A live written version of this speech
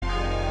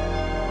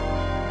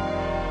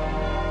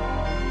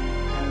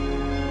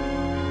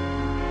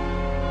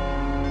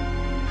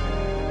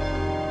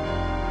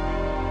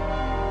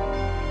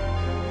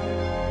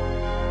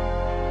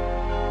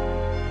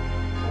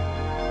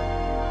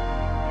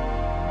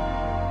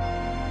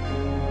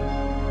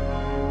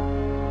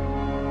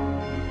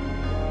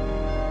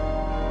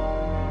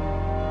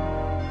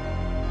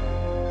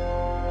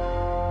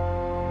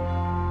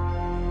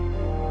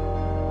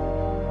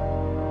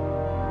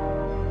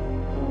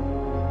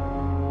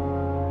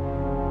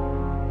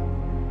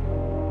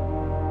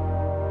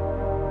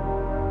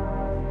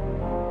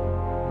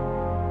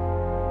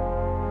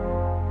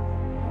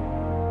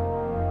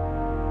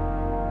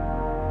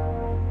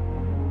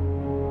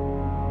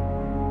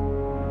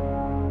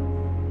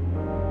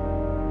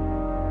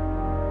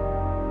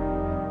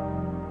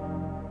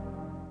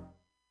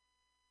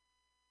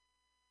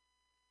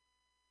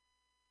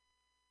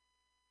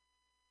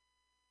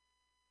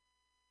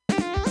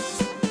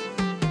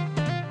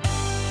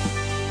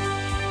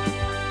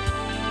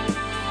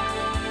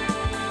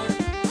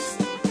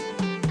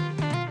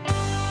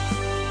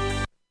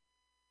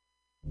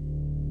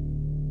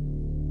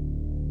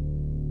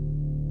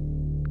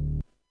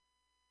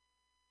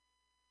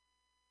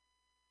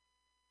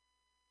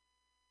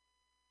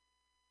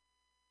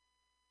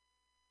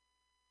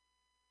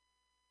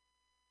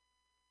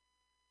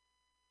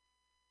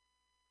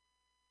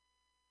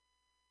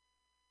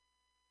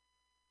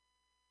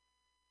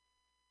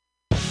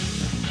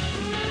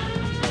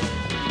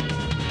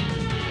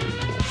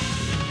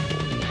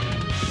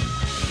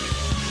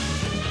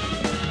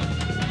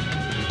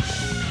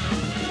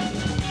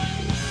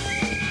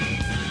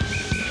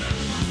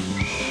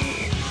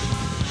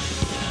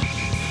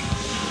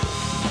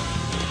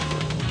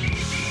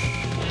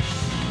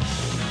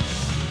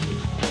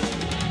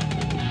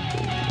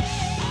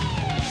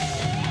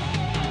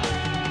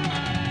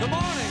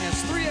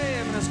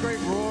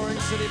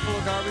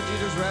garbage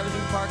eaters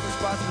ravaging parking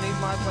spots beneath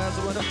my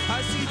plaza window.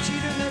 I see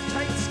cheater in their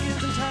tight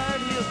skins and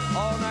tired heels.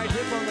 All night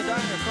hip on the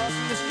diner,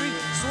 crossing the street.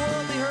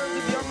 Swarthy herds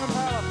of young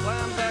Impala,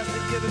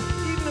 flam-basted gibbon,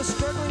 even a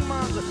struggling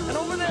Monza. And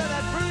over there,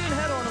 that brilliant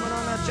head ornament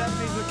on that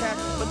Japanese macaque.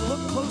 But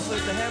look closely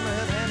at the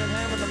hammerhead hand in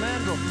hand with the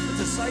mandrill.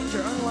 It's a sight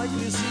you're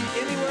unlikely to see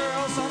anywhere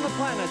else on the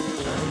planet.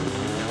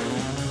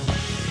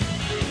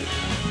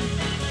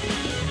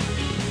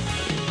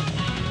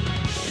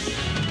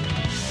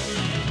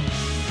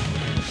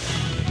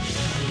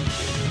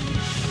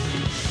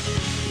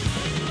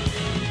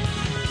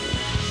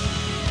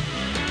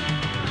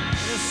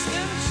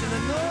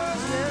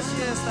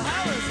 Yes, the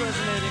howler's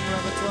resonating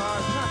repertoire.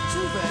 Not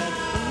too bad.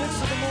 The mix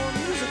of the more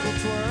musical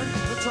twirl,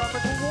 the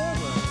tropical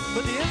warbler.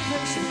 But the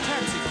impatient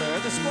taxi fare,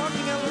 the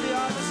squawking elderly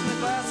artist, and the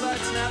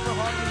glass-eyed snapper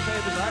hawking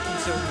papers I can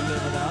certainly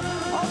live without.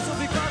 Also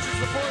be cautious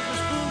the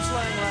poisonous boom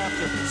slang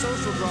laughter,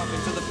 social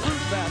droppings of the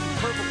fruit bat and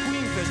purple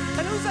queenfish.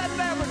 And who's that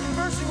babber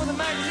conversing with a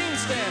magazine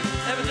stand?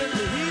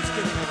 Evidently he's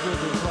getting a good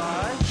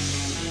reply.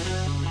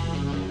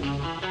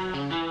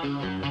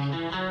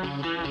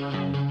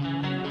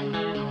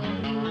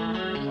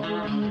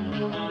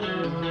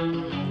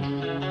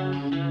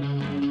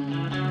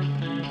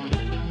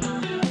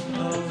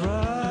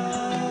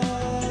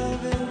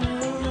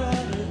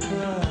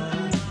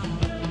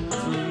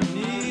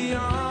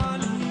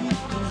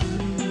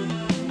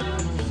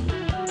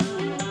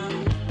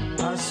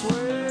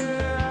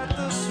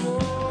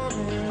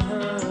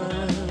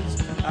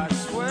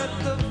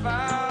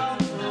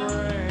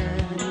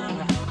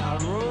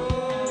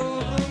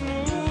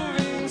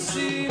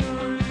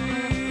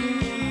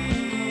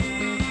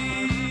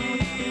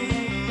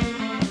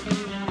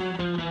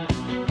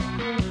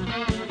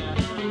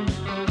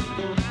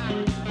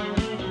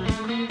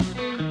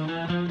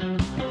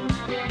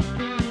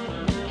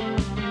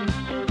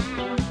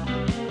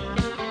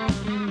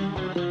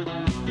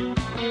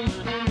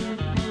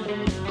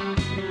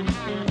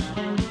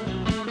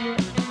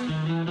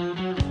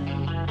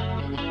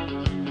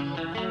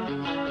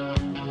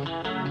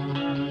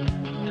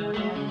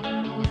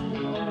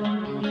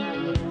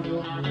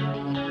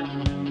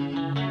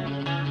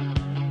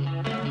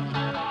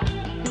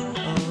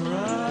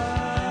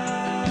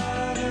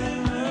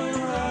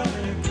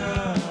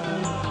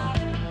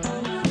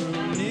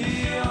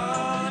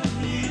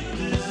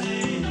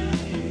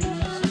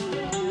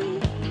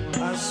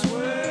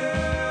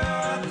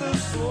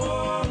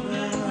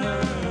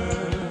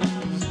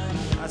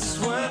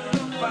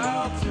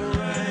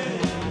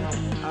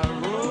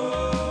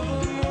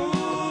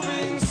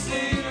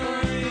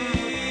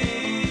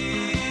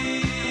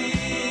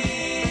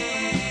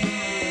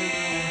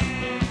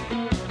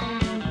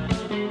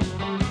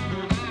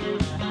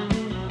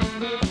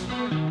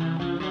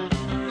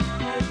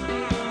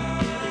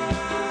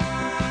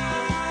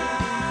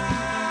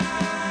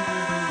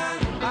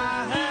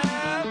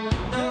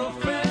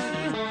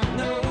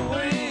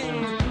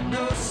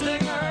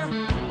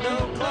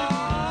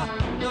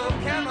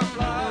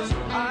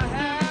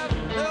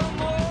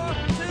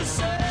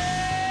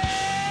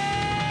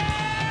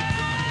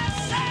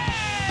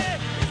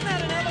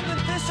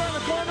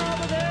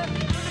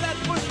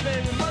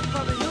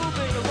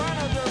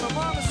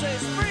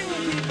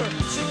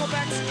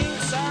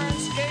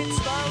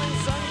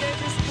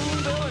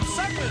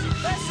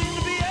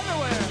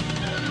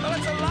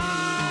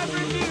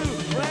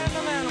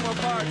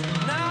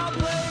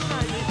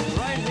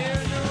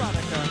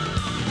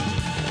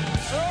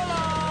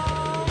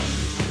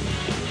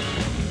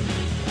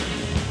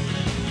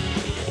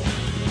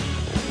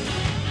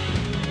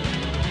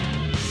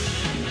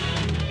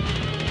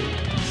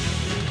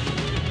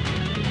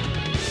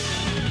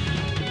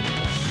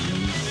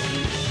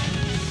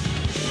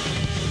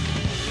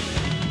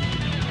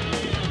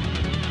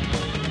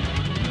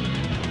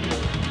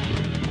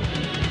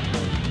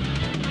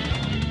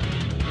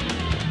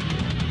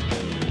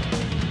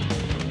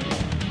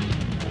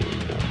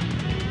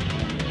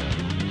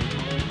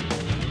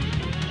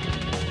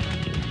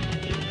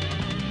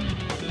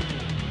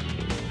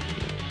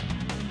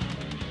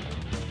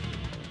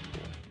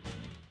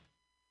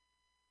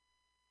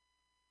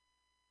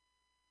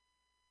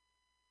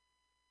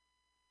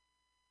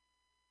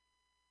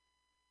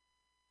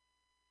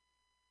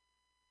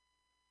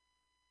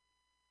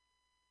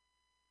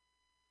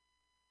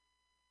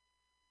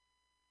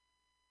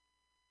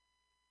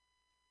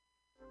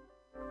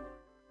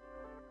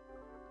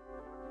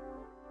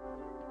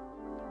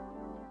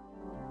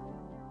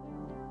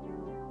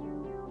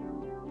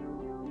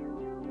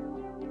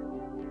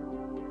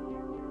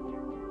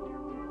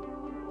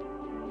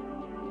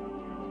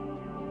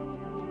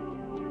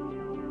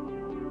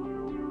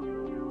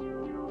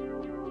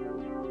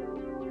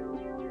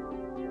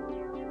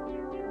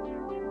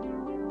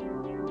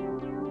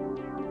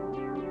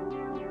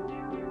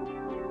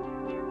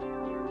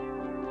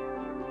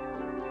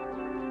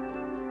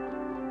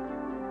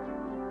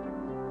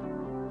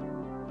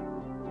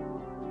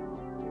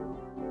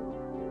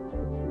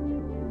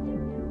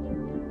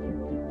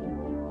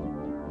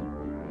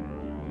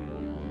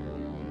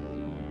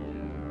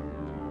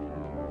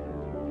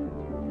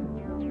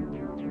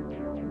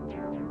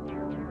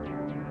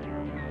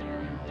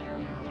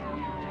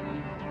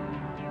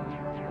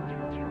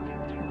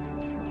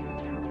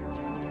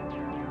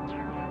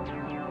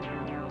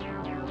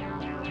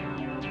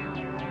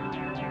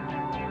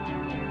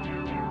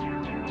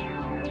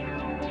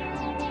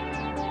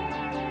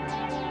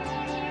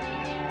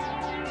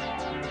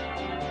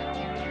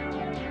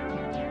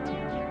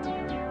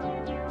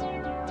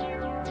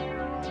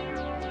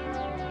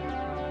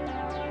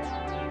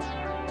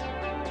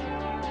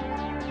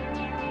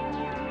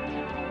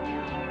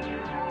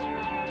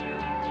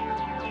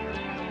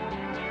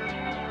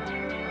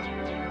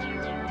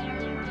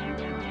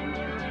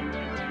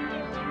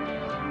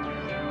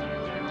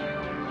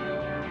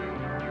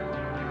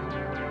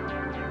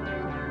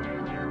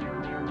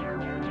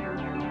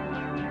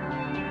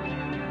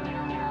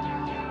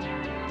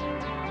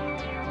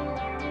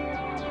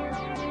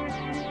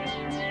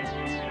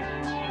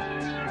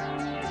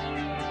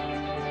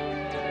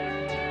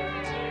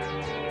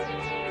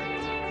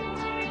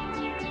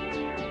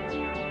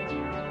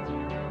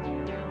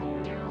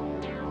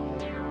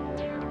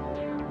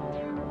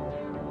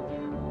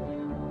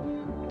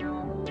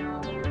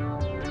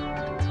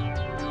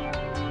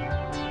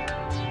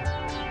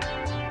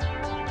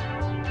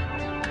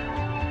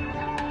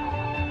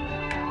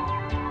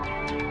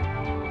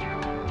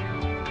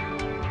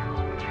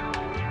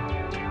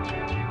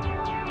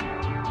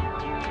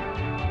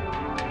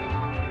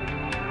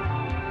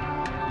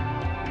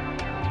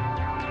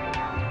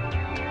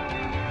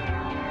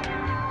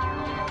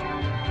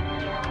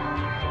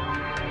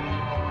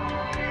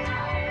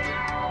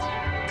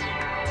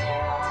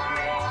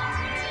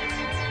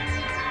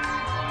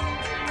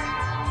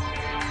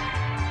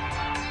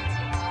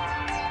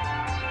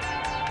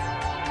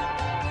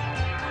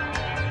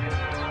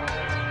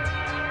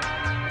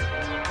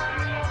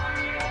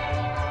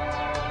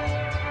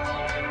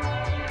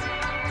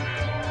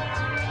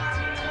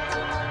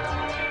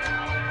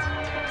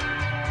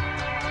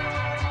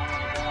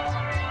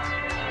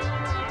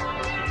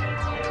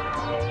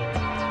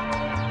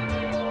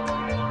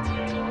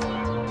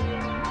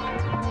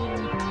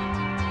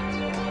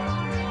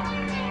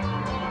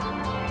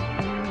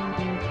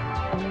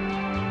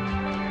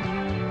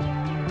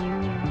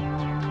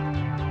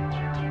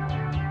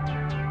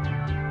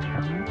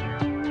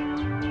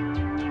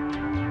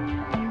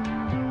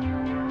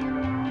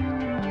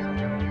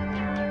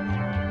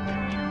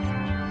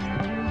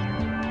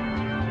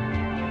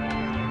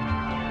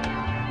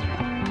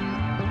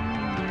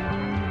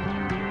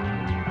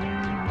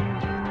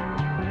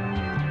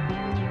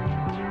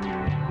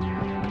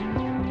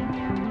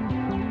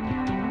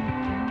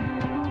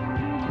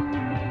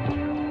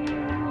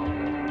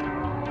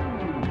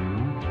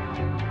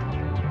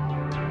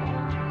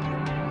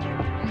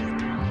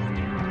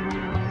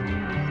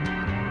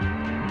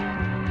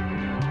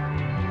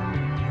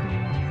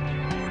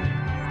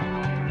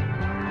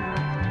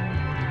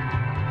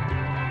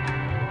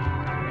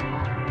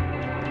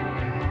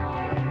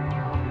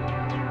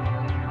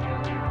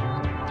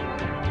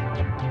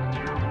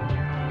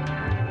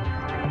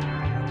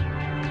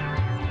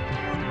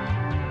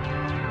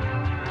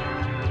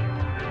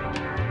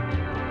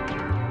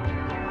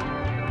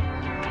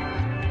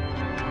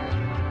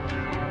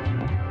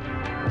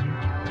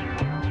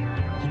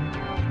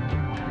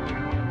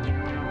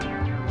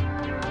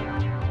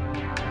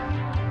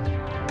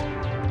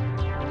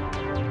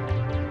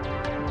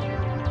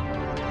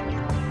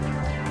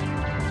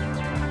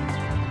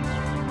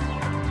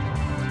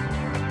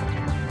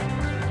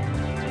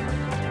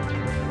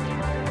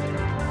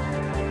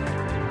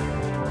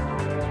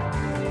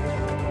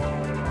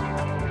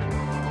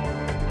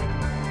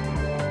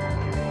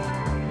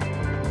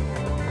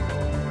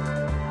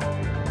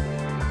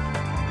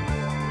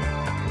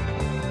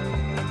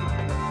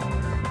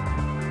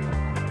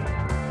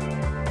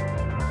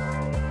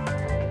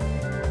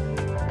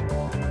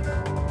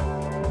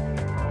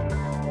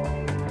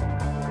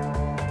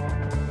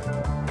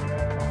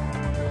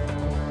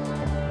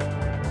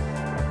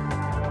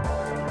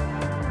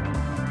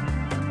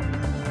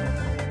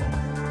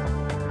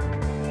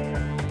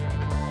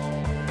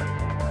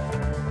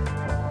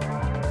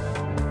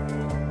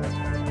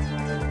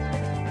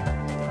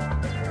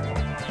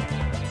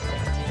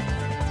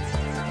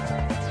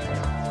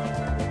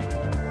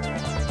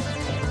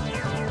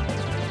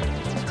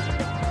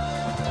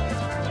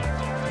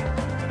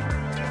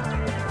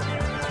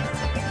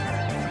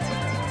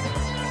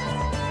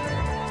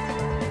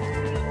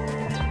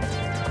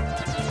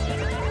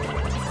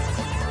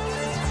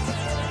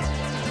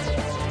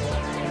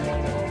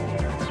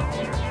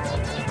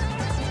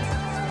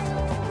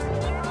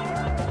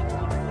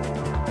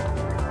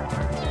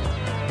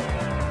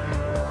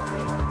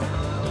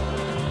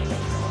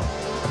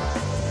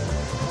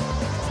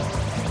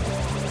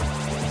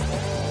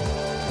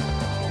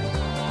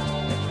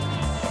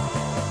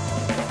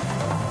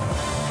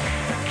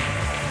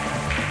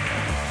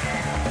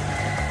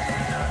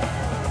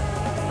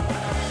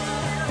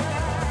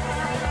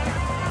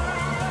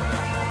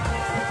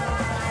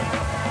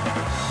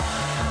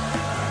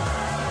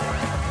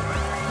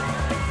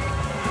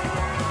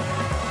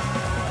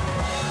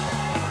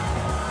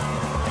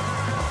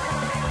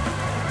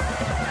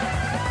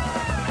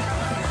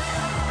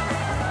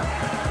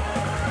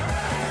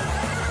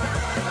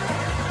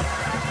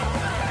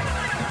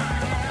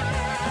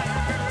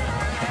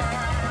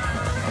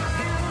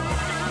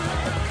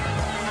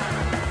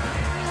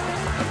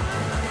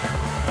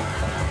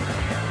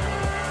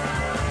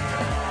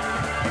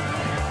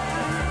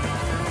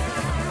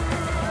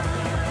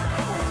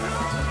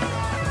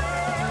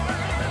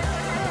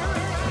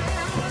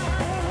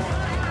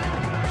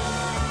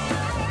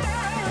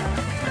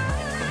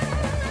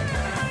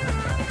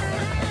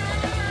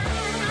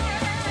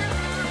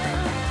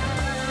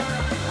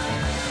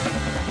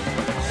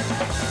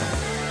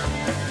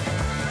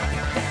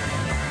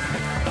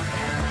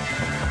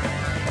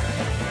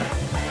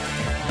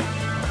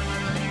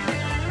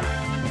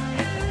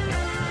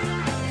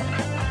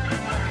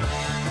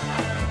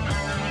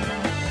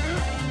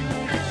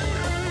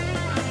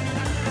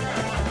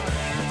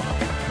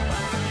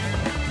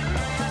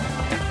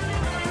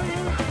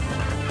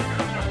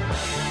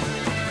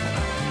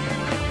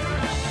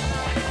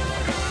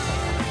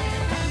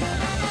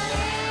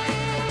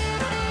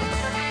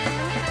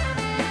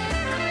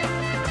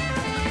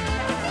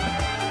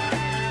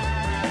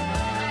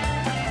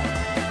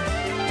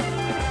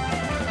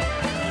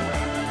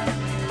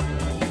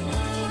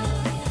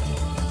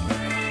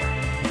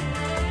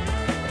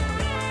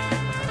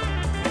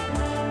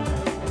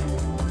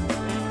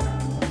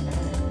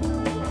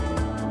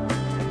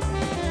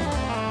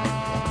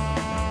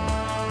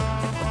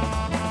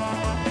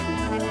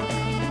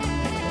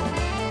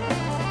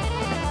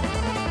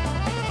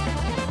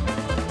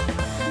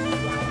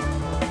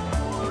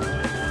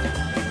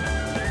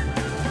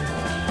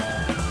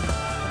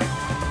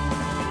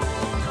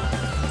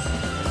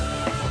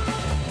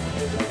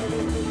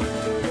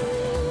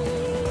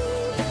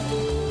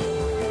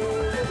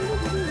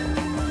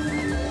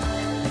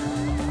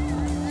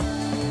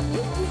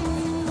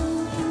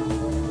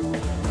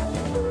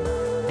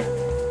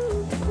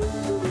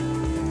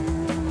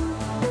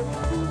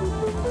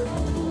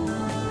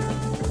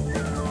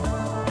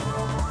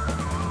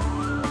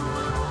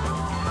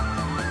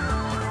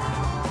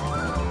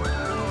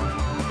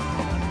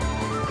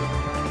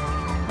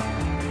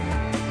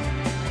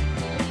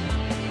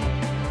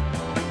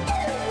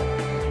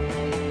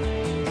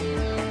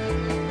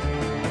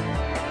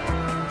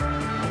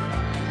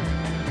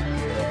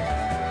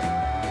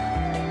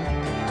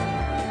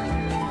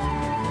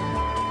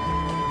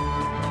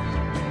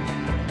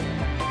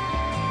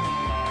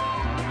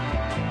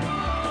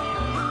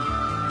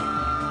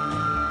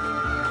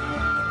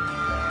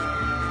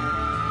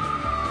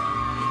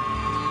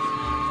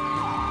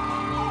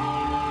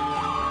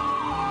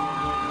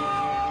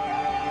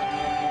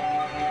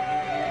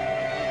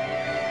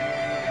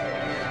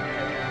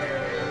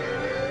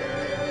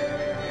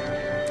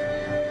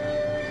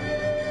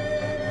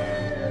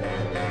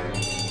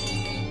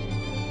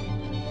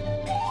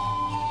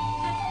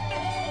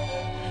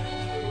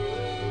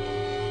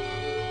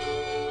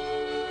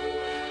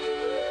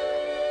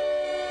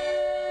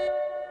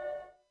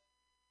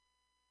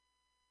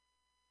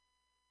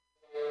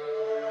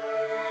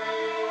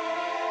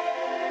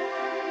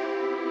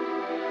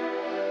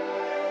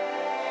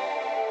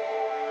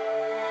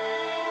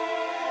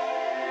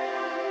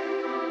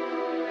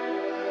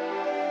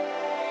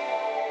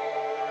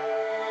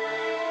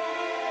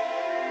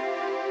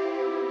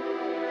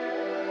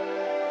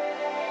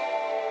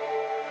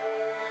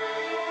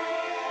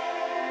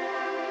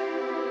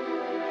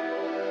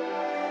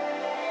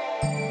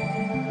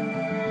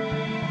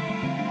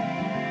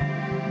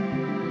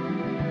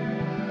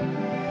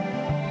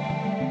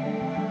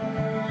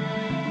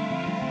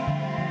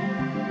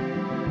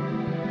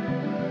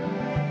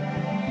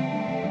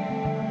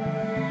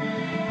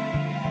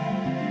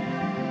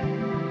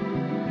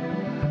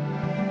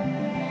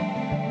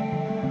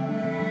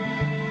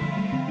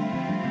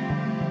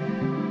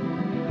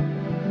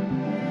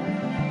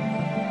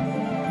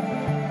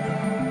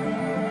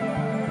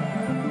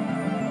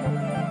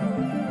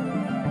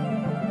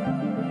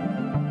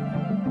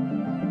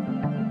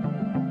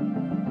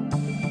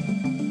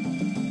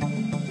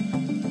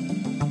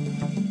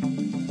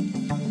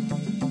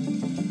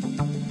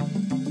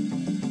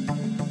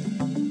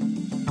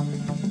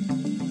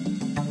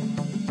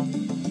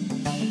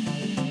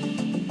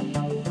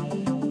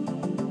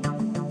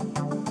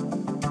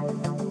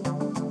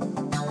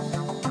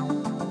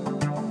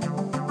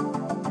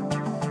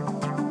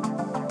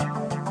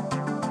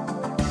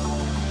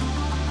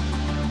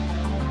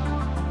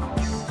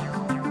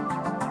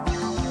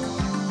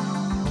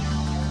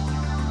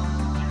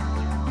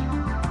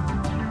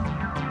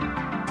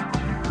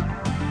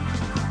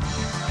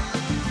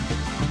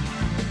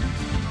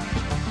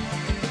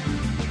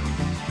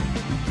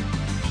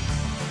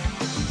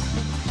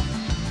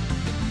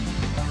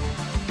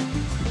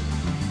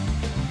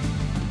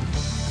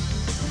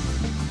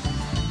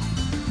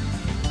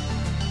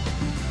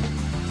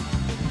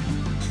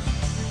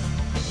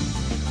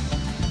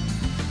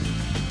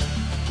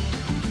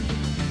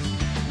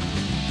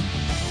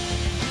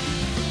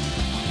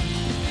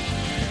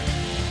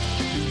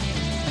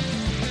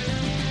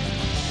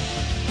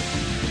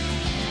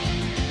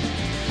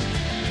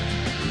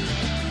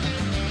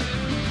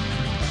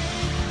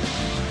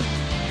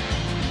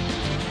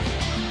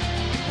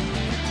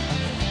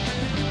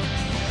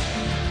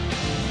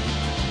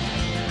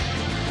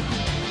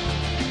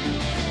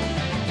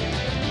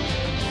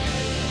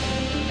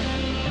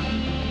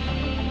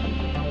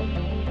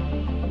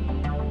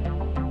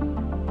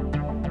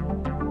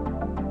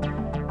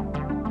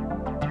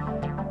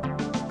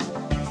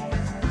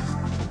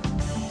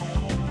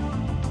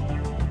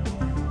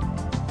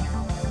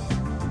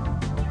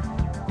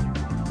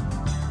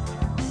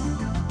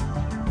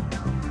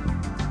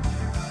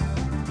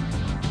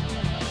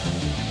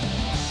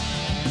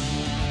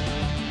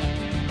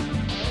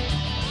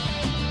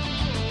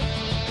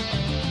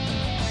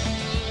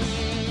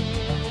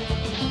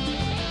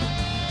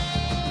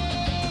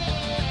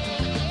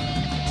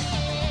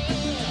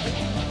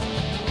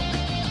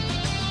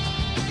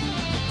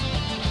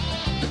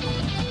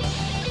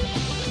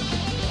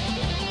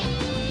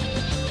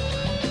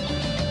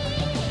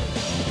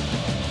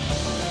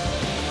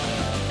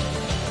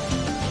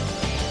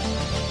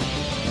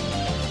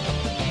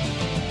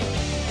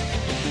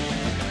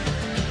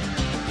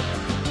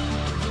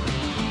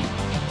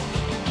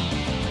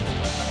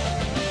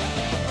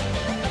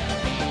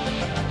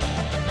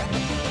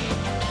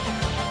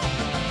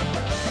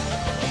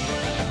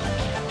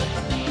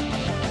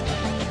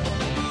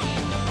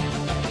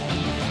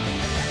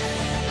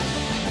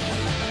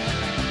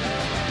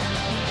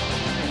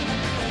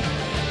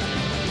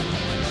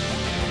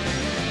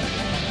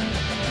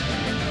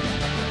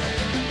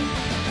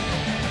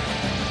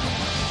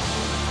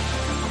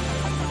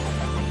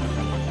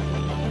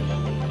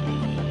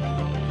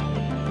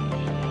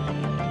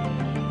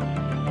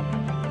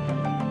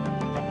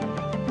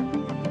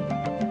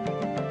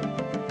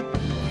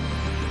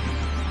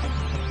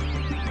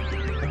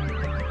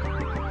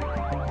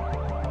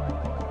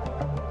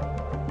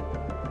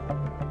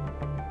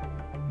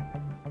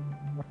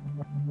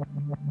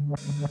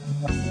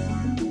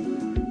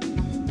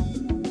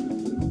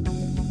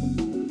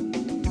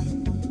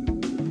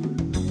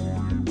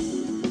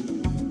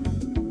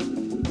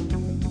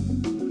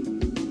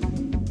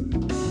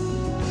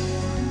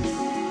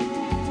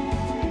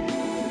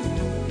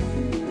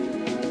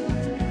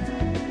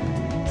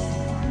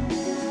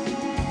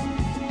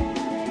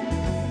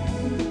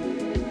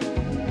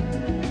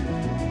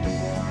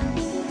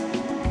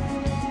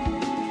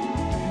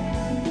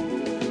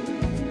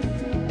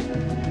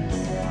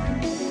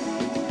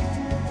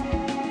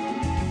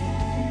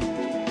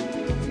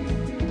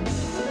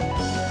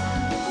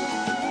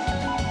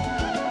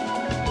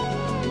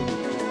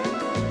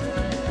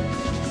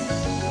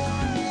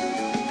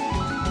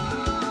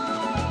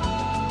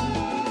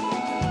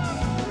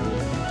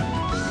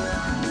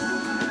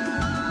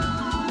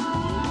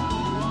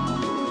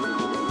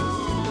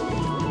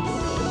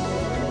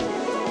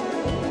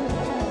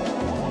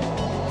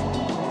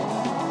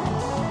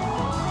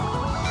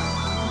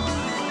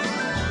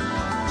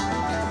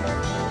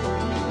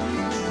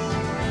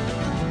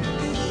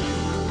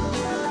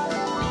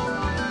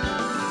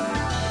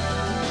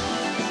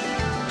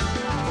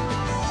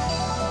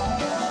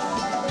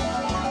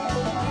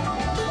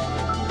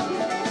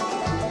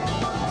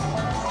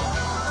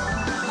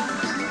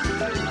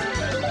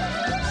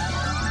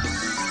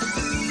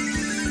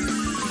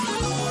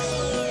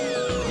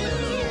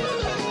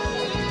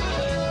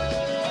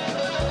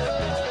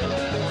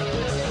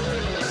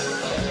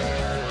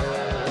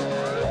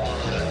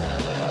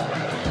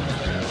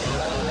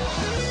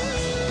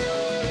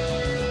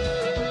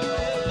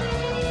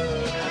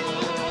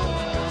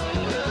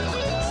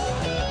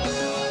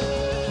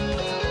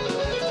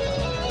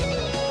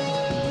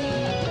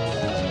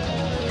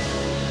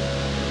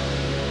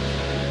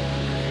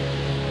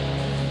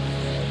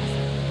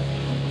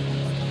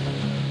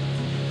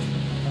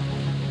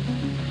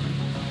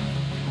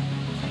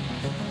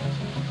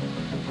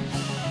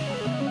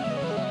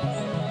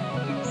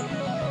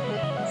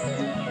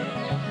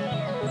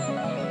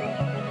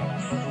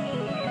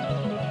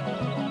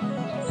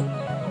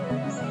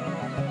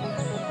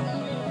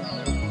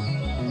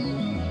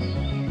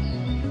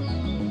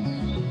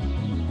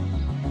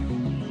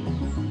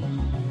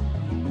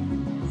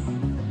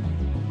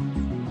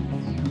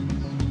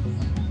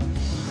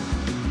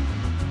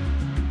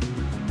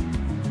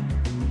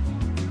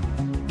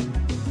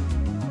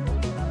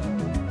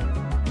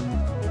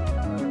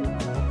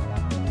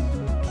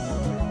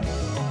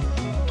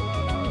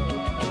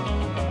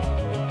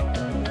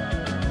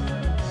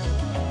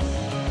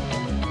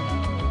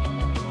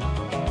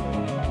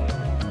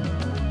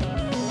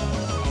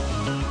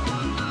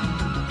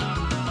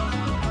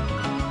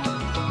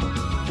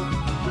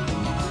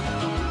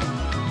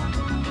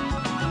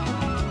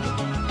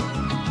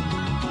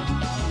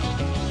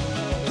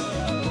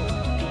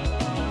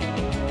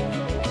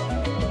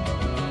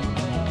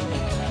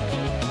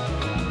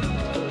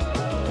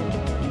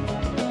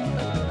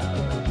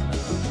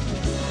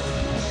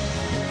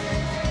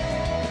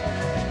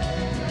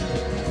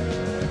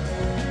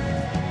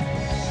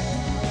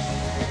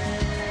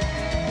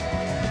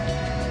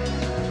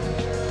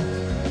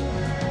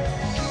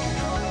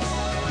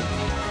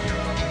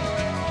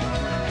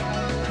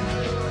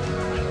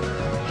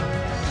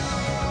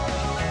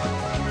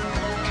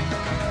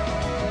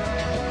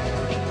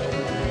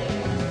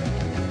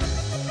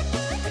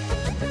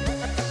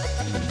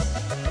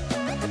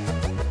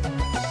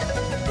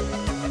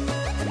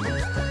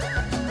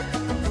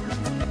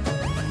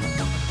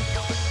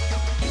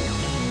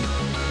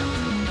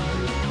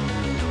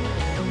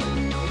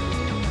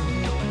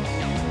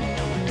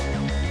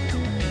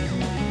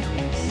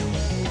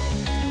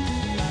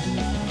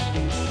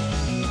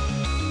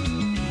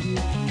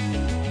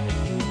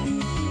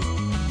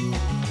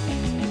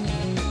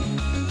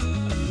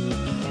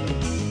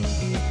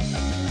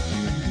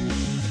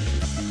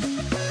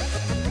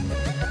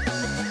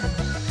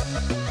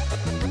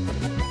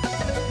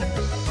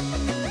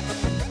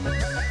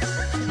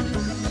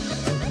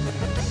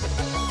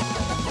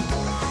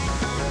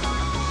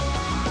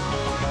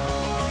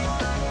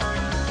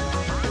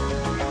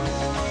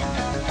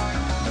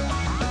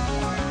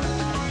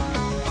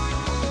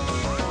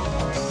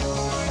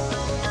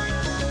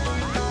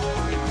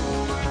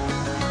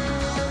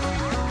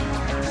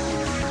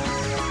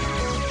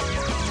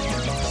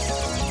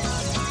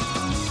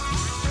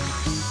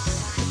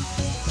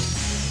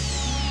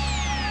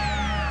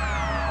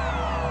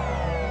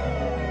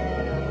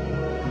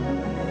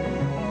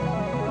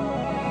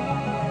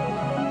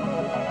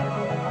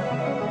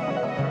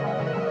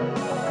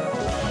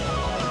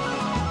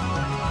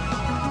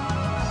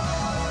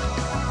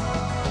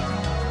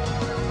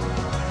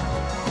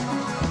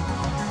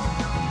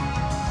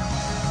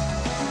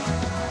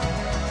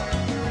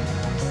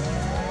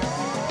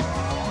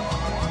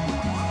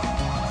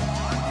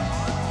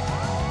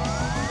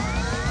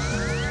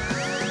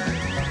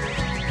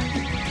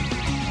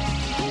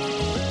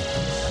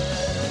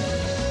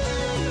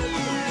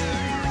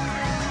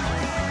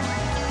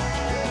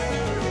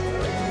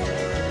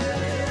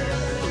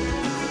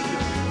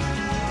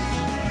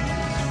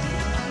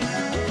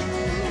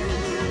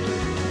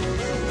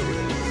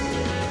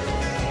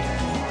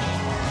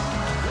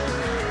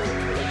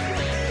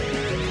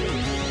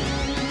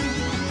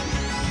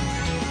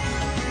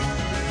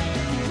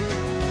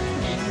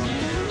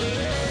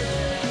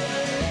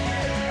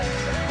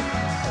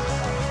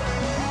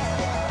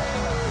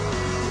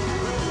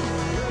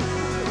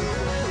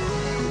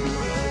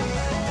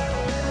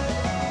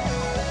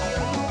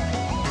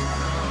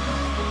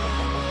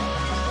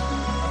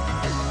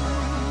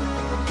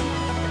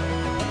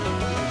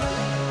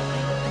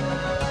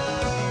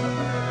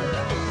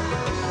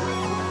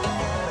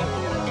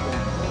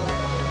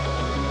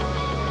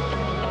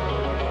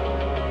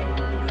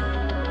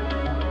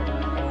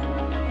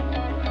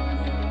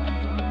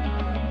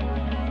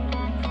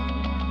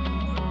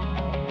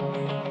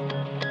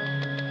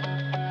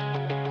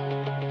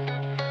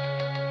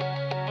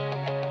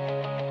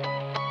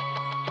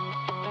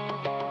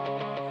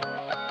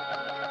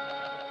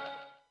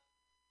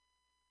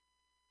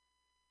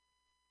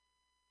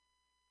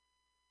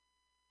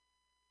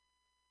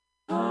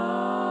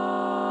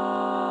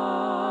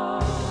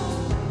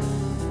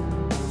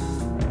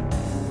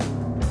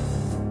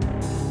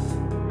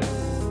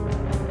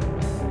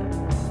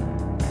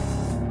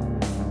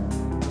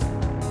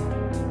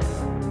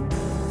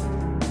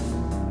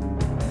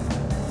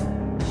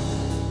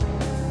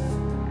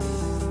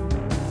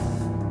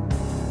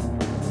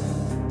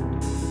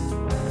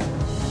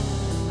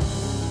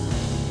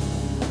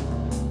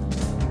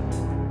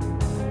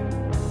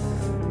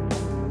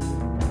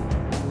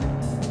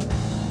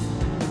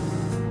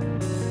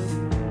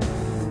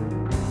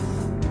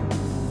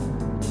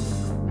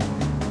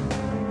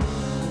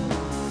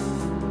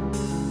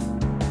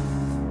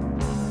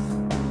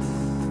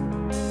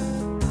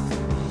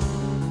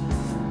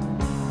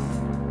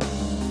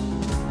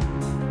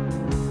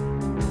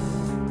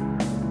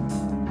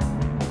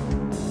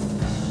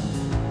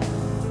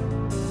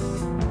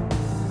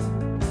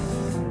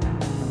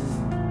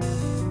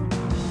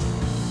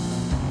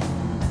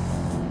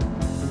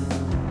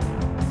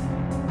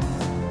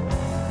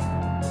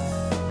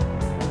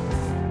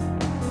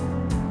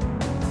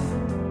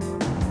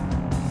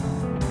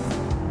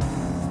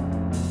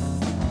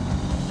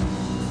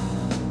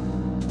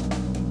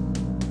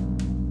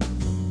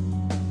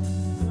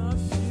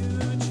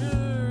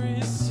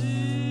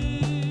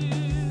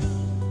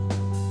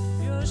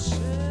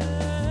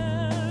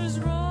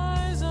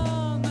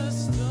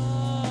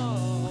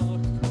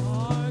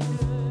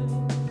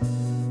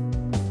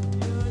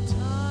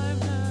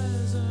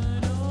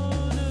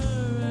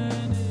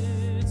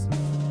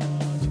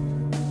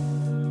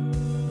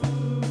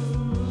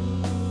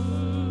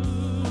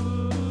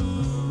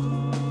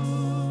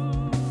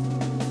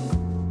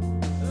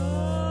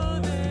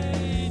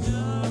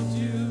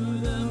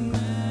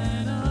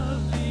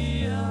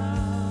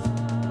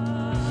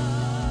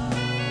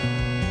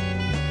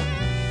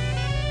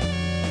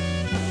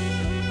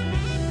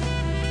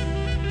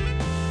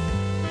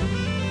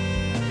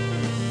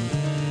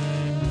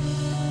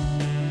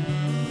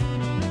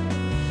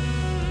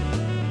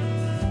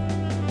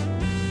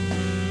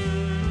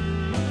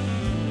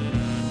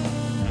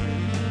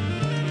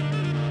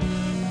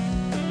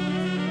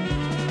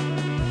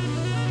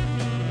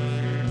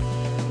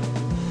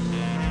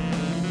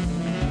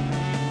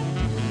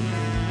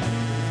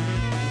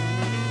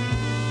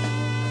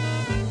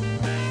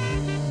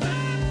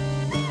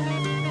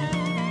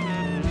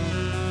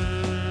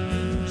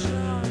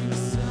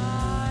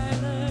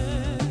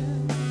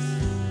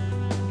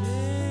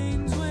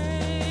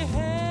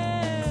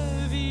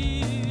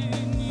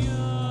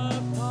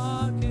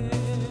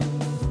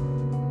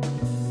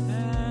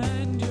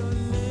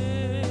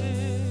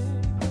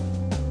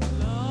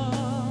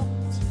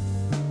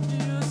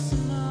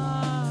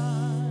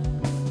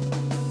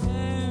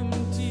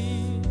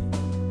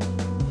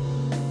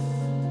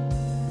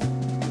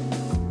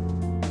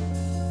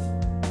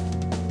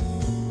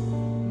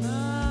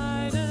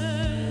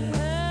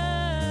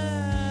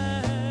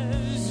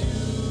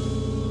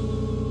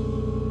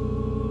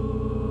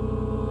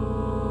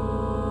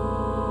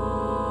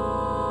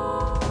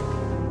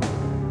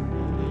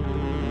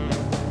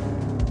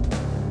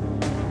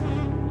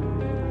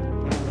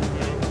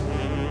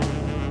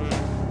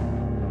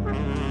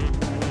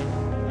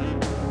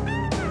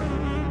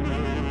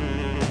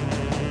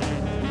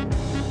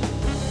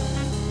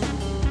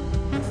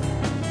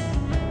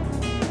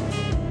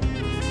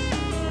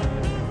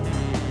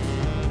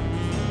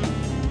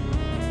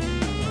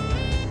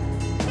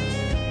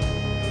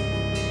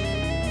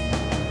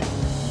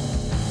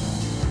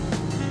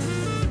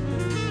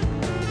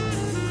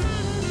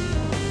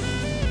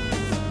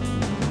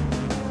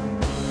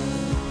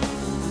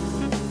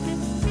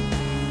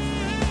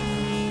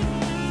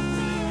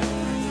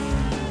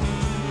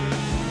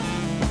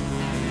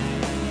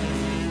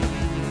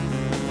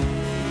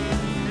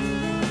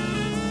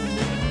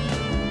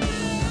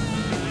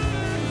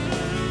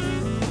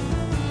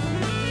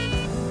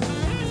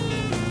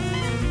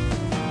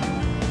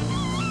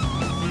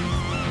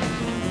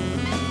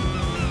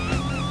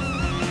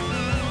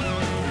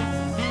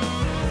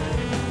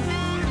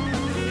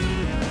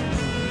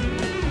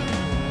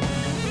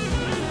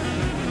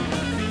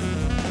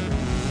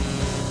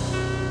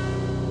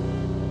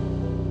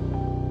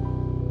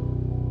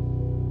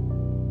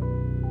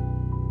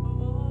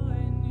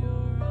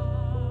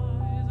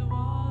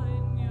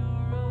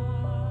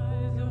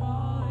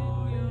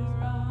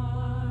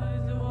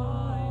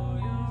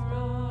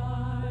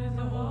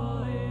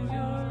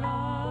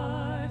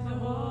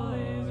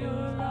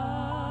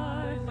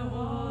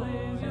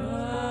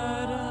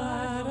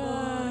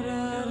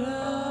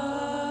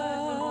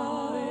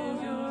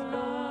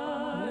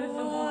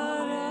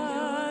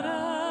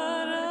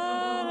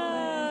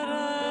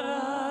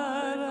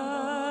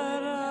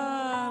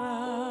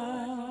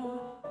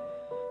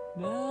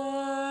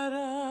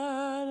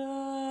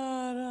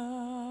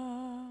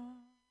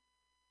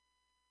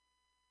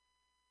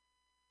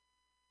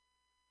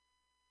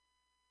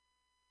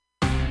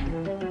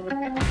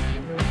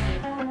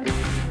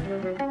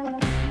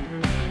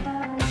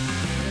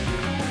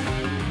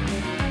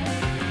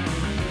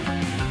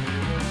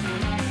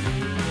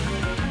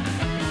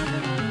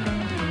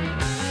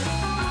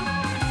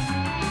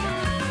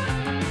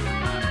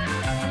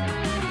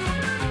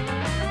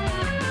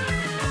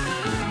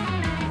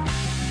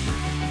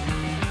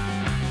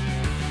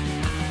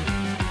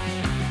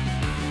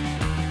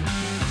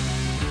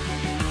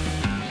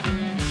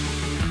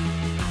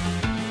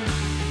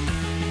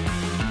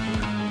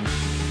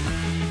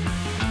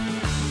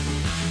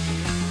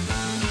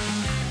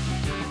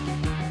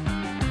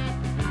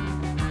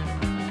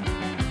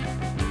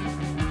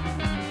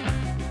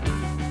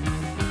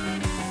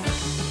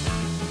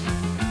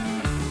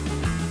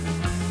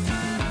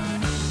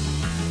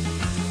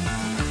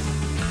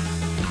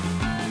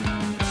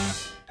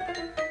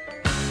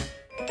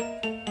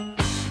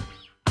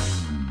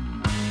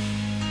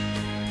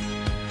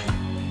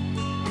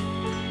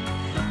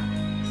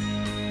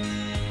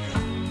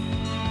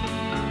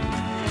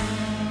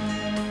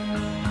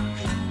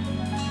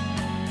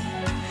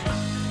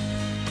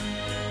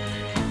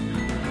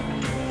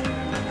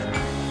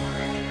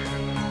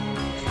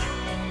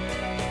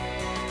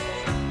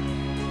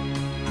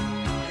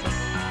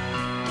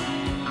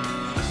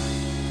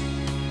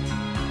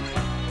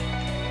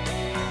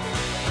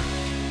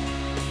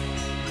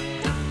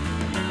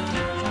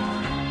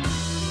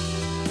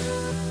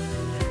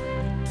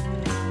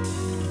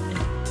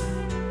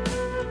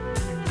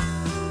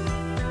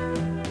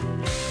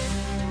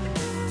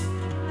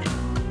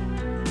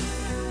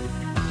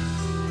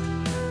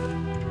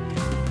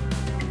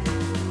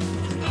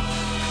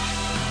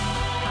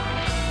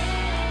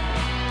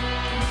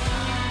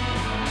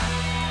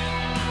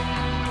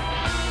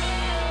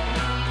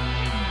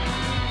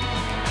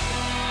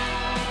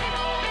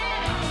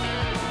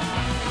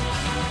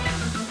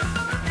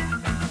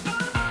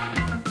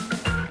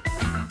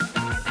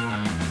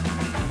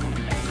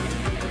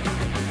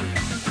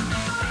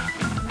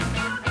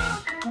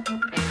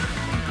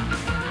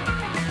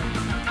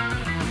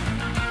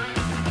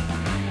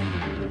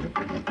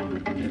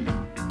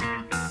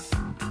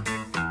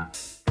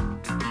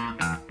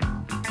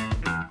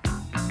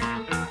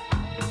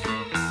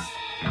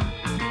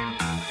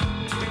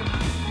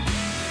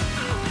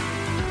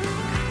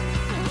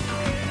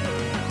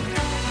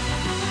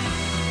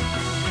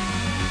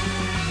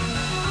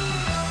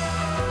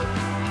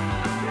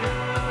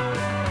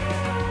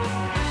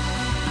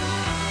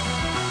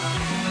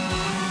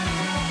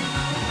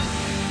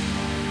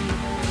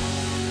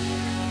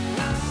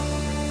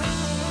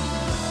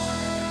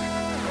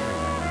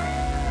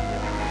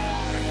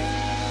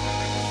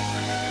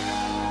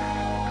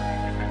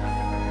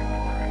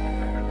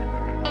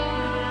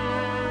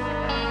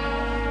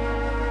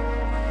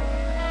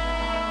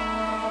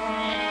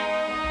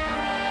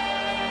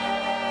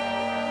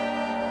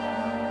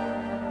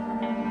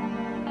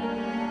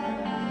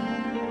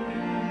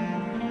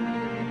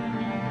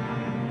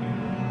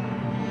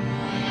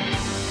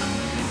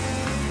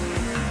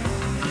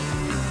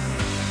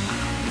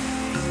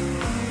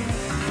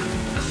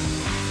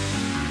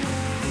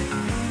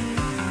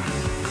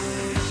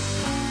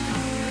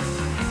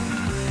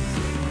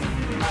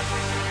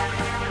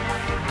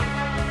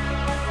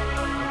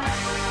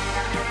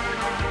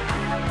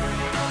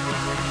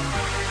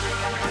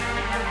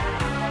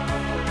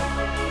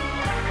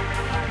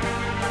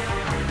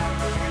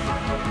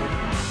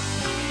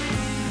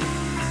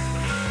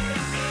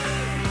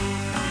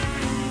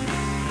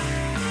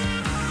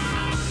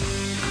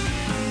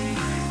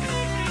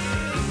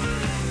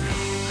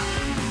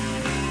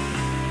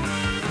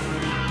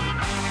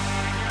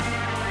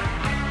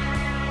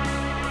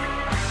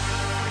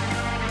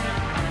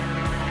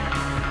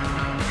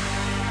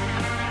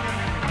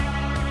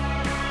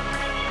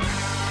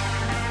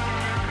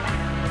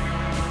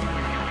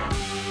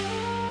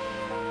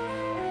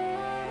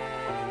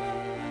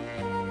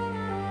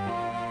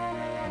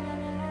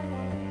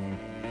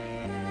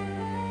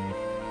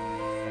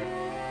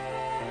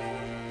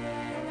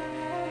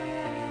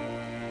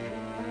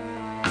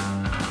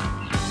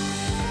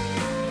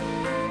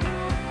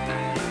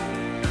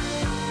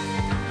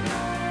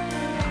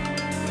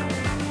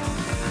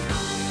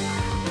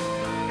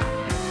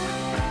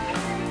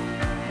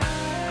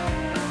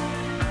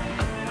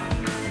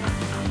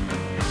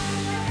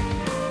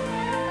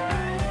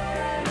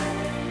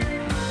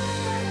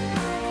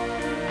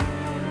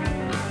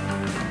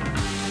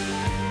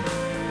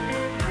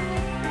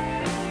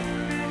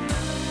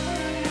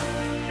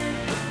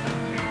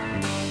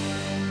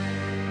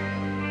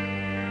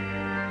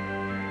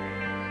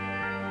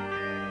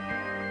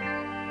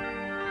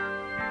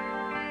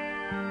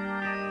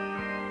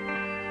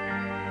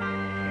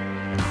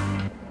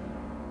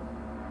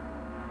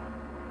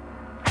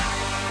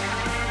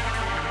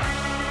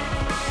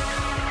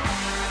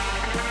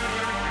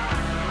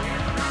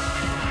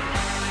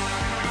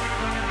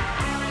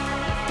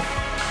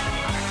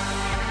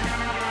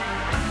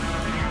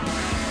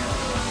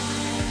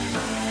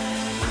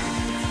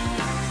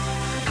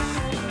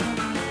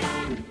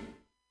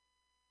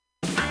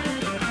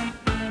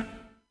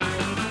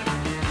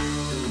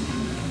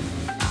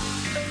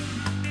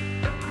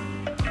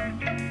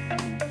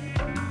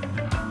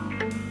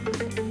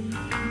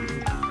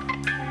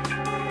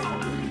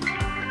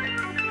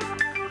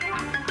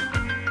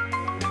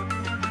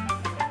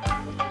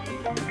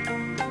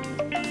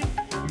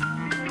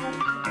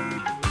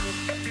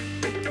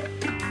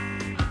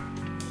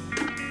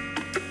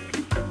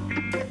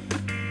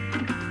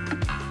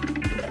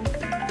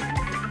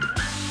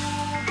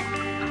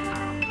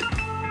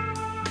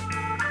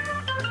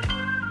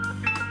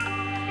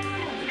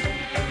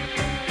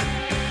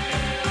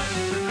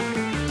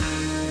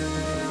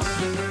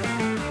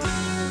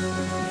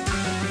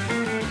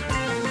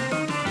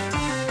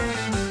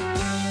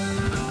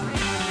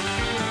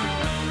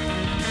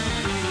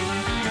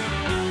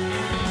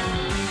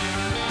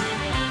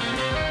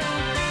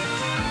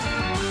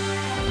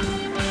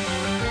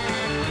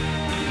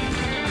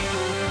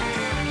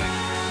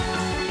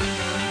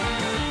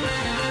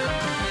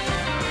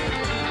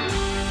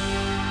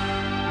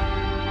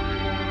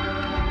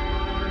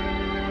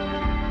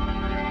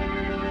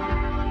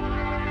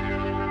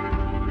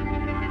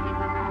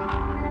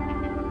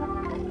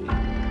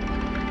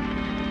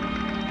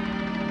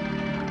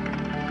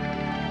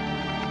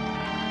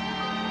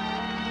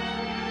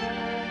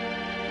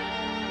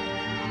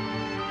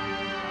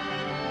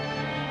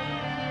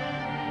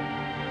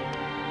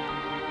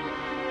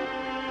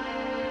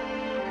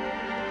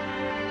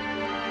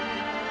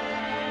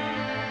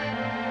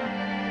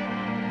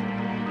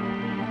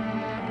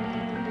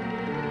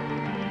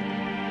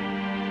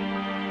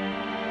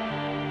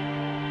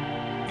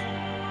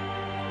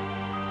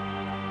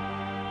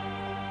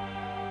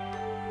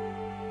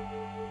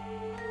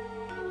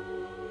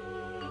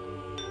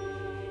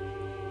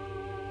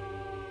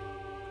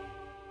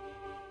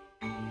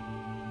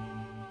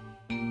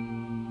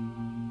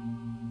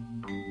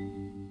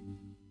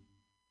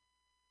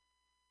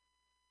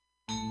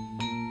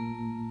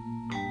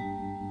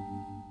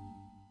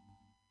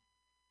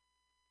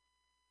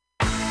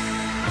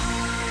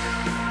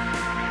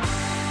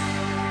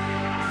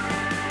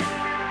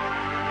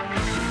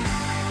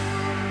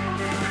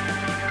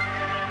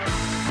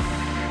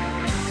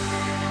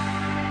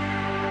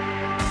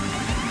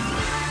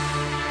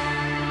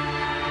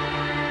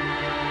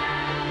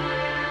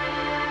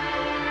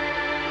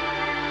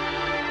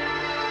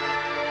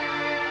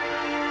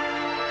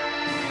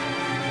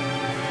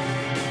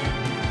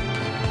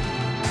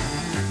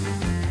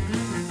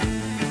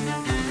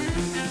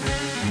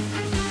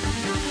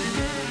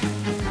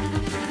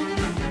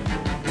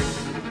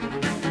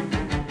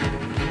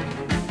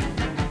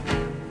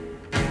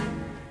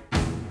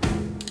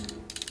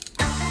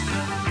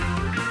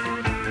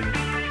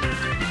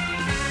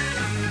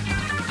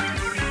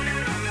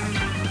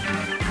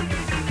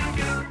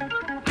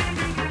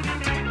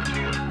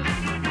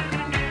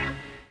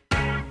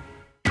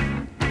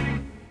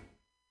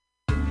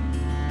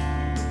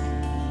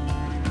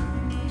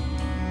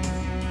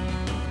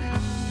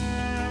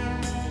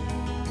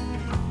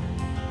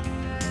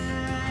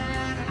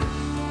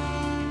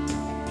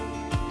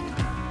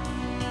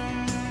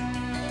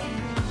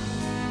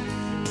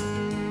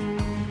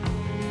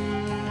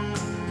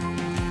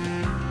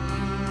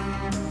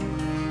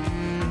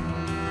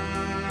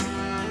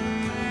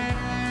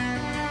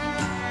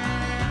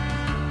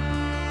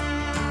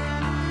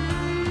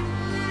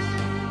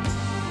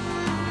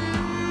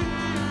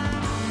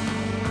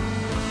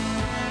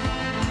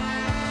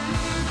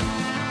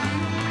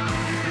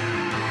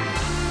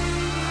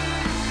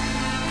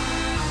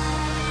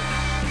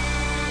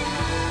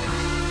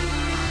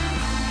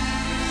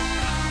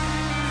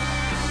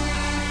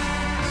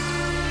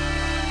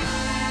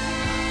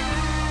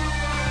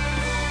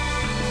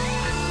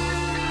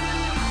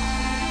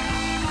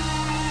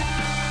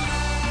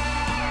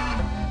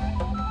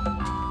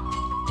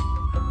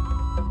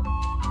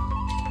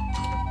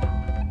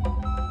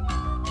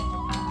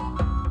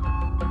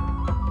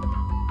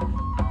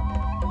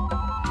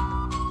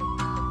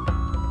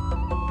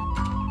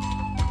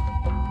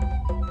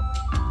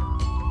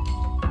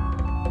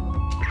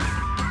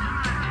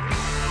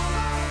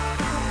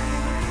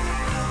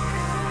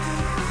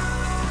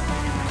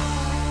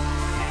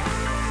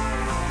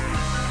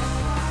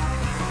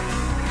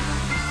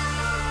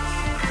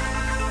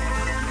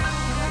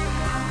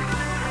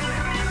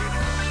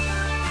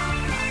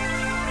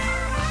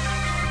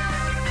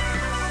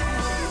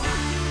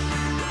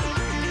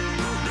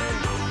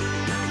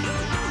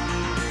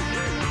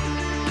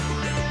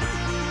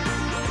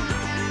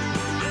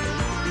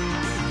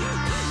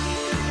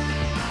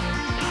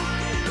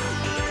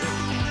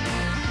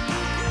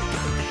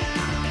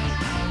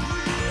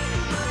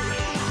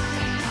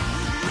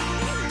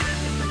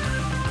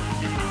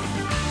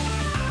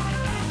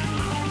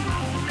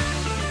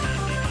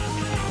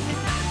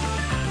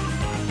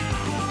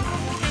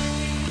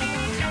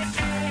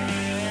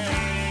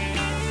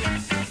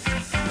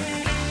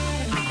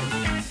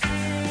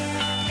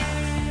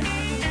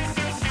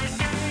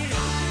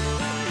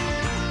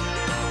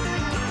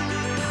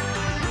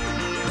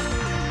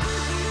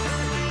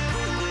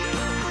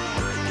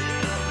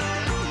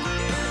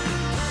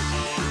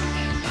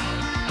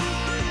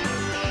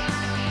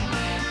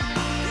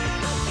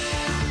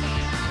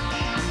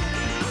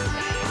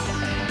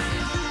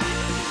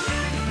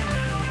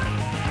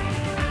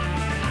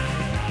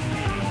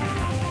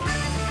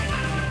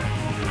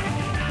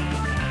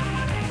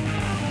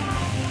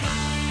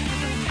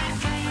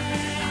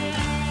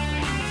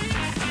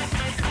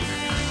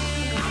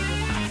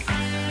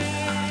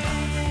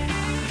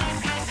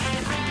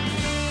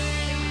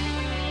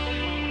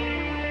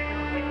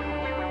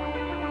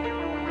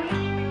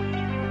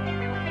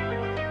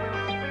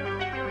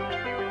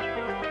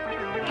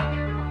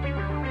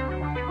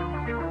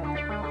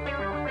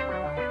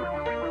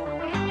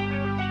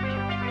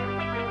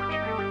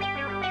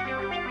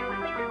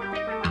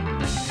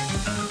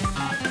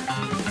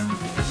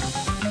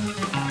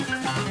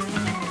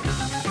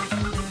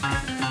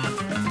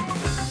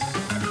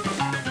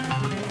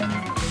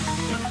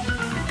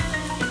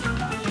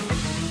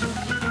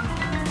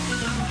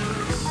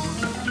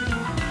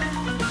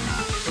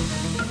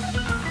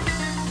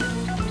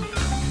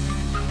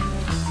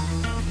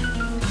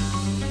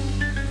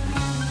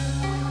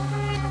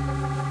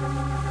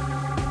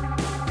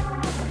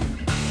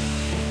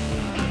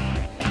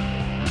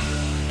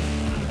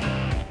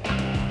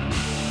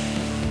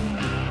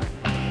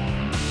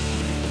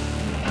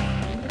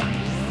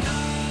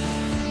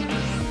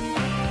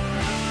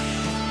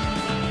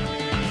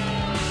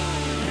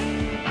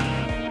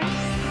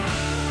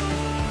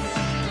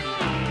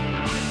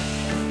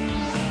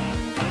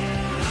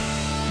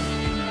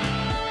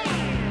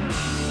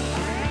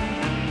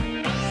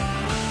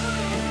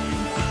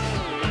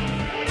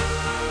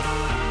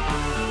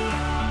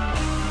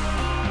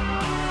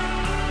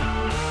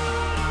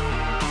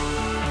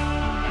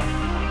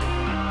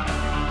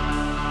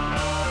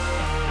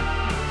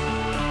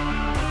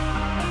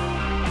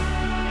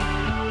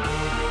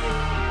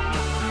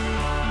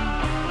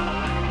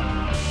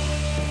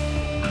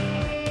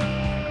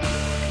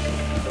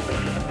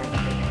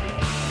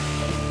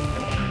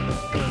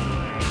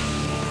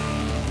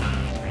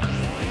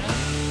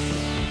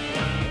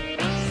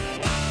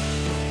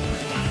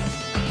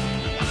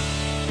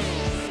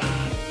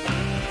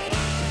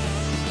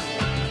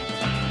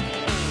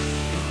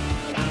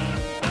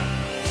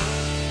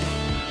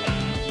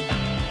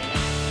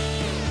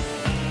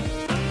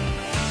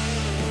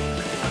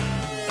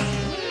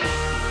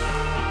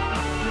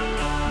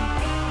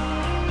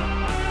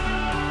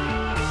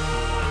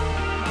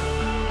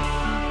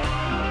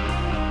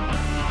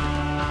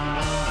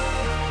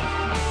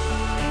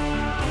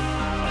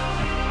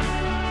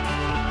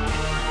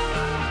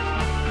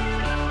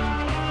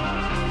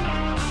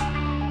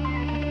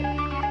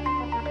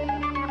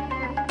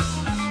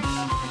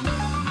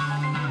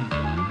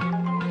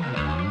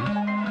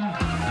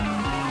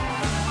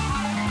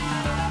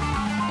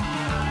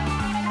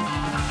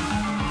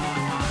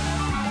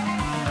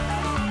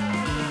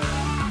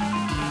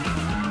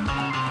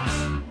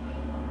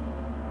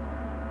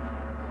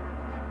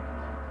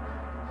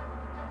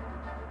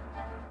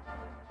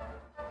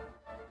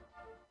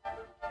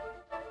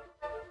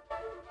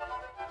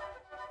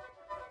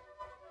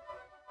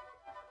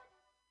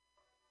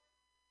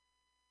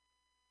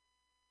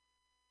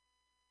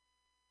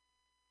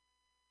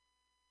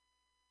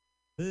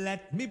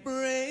 Let me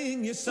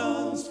bring you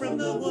songs from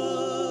the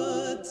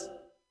woods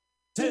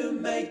to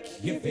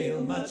make you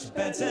feel much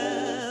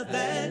better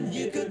than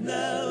you could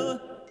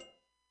know.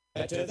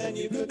 Better than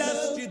you could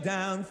dust you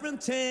down from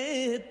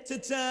tip to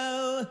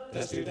toe.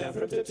 Dust you down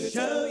from tip to toe.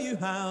 Show you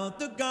how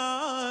the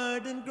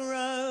garden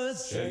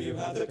grows. Show you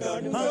how the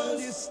garden grows. Hold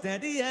you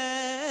steady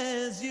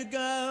as you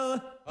go.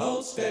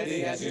 Hold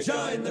steady as you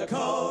join the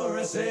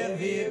chorus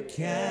if you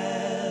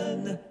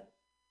can.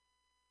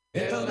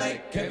 It'll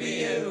make of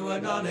you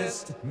an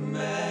honest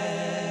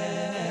man.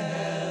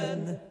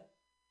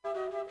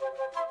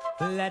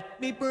 Let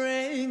me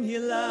bring you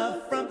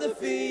love from the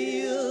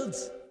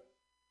fields.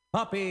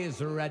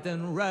 Poppies red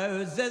and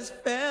roses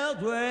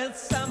filled with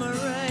summer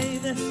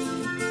rain to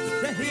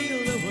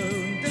heal the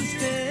wound and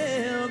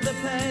still the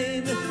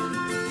pain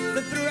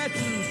that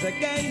threatens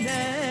again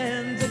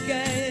and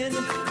again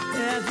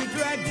as we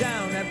drag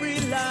down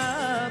every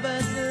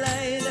lover's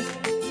lane.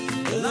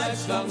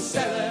 Life's long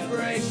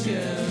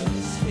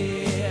celebrations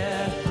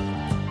here.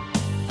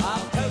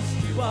 I'll toast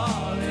you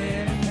all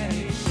in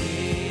any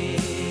cheer.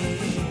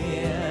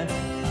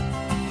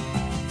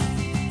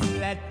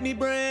 Let me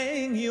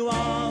bring you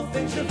all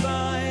things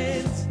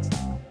refined.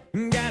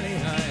 Galley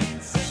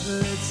heights,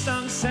 lit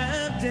song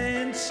served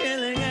in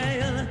chilling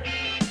ale.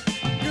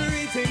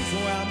 Greetings,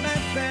 well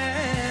met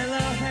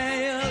fellow,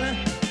 hail.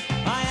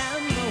 I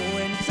am the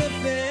wind to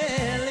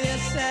fill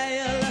your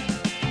sail.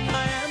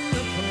 I am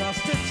the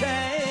frost to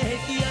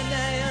take your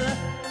nail.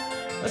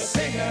 A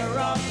singer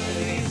of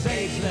these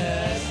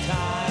ageless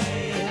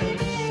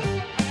times,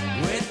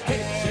 with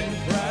kitchen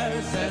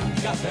prose and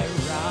gutter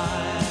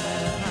rhymes.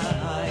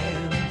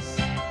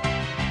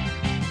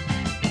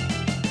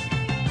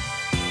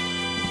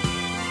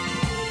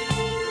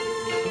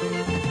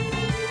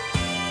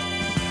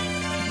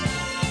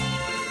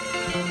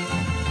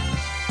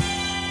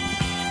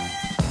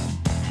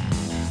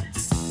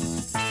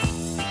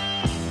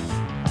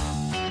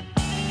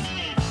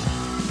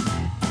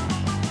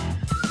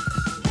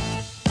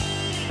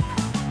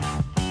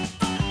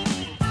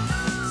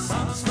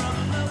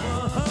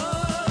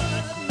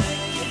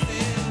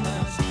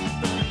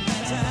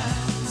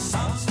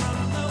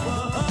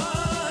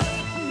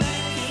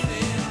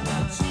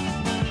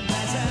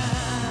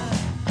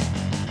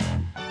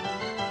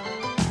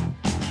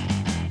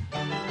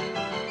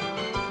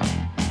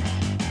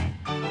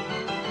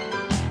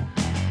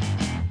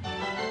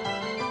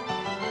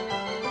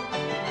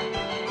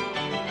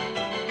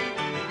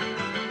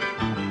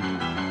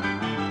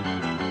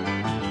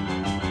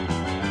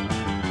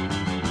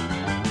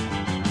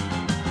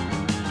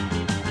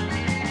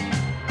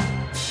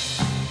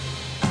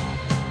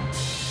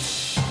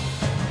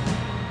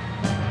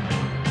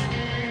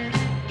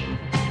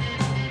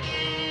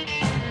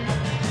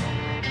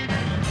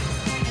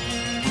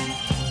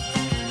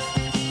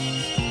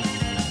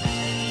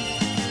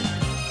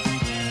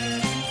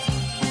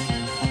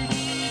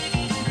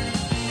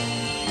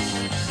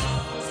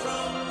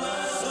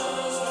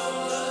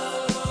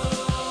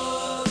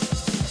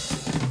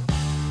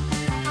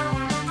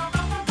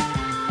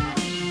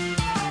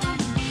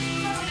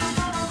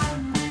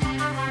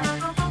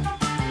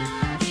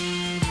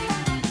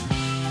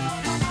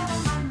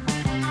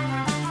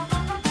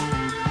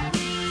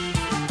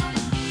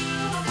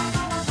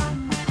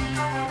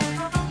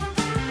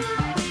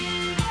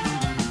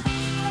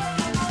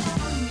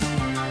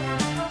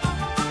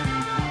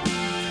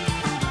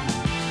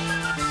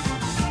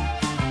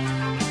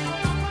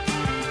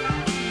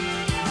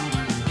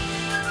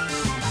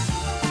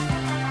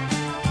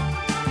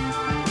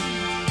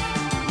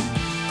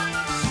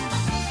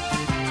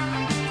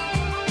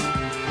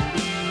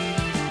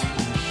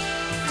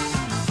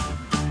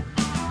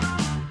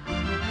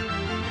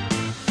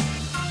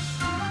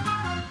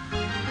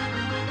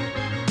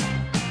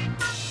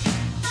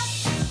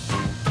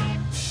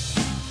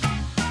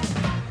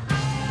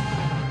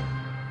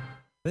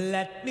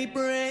 Let me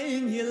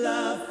bring you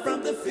love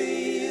from the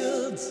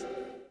fields.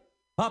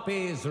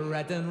 Poppies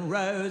red and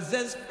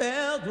roses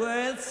filled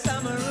with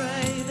summer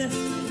rain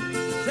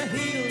to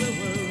heal the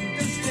wound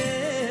and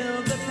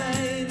still the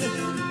pain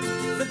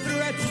that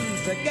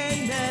threatens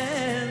again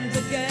and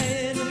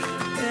again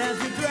as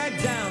we drag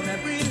down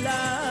every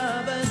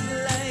lover's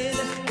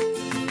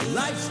lane.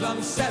 Life's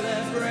long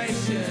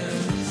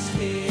celebrations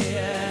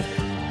here.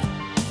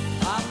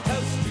 I'll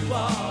toast you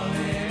all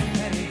in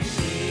any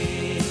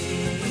cheer.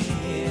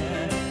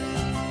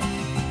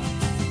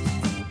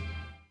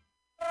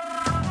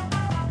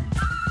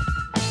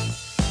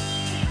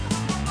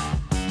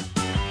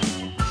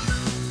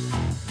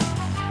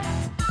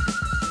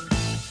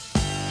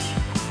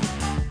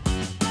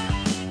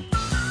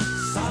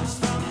 Songs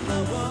from the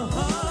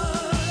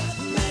woods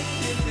make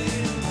you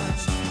feel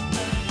much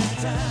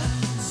better.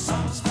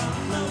 Songs from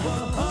the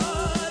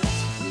woods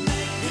make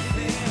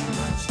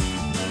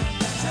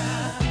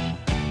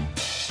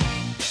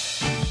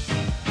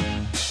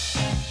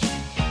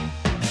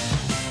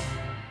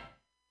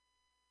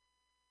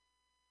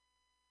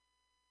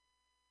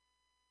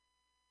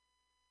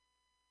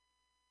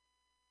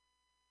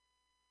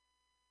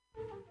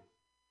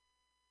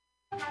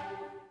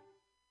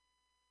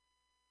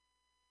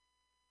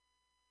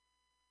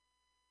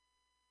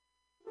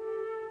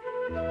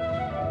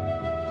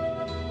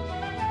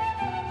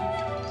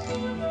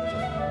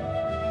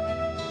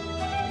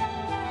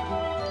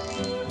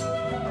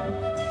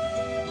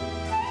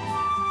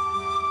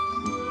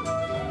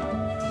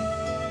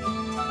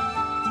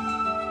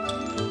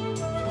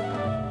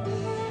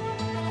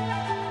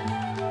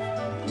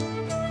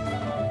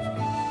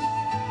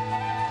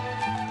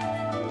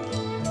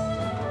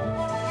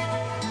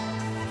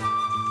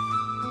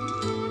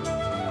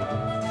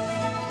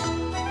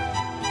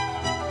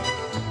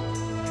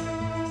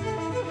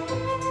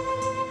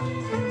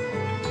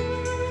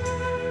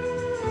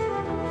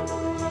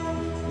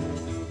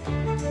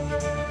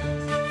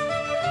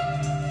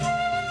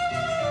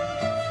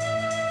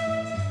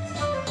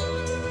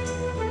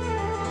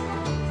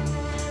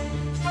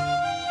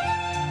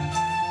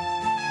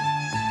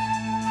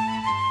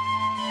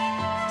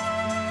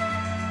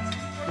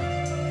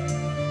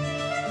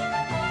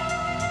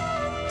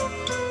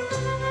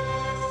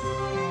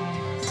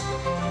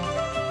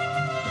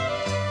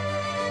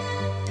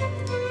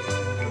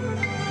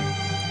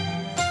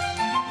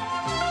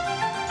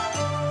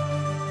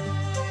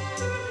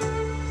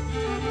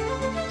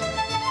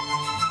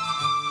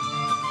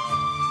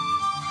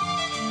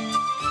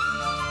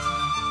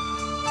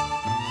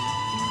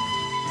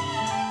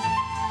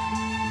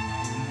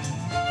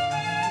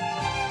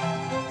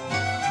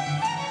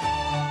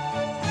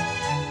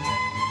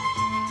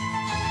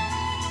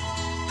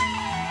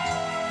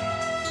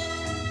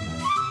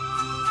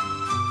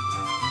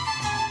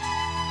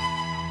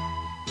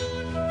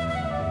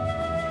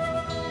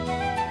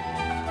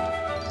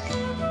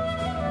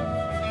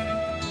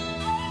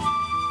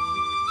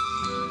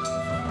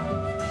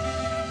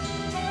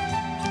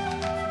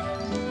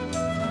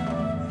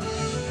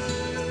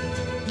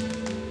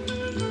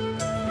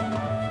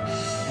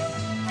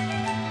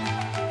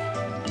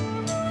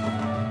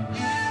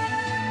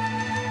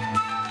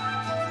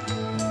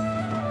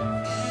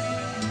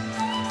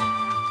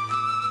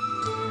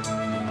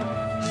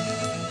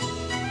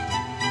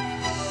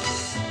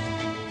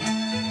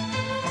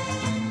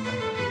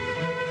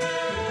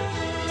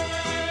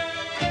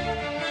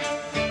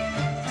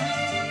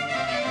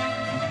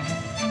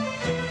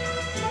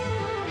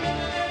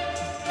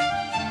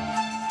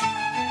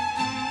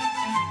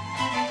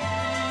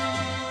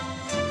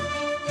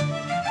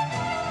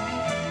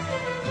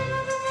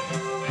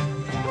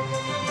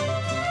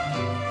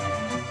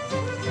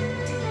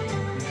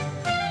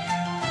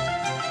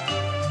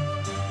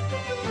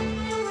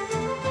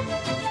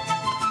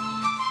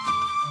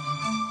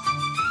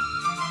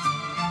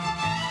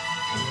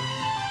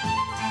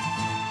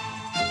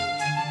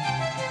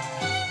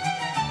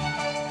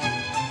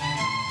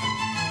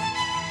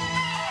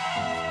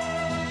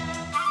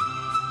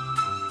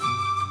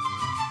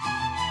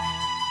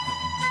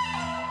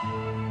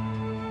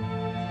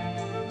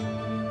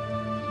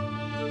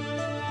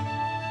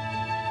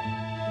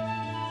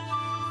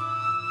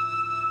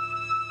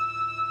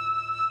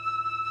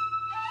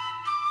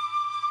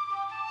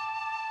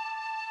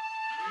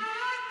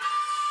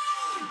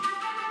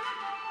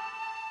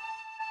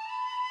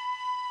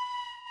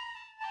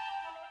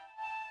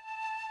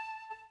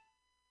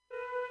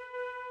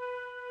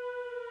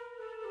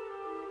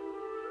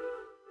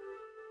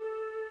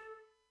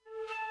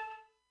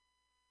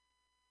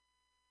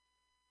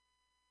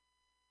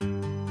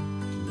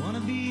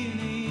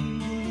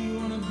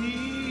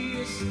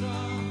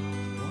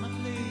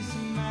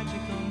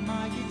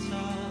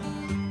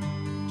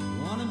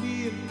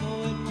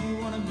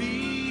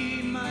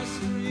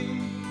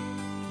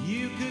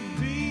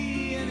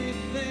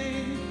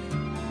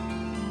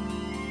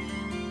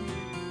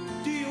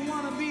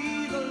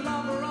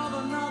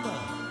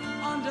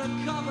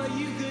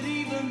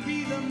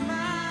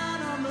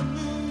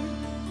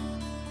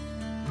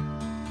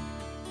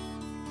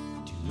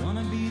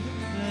Wanna be the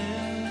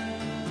player,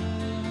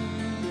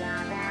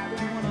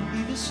 you wanna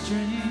be the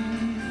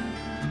string.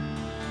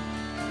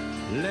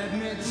 Let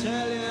me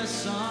tell you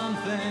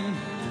something,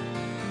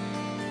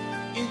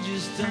 it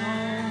just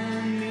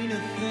don't mean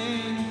a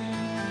thing.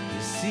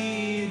 You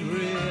see, it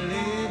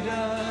really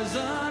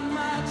doesn't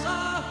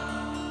matter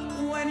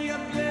when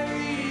you're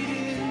buried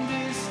in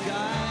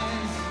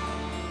disguise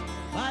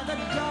by the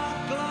dark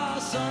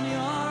glass on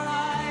your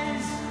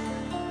eyes.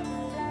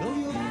 Though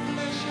your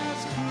flesh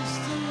has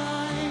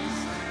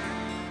crystallized,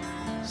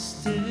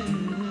 still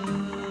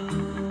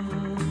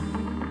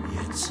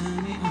you turn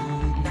me on.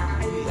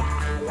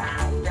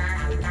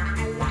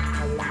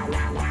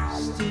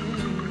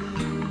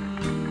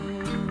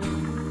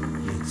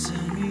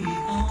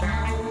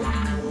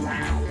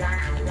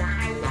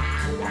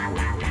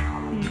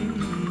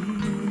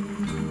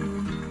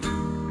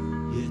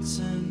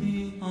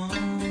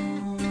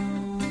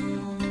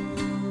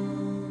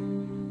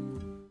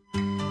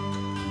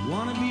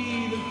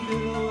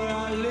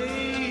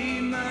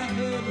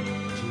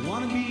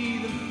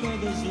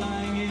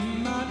 Lying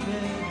in my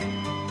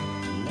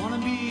bed, wanna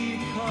be a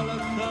color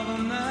cover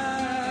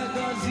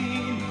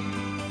magazine,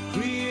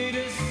 create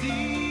a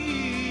scene.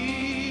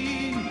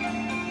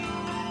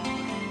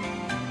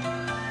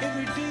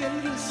 Every day a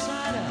little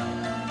sadder,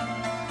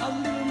 a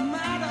little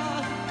madder.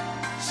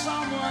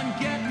 Someone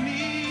get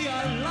me a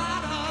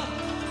ladder.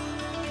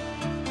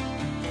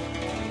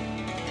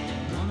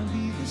 Wanna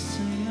be the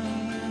singer,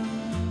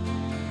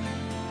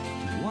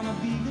 wanna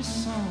be the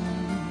song.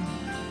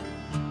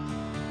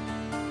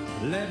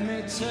 Let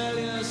me tell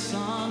you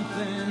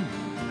something,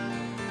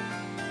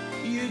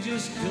 you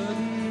just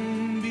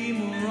couldn't be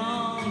more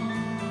wrong.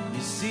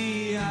 You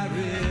see, I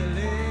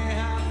really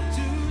have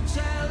to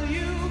tell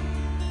you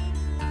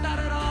that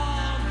it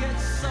all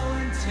gets so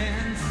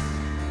intense.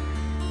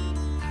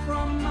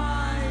 From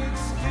my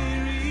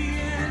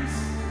experience,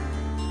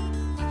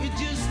 it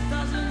just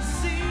doesn't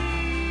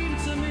seem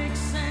to make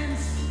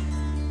sense.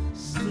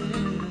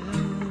 Still,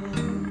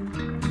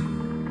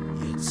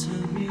 you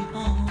turn me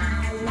on.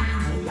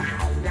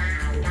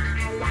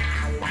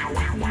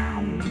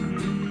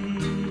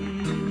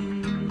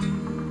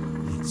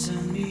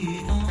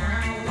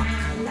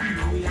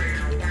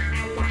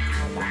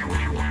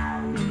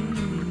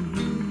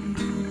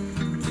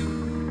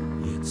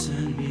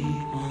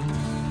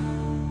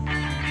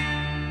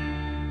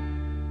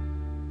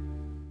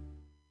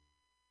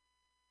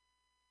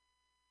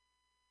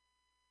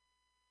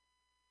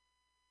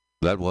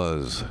 That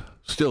was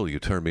Still You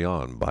Turn Me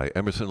On by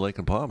Emerson, Lake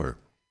and Palmer.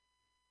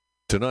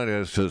 Tonight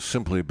has just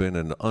simply been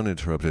an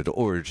uninterrupted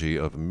orgy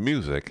of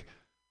music,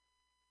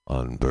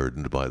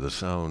 unburdened by the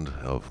sound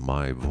of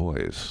my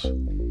voice,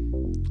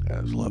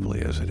 as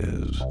lovely as it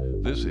is.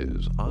 This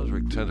is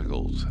Osric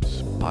Tentacles,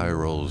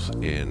 Spirals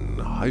in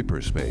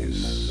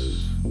Hyperspace.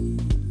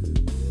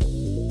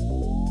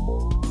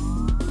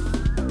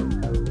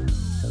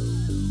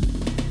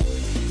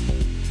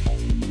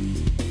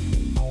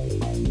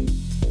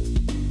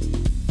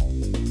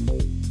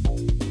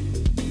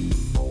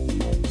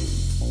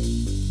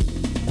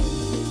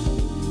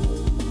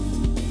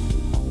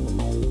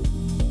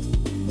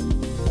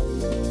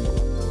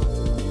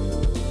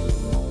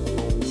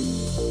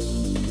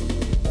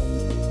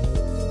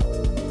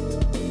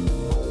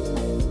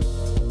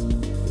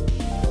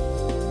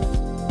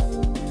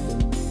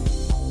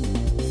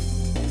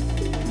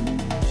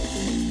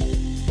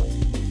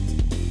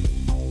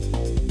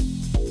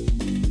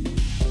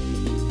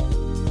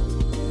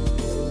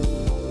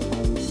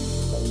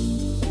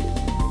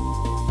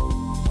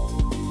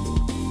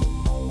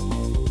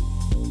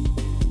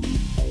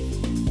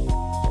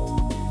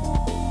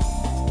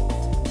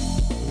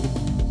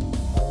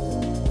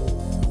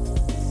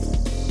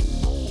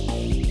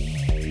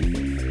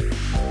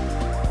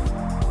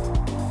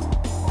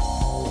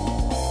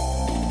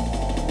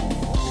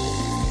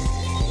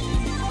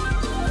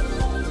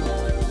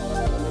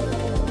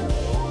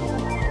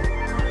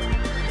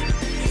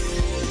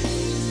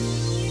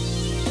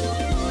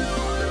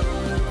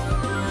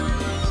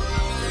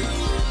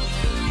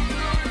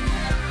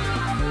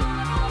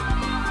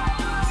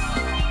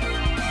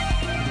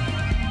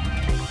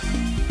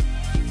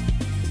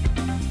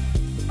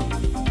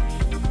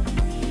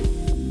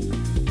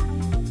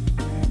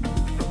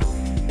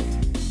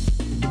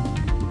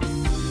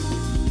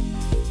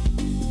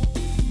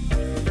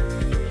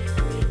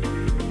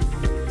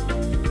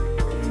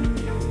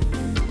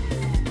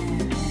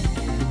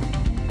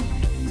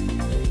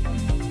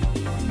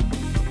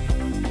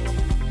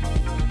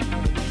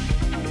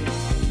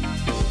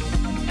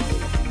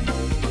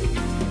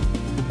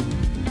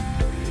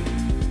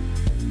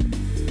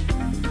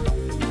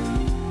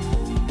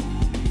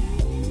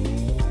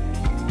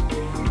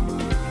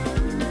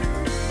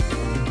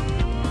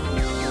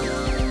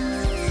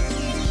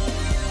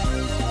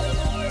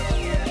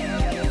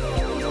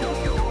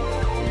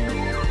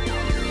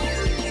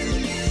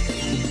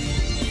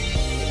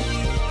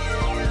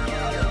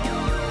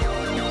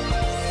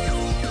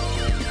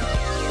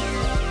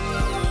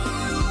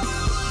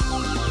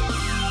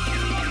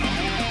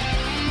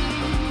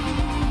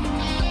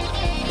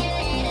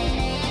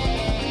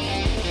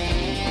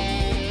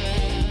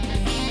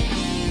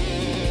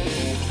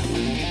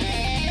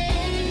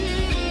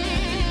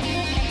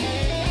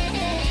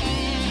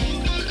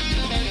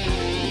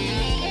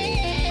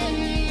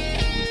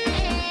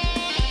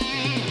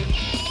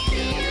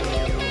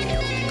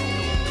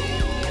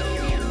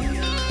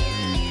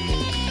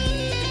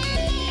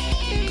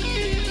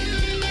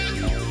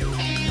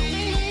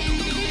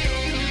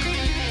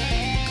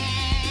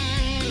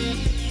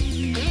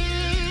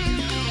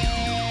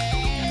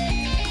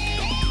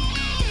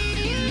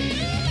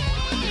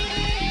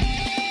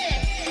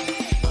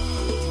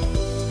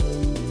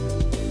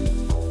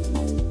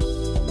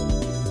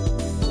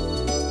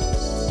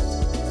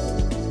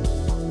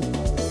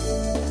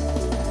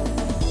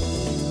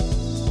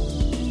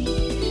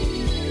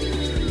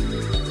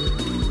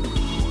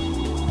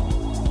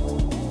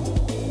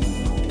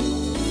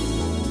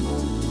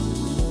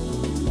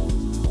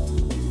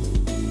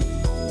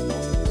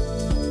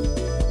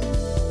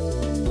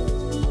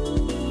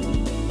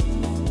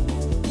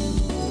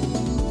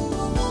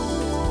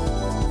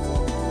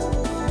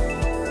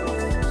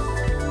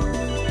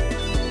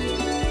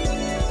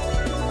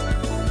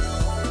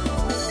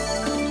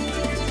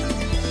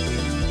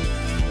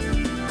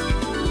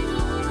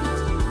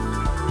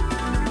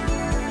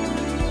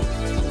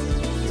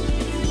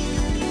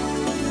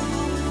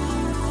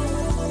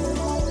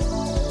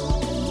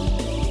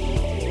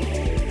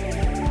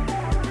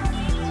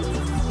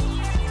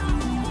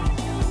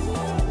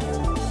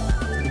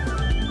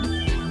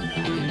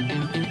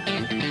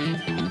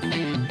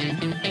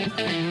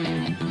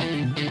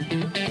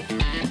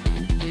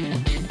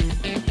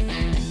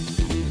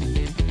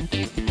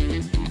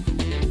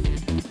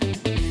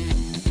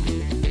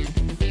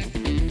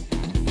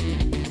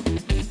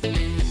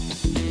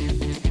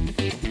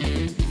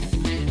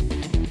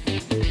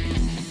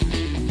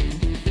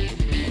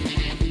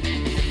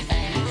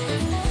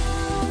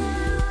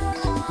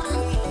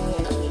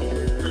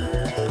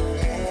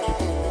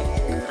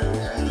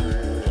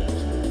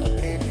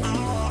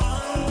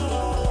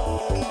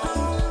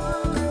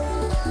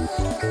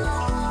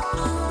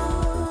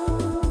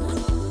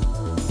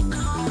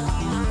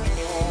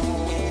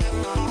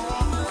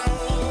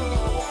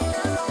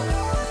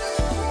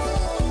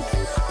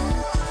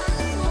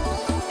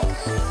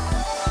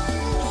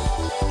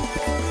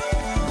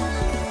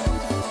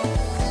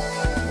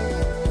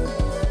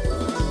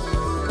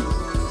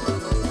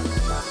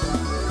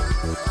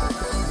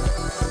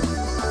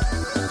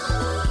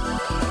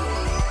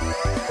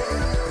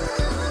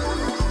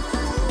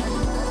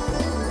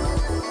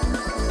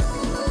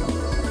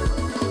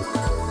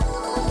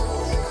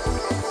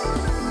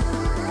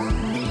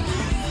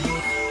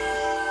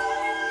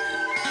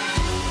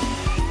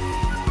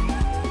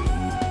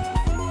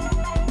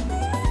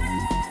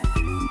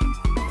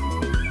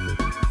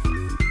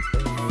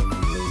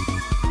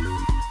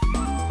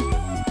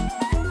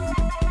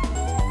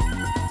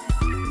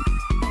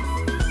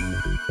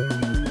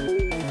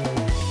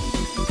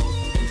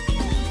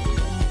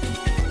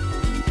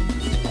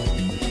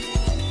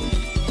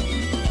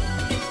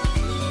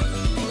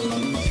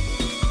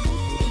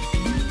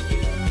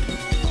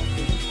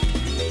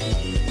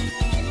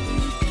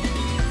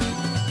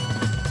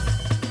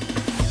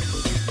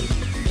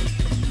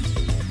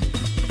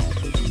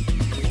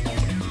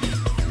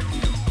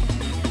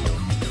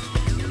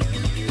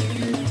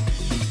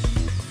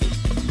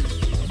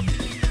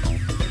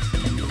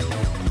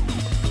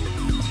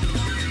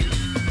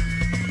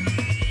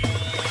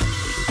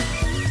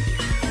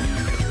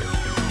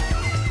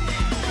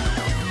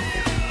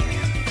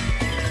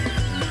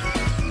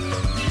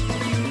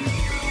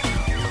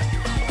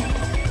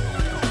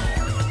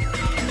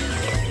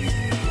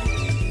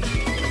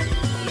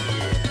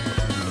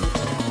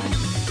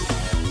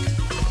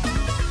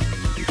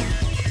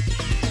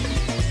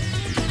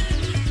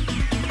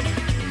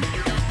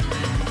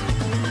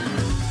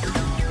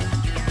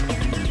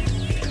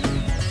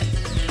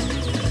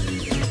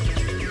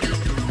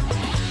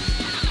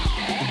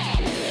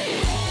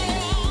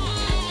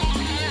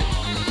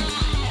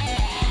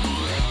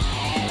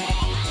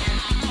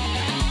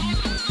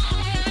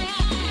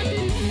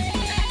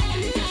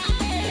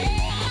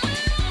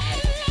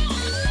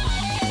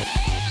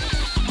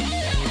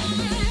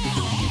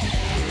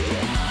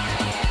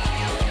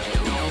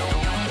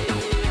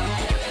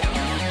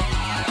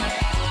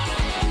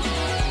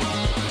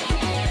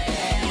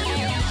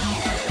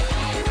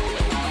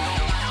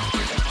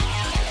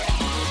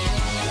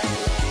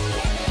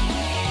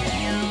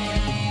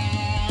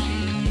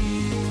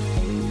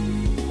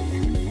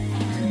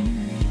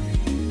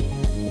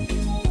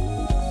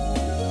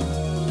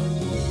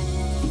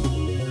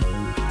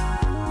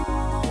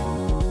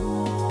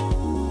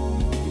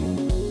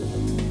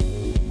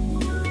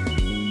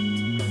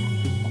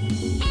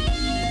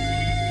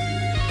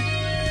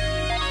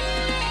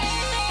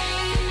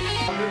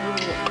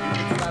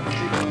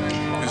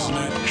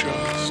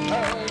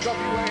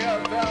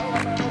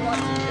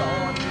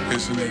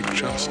 resonate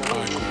just like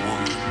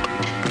one.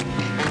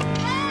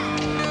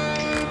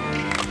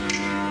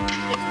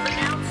 It's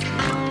pronounced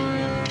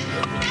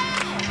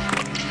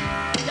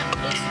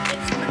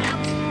it's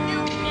pronounced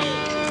mutiny.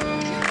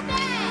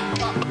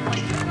 Well, when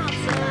you're not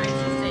so nice,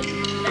 you say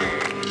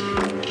that.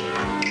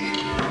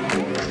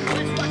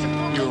 Let's watch a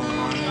promo. You're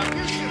right.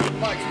 You should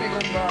watch me go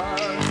by.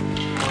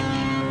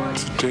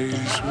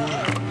 Today's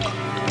work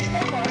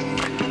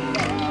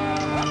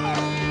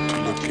to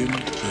look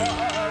into them.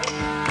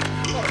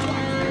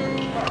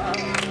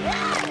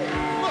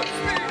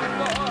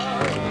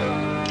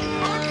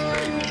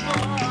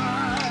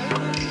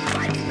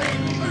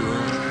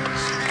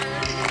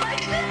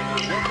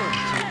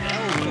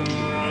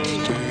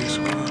 Today's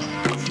work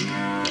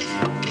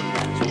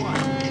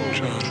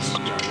just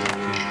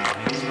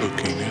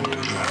looking into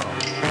them.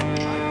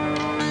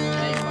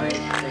 Hey,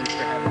 Mike, thanks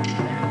for having me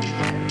back again.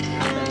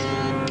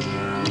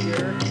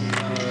 Year of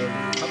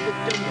public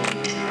domain.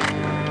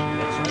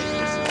 That's right.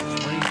 This is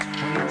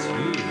 2022,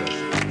 I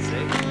should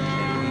say,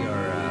 and we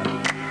are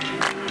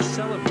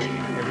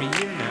celebrating every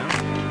year now.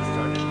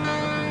 Started in the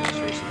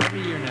administration.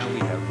 Every year now we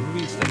have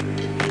movies that are in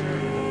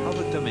the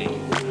public domain.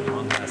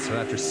 Long last. So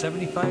after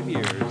 75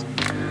 years,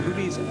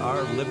 movies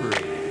are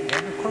liberated,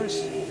 and of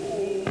course,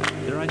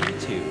 they're on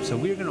YouTube. So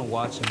we're going to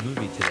watch a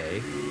movie today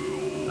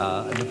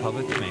in the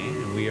public domain,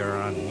 and we are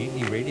on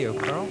Mutiny Radio,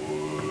 Carl,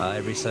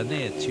 every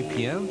Sunday at 2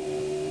 p.m.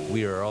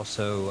 We are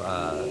also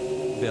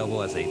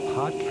available as a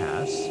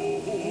podcast.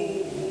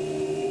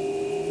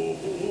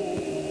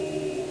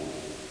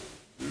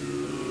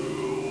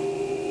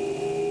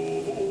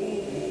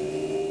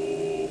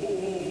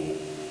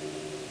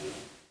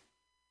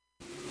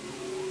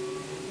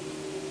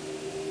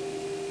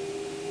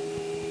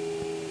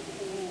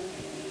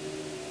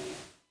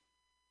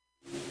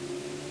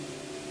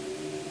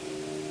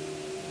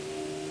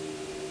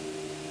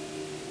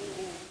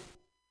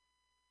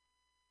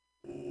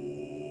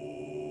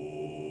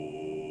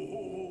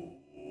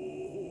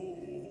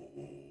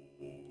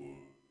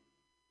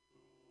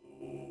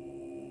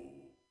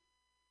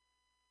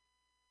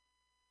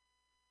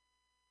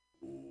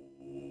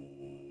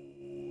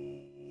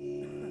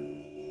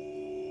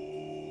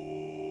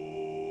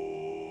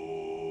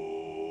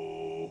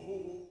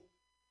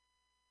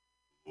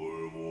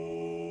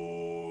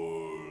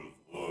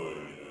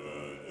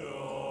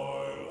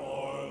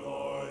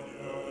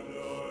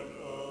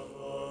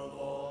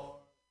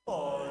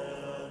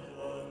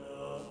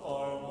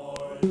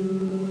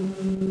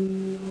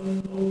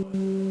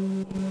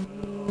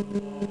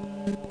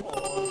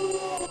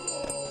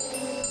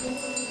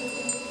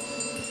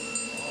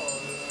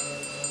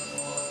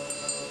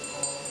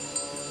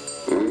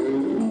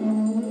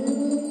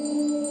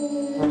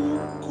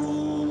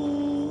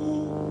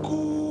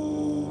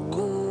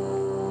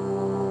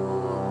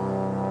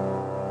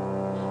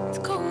 It's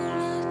cold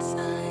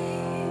outside.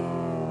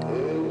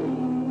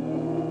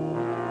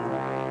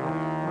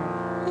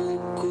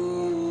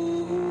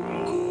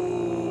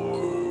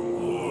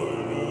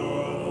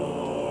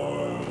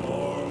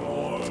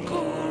 It's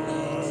cold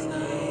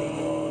outside.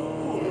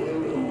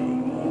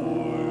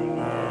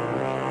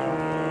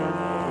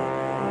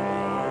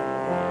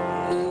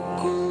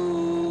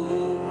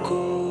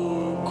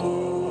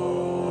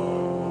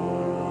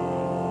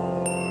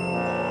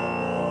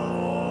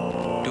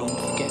 Don't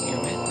forget your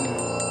mittens.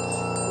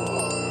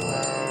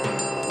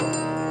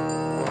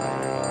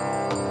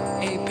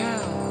 Hey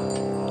pal,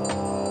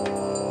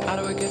 how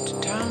do I get to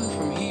town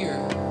from here?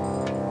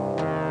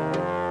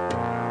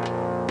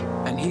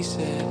 And he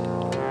said,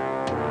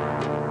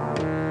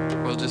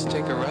 we'll just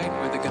take a right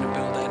where they're gonna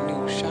build that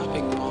new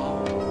shopping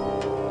mall.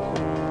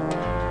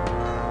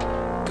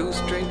 Go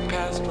straight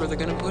past where they're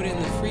gonna put in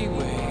the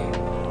freeway.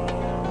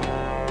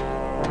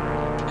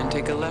 And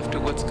take a left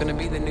at what's gonna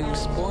be the new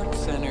sports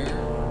center.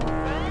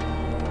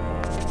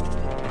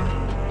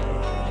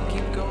 And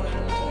keep going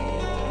until you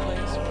hit the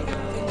place where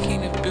they're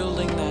thinking of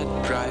building that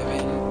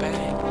drive-in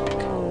bank.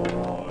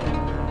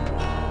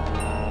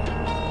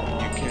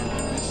 You can't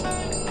miss it.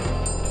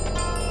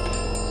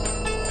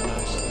 And I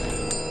said,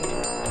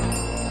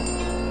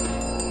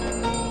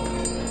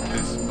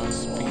 this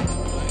must be the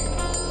place.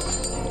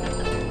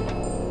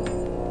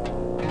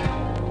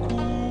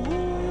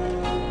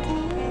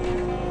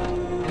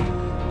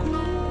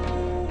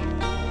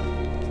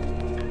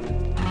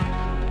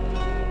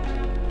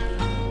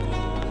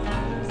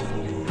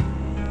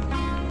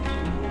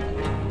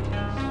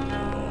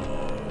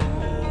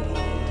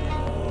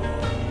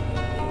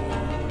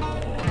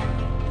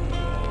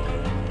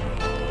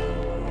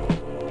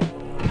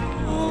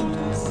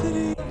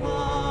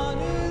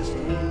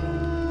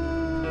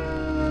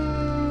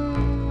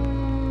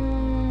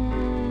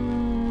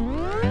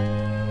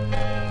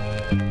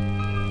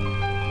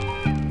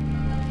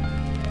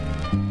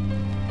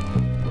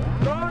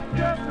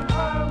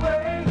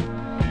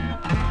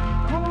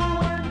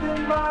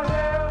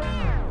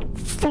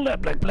 Full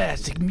up like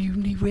plastic,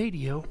 Mutiny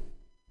Radio.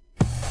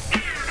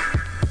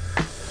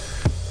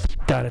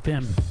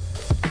 .fm.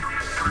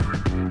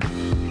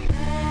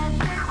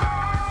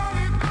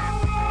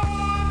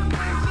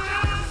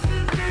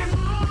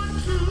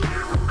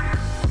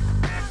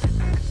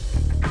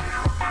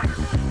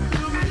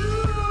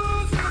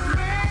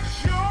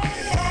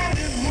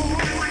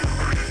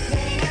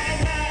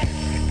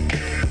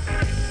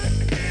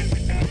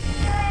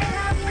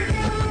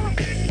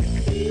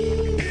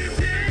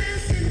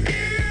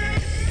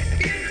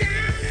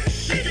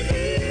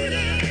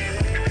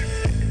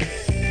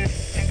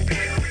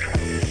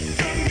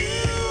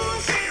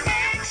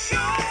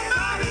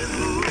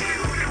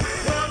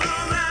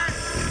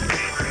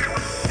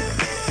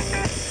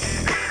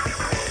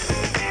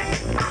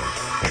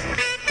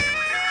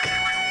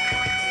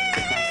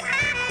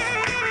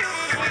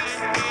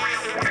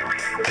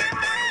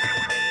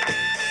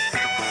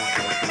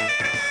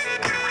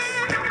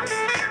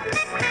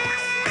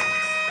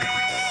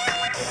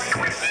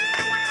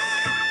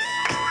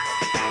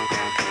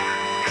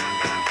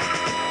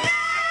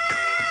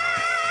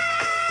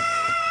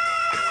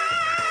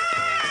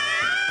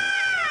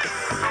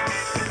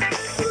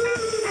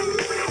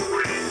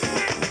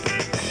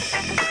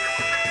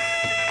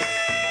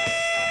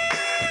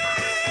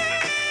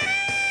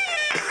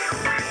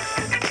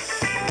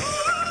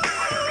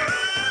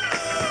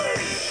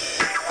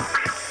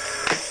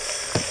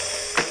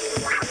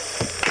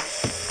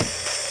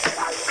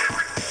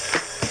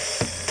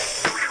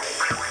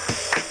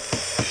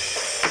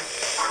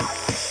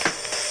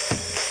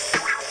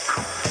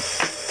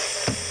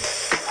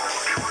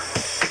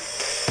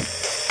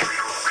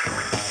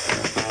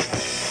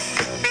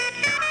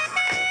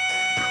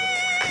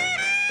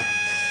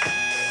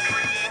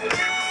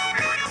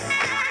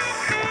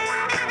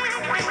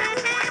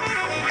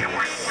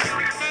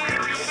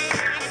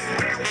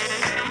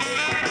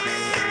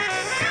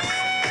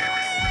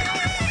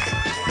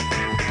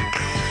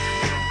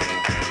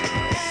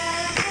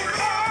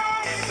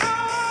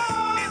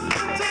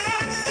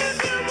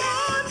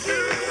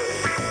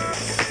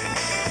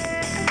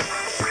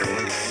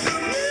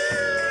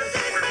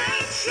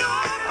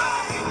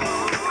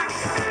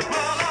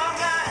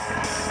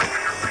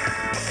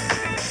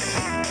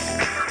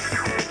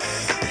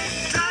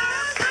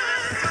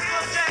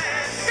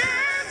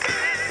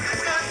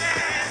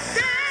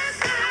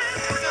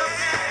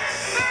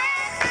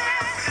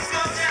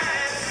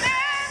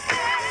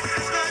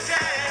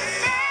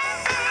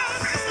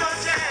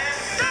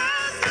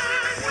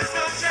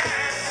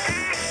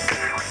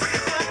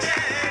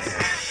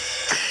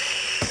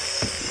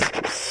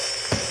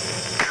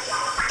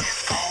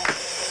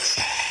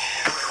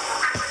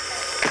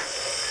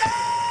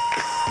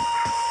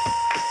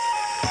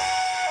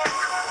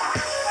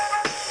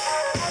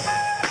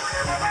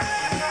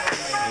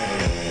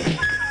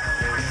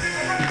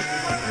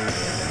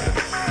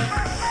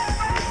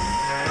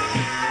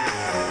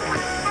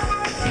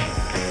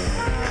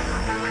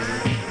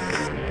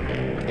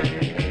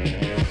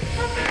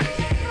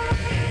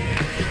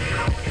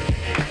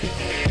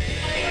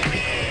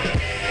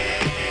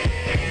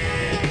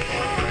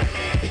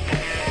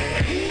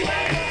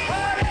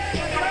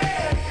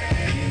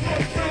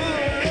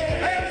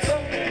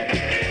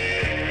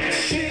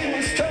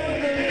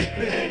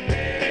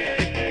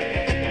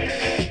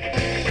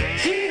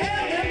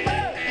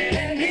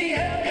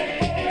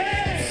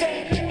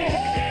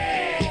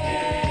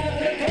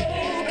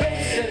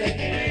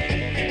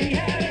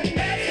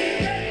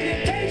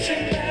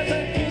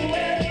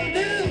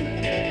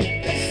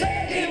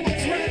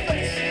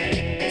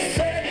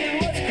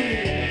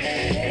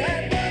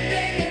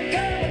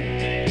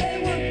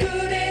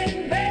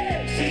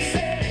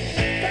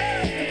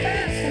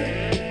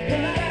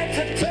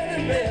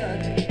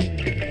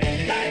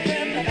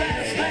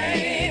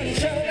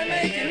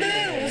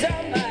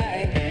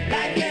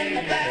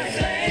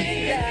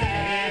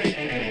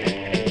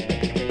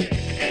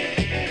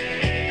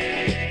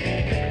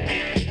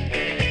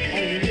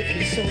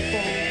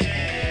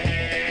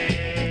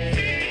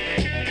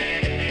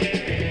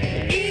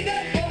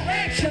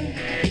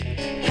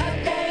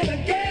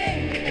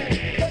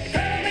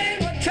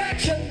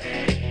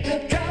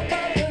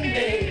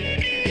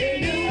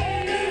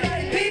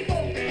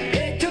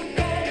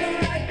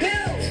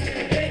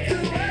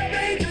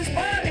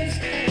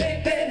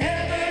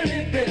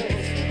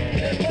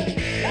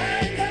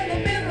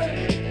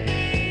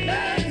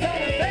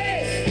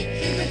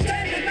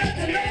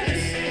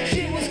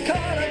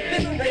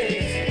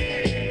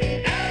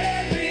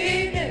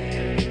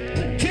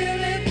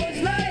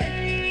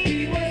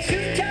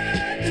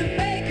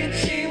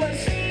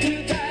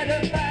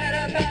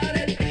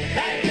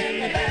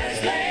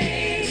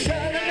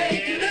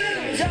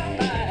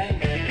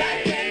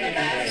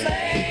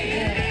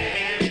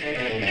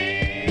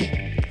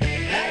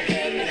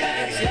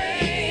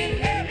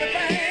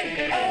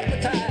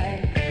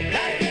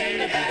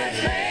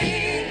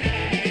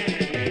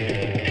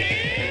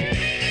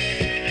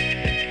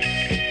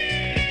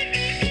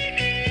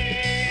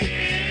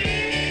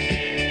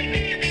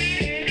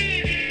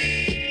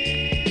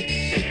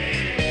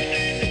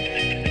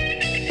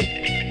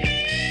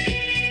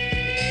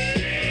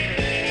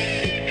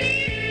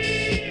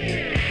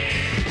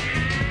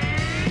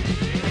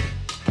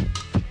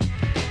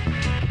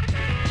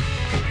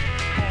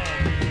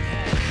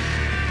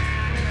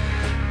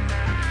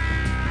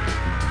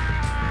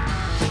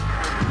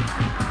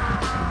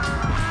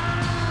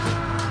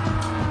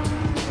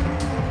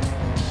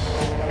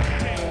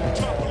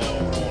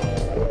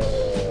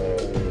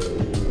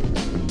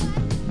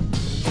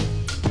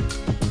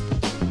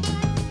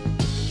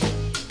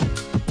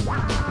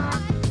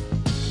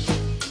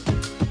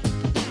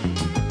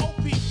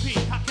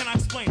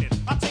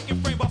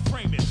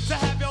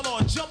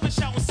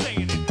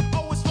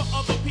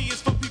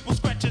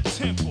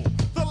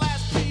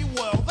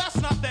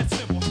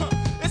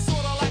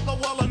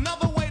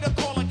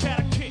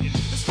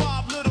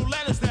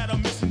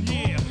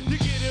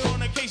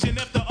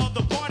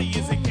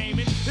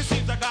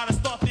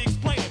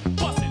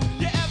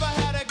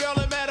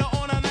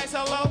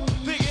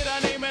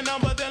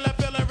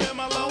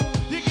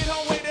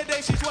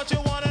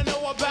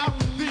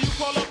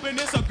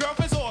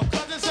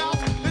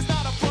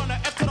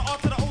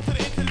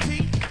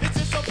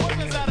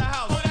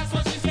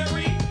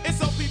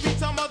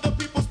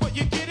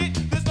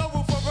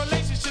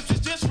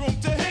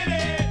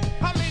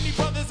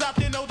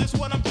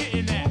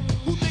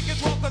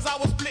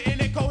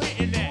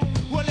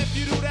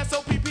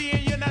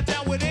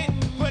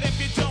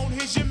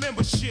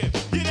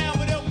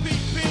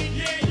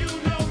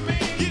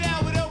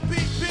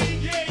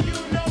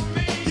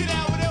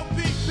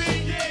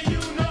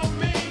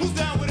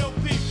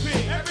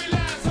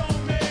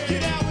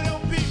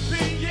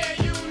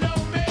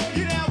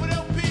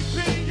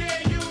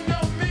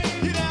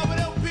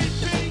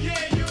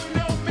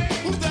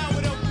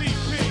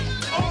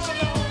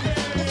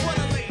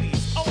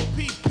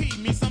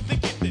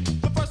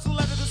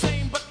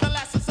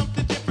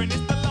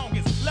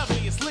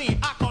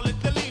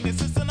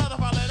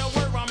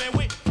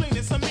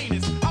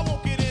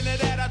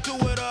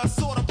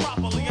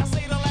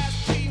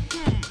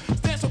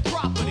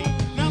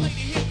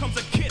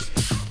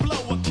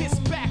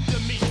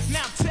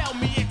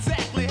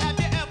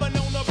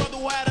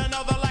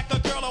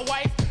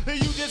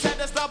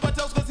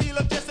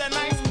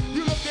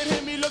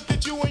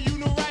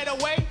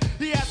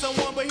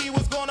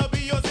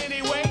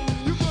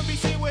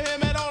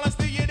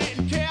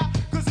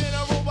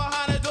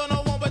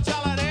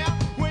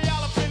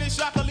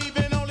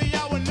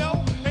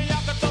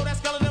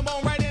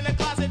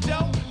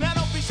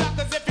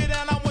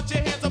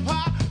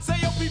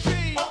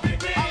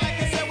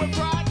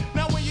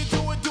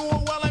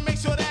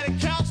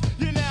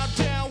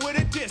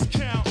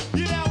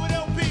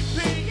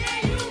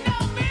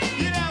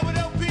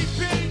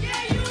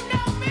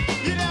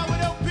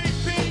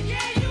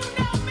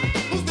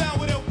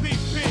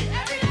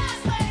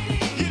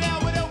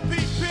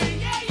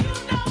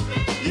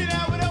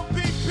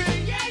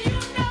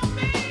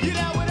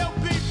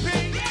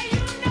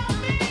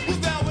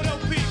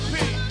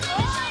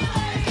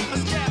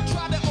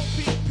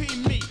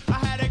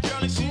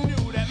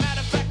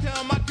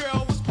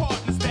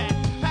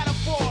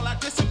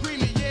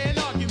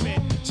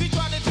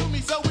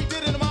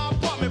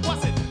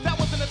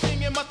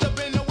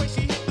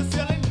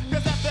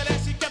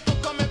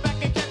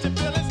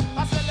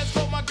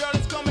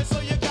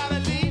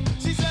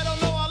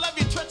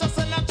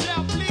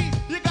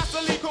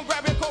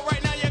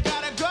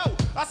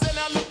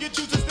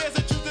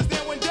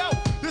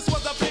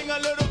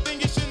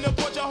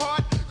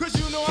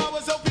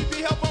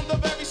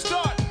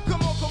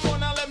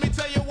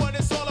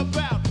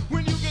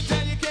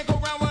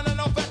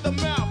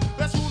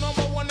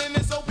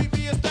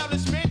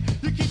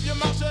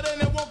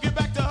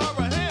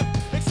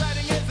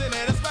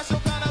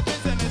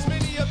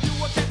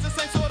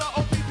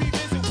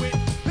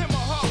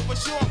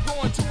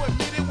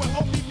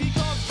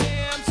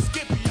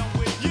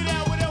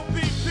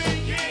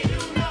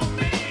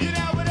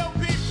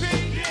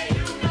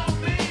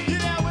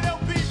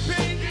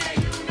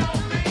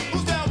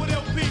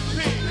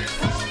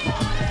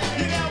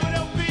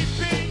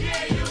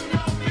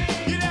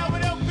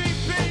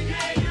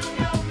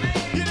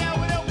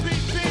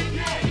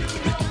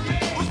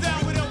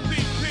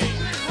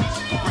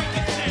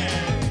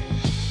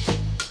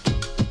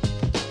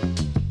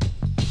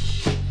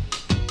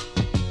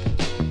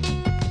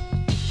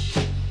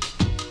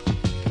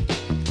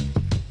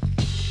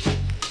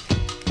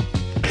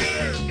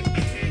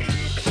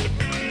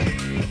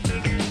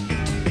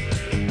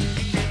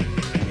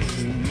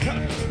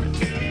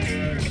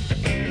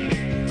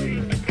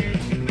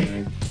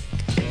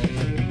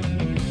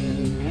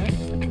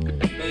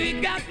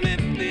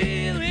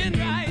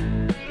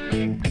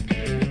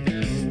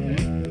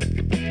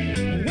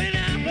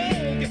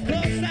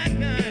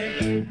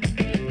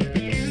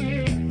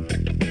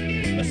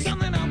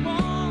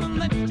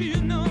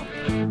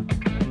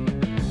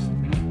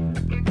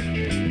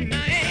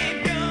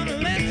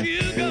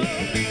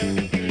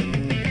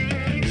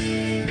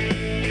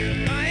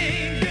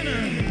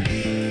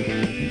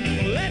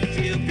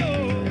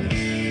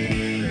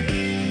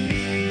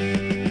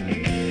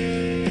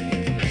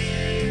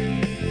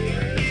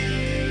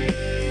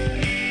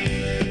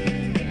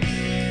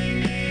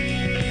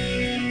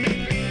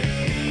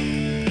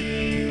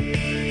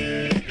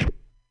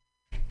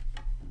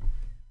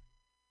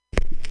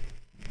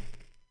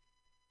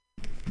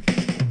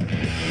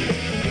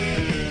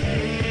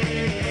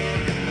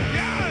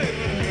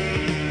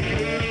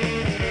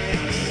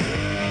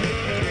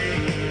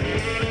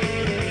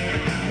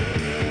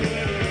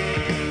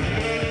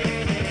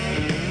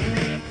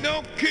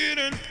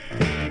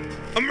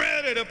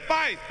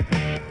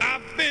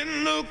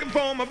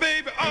 my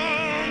baby all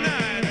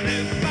night. And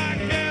if I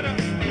get her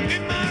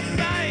in my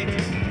sight,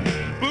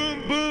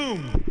 boom, boom,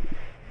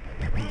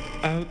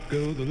 out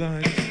go the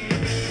lights.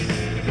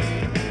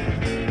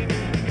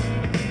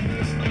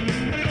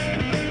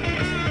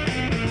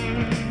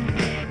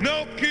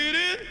 No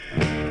kidding,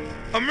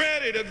 I'm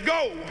ready to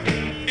go.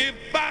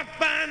 If I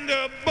find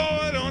a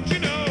boy, don't you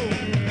know?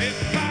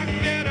 If I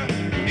get her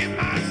in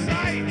my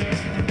sight,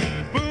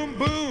 boom,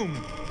 boom,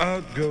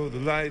 out go the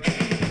lights.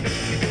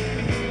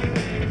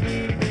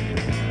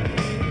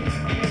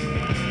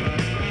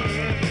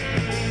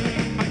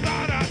 I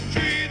thought I'd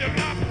treat her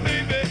my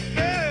baby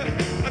fair.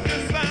 I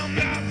just found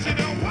out she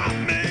don't want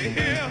me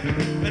here.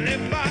 And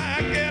if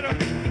I get her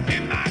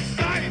in my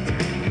sight,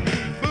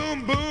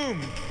 boom,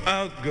 boom,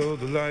 out go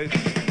the lights.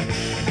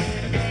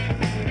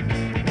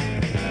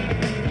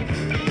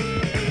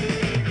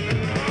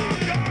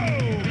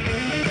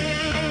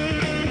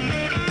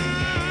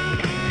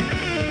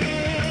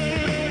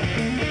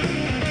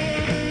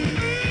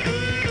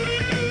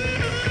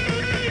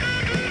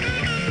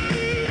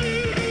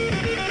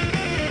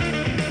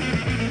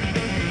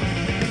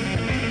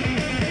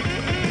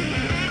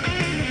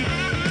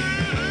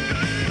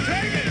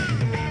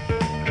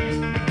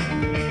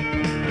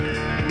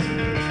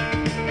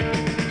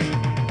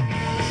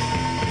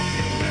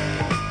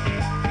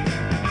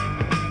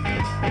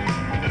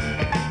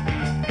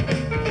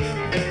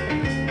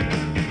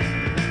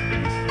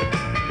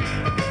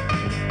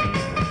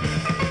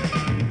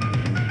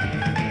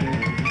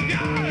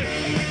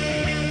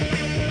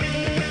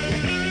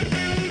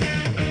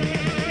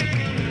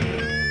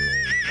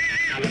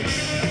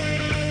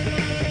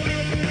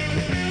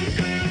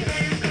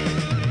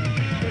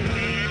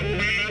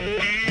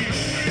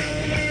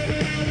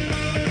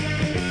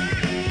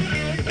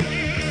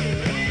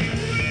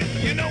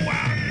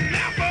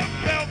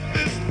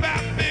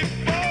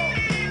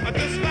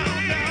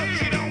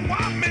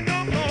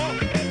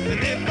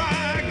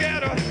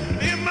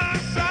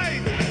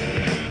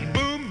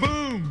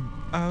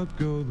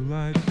 Go the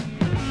lights.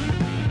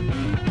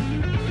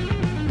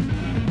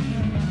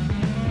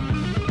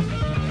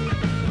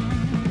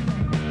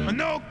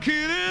 No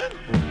kidding,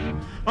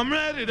 I'm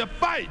ready to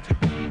fight.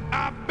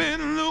 I've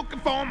been looking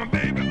for my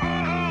baby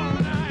all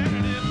night.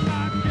 And if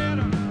I get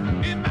her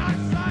in my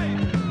sight,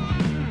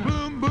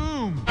 boom,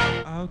 boom,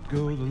 out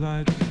go the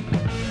lights.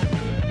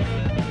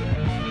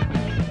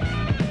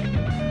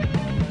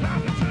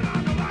 Time to turn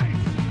on the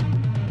lights.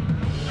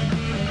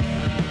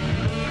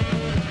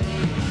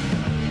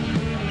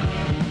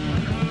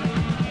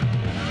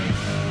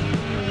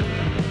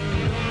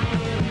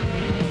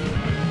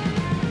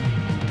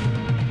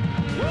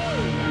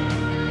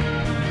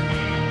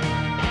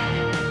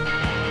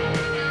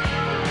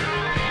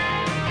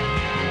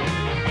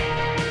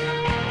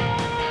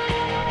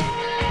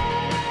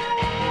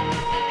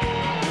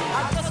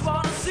 I just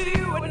wanna see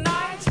you at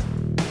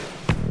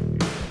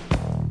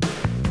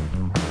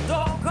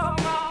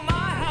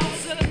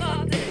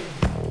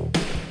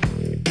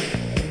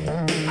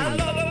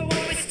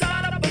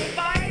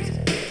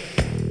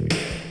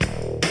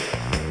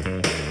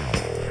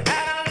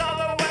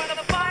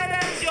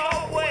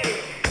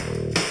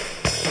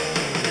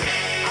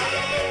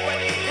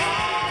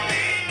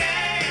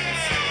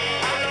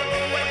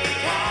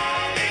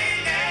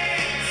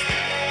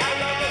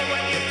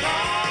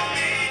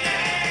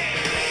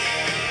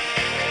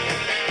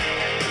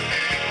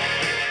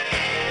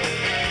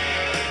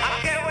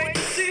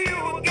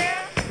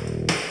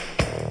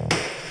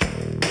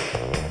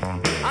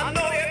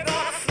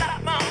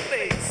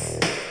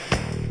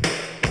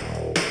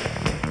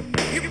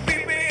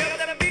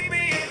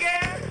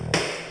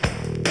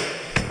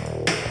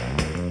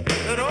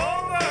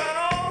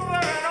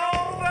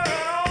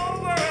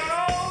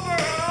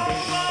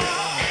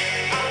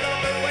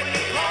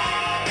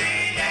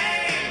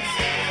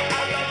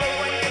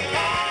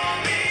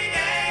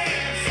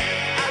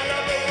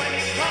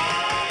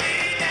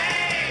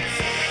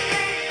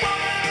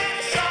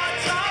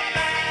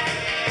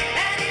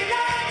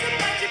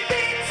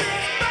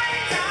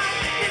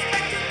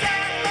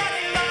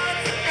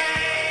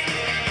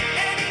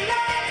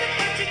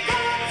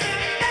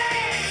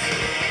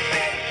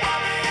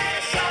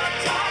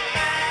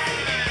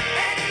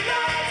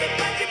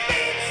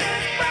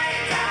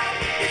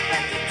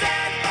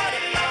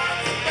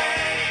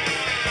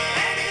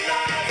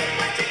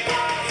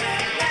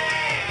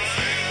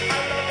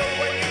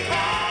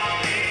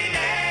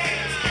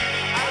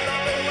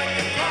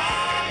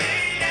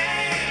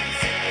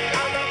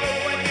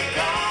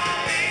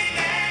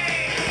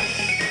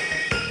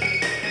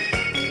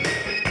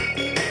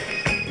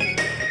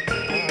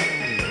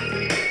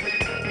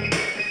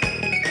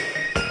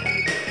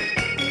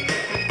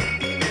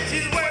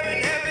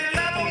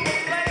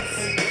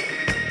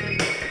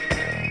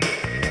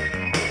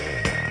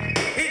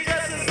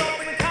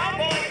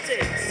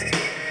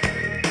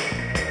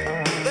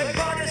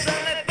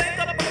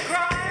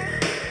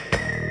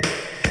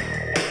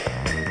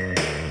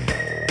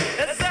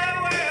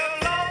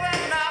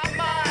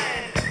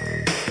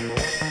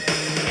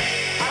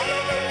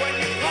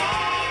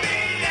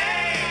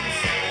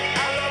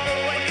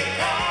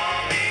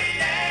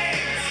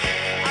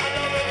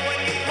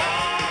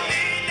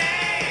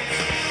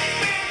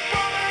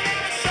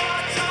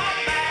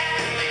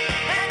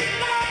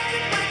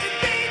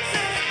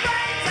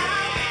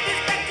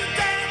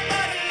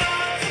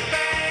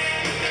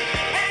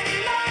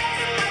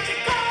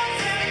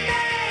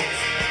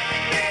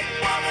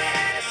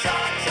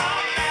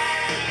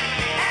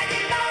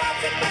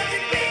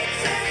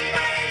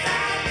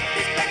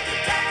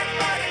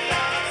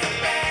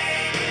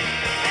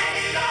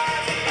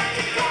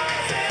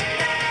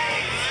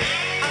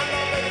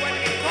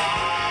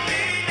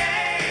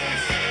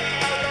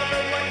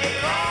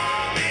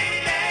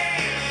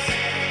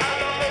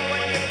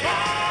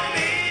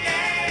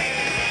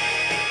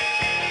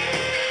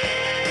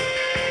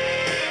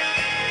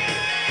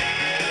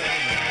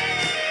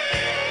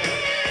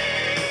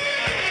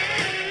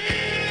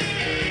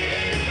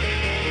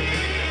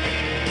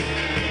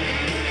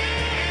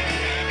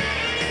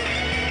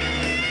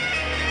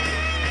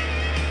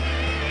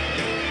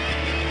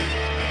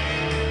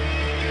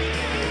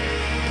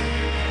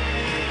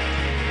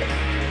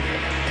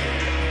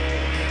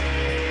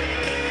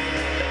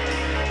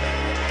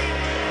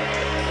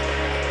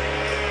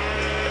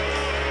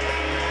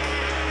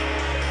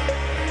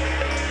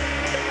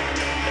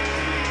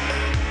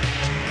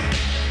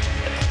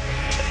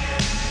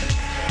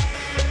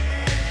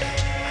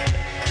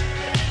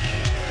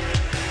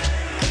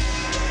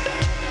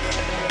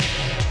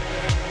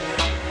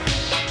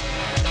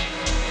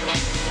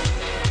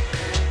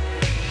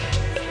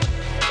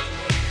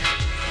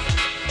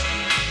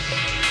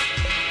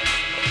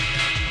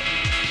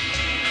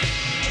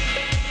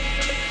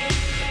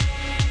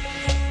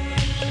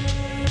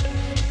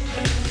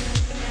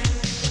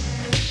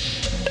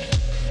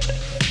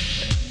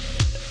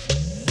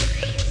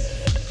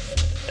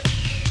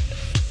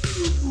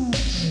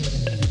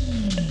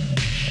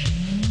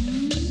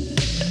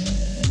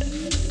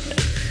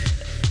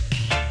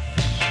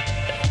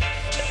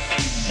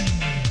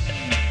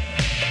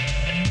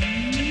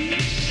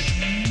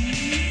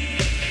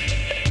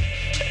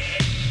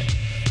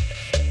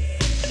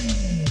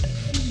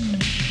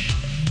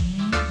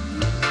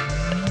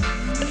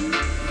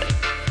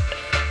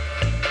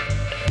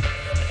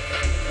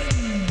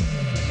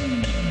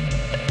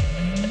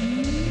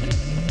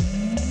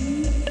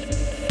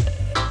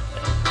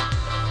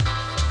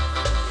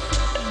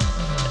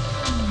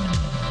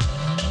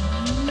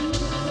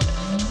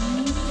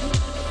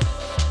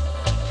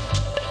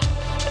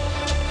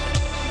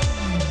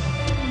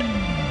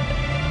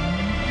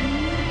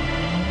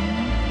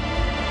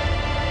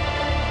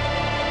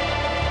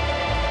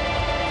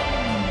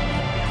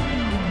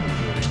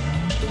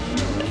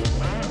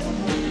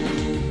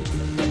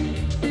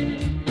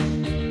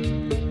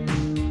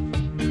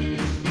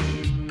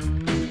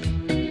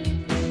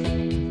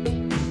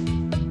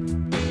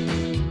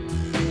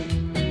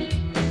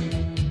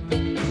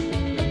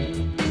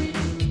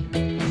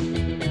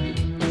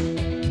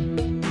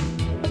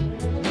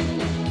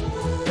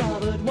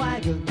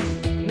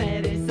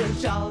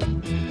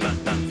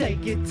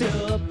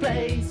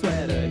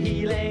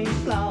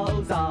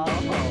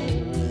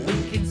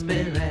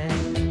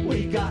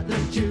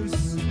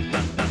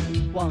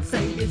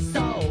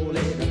all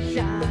in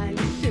shiny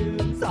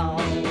shoes. Oh,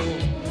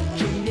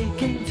 Kitty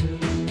King to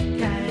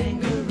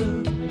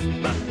Kangaroo,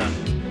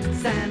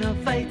 Santa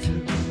Fe to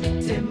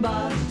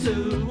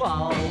Timbuktu.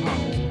 Oh,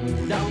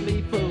 don't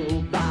be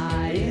fooled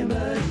by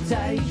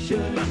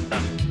imitation.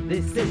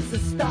 This is the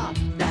stuff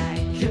that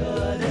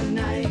cured a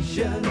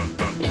nation.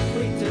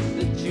 We took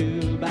the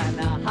tube and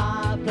the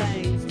high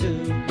planes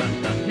too.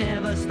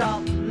 Never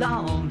stop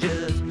long,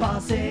 just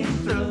passing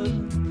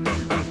through.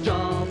 A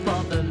drop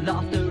of the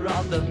laughter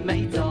of the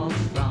mate of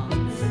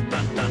France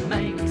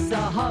makes a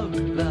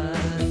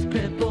hopeless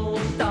cripple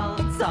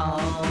dance.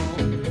 Oh,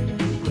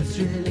 it was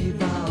really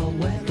foul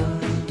weather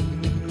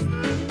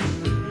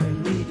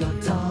when we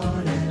got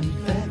tarred and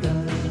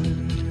feathered.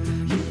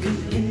 You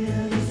could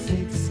hear the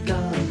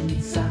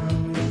six-gun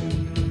sound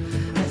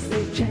as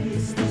they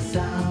chased us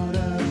out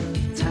of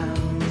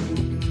town.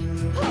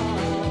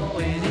 Oh,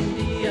 in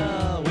India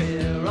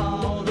we're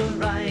all the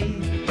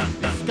rage.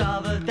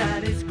 Discovered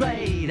that it's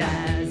great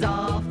as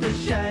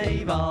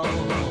aftershave. Oh,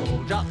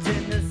 dropped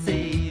in the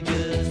sea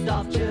just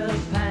off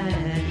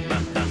Japan.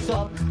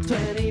 Swapped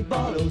 20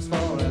 bottles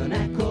for an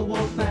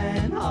aqua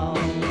man. Oh,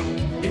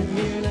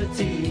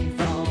 immunity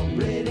from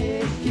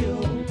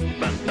ridicule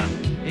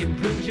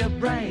improves your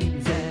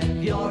brains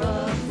if you're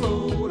a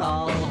fool.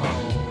 Oh,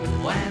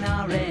 when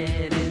I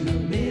read in the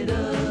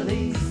Middle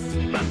East,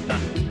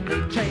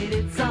 they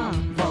traded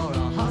some for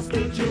a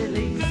hostage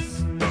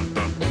release.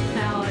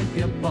 Now if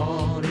you're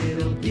bored,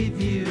 it'll give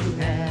you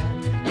hair.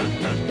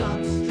 If you've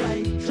got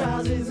straight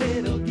trousers,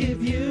 it'll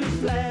give you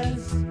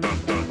flares.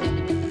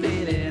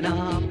 Feeling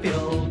up,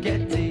 you'll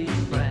get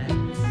depressed.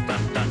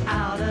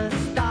 Out of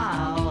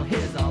style,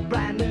 here's a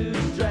brand new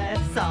dress.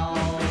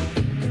 Oh,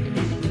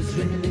 it was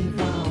really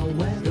foul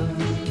weather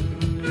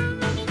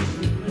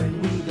when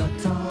we got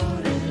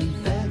tarred and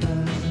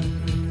feathered.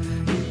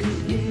 You could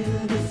hear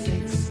the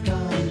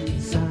six-gun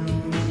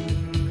sound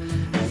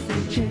as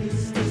they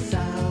chased us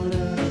out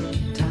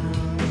of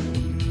town.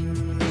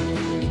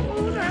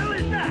 Who the hell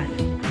is that?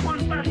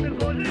 One bastard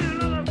goes in,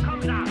 another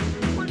comes out.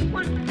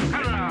 What?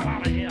 Cut it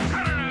out of here.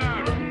 Cut it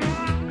out.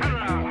 Cut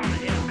it out of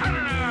here. Cut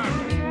it out.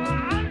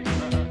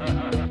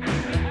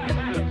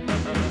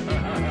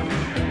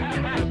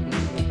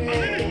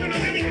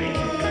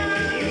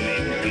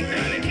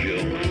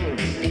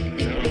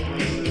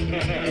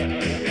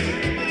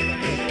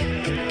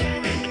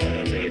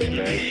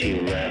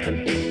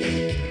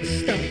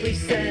 Stuff we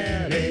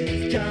sell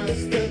is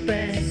just the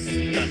best.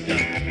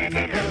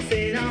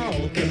 Passing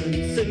all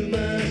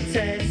consumer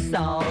tests.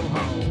 Oh,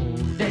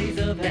 days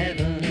of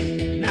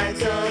heaven,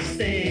 nights of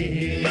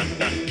sin.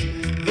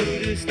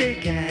 Voodoo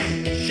stick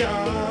and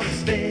sharp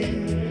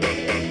spin.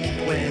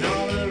 When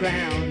all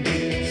around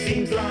you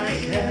seems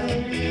like hell,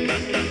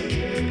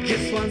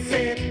 just one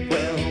sip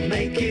will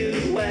make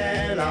you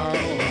well. Oh,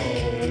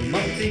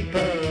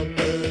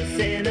 multi-purpose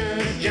in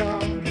a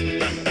jar.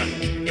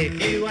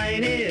 If you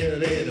ain't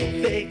ill, it'll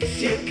fix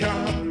your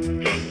car.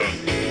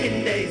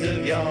 In days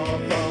of yore,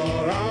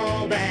 for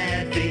all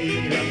bad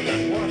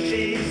feelings,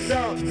 washing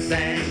socks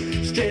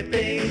and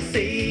stripping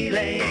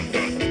ceilings.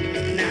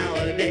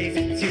 Nowadays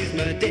it's used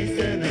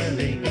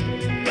medicinally,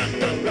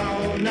 the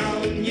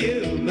well-known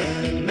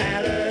human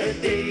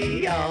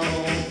malady. Oh,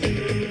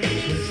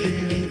 it was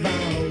really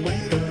foul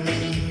weather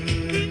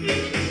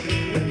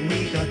when we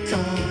got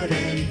tarred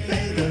and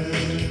feathered.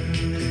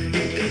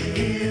 You could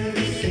hear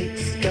the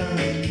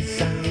six-gun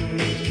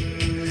sound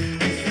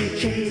as they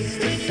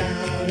chased us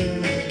out of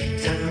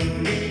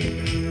town.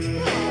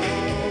 Oh.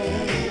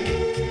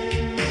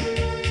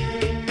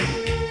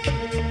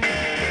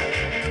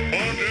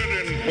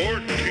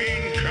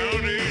 114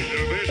 counties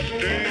of this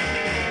state,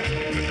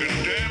 the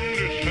condemned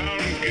is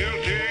found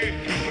guilty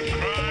of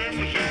crimes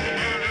of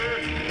murder,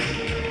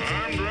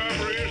 armed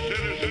robbery of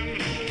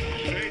citizens,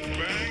 state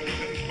banks,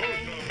 and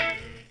post offices.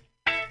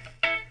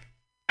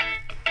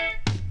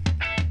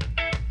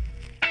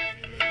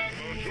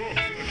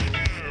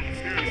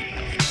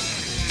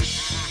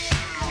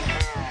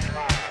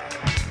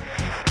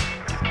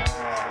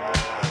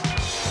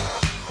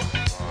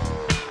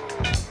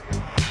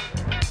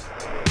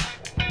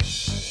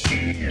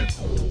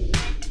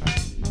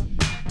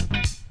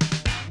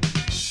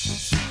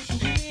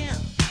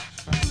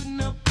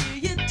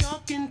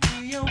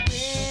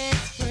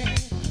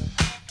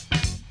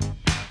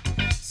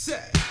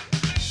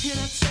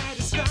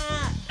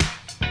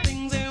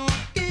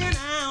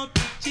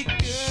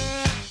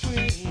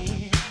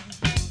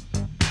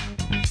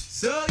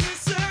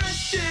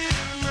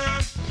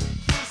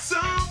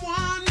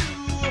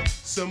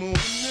 Someone to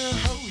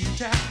hold you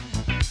tight,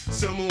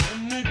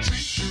 someone to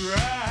treat you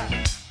right.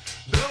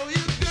 Though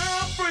your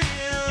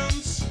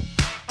girlfriend's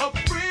a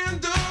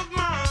friend of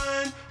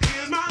mine,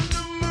 here's my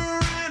number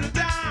and a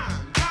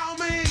dime. Call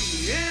me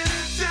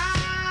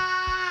anytime.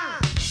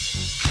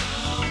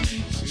 Call me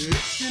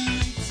if you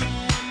need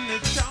someone to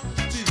talk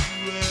to.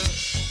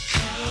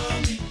 Call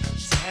me,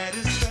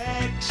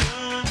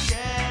 satisfaction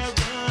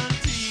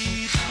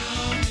guaranteed.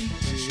 Call me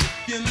if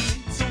you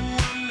need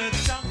someone to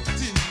talk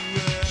to.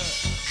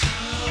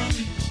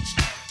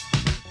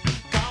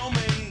 Call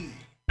me.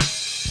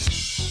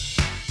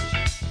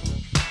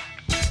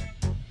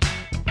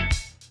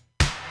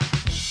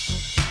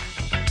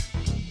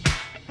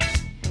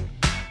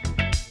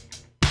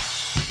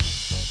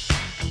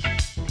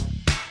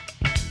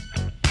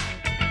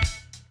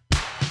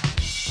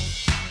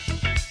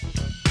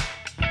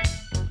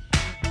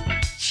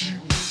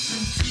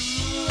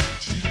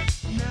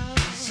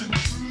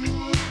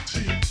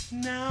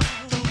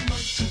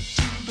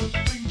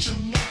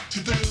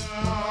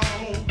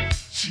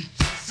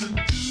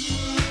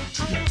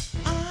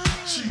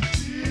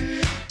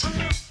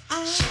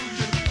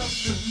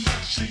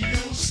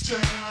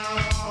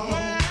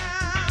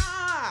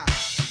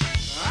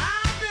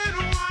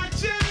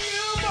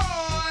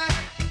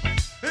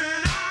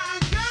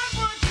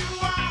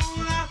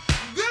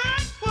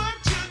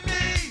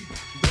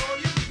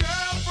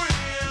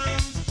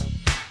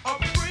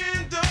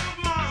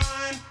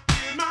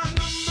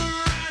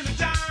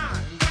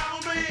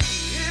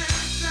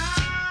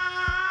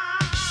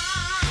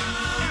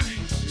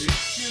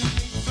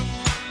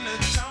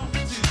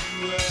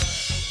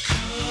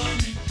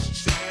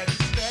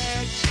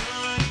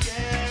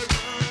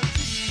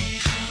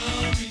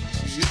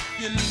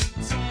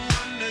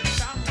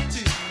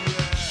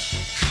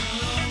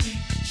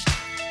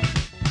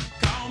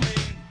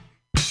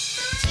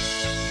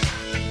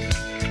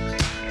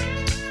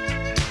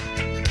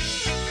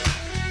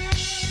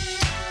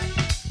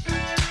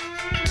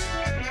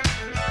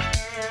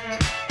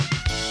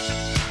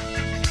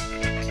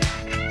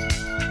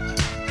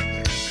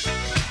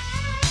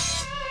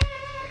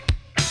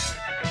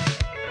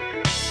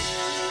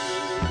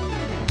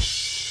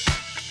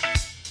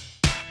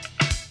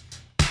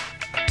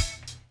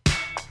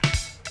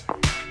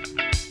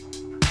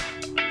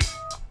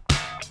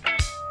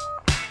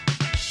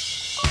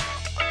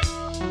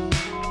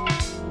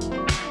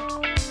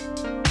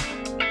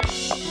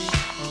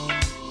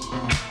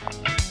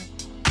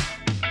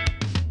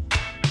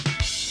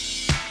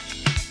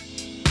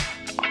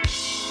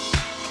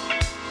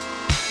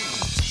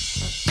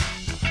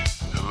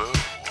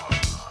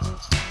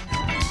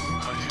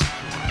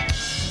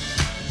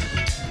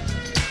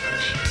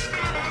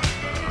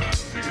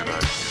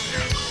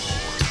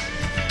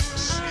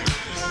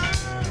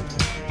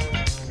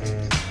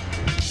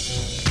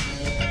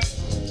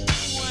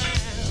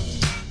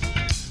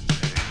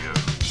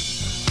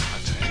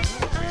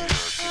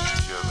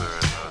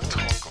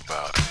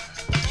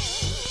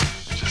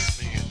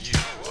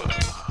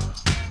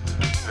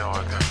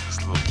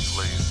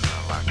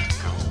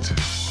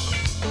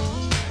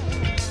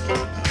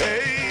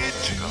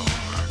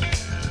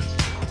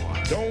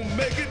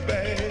 make it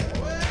bad.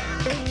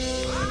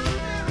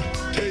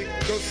 Take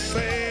a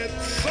sad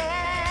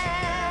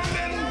song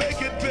and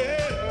make it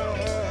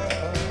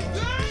better.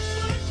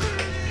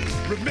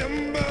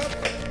 Remember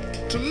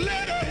to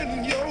let her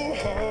in your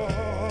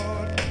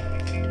heart.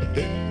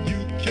 Then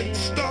you can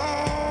start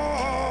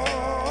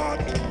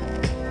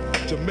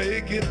to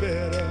make it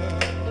better.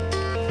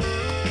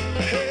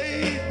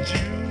 Hey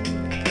Jude,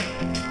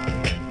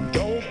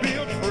 don't be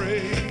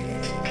afraid.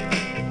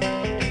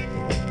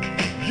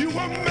 You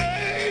were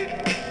made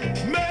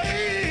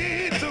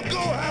to go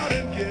out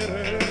and get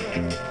her.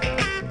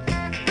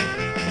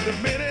 The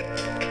minute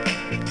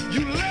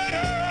you let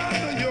her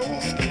under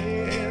your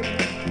skin,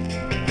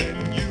 then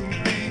you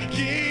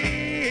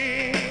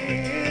begin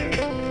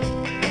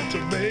to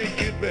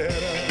make it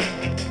better.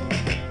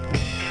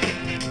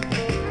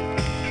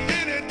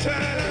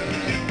 Anytime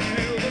you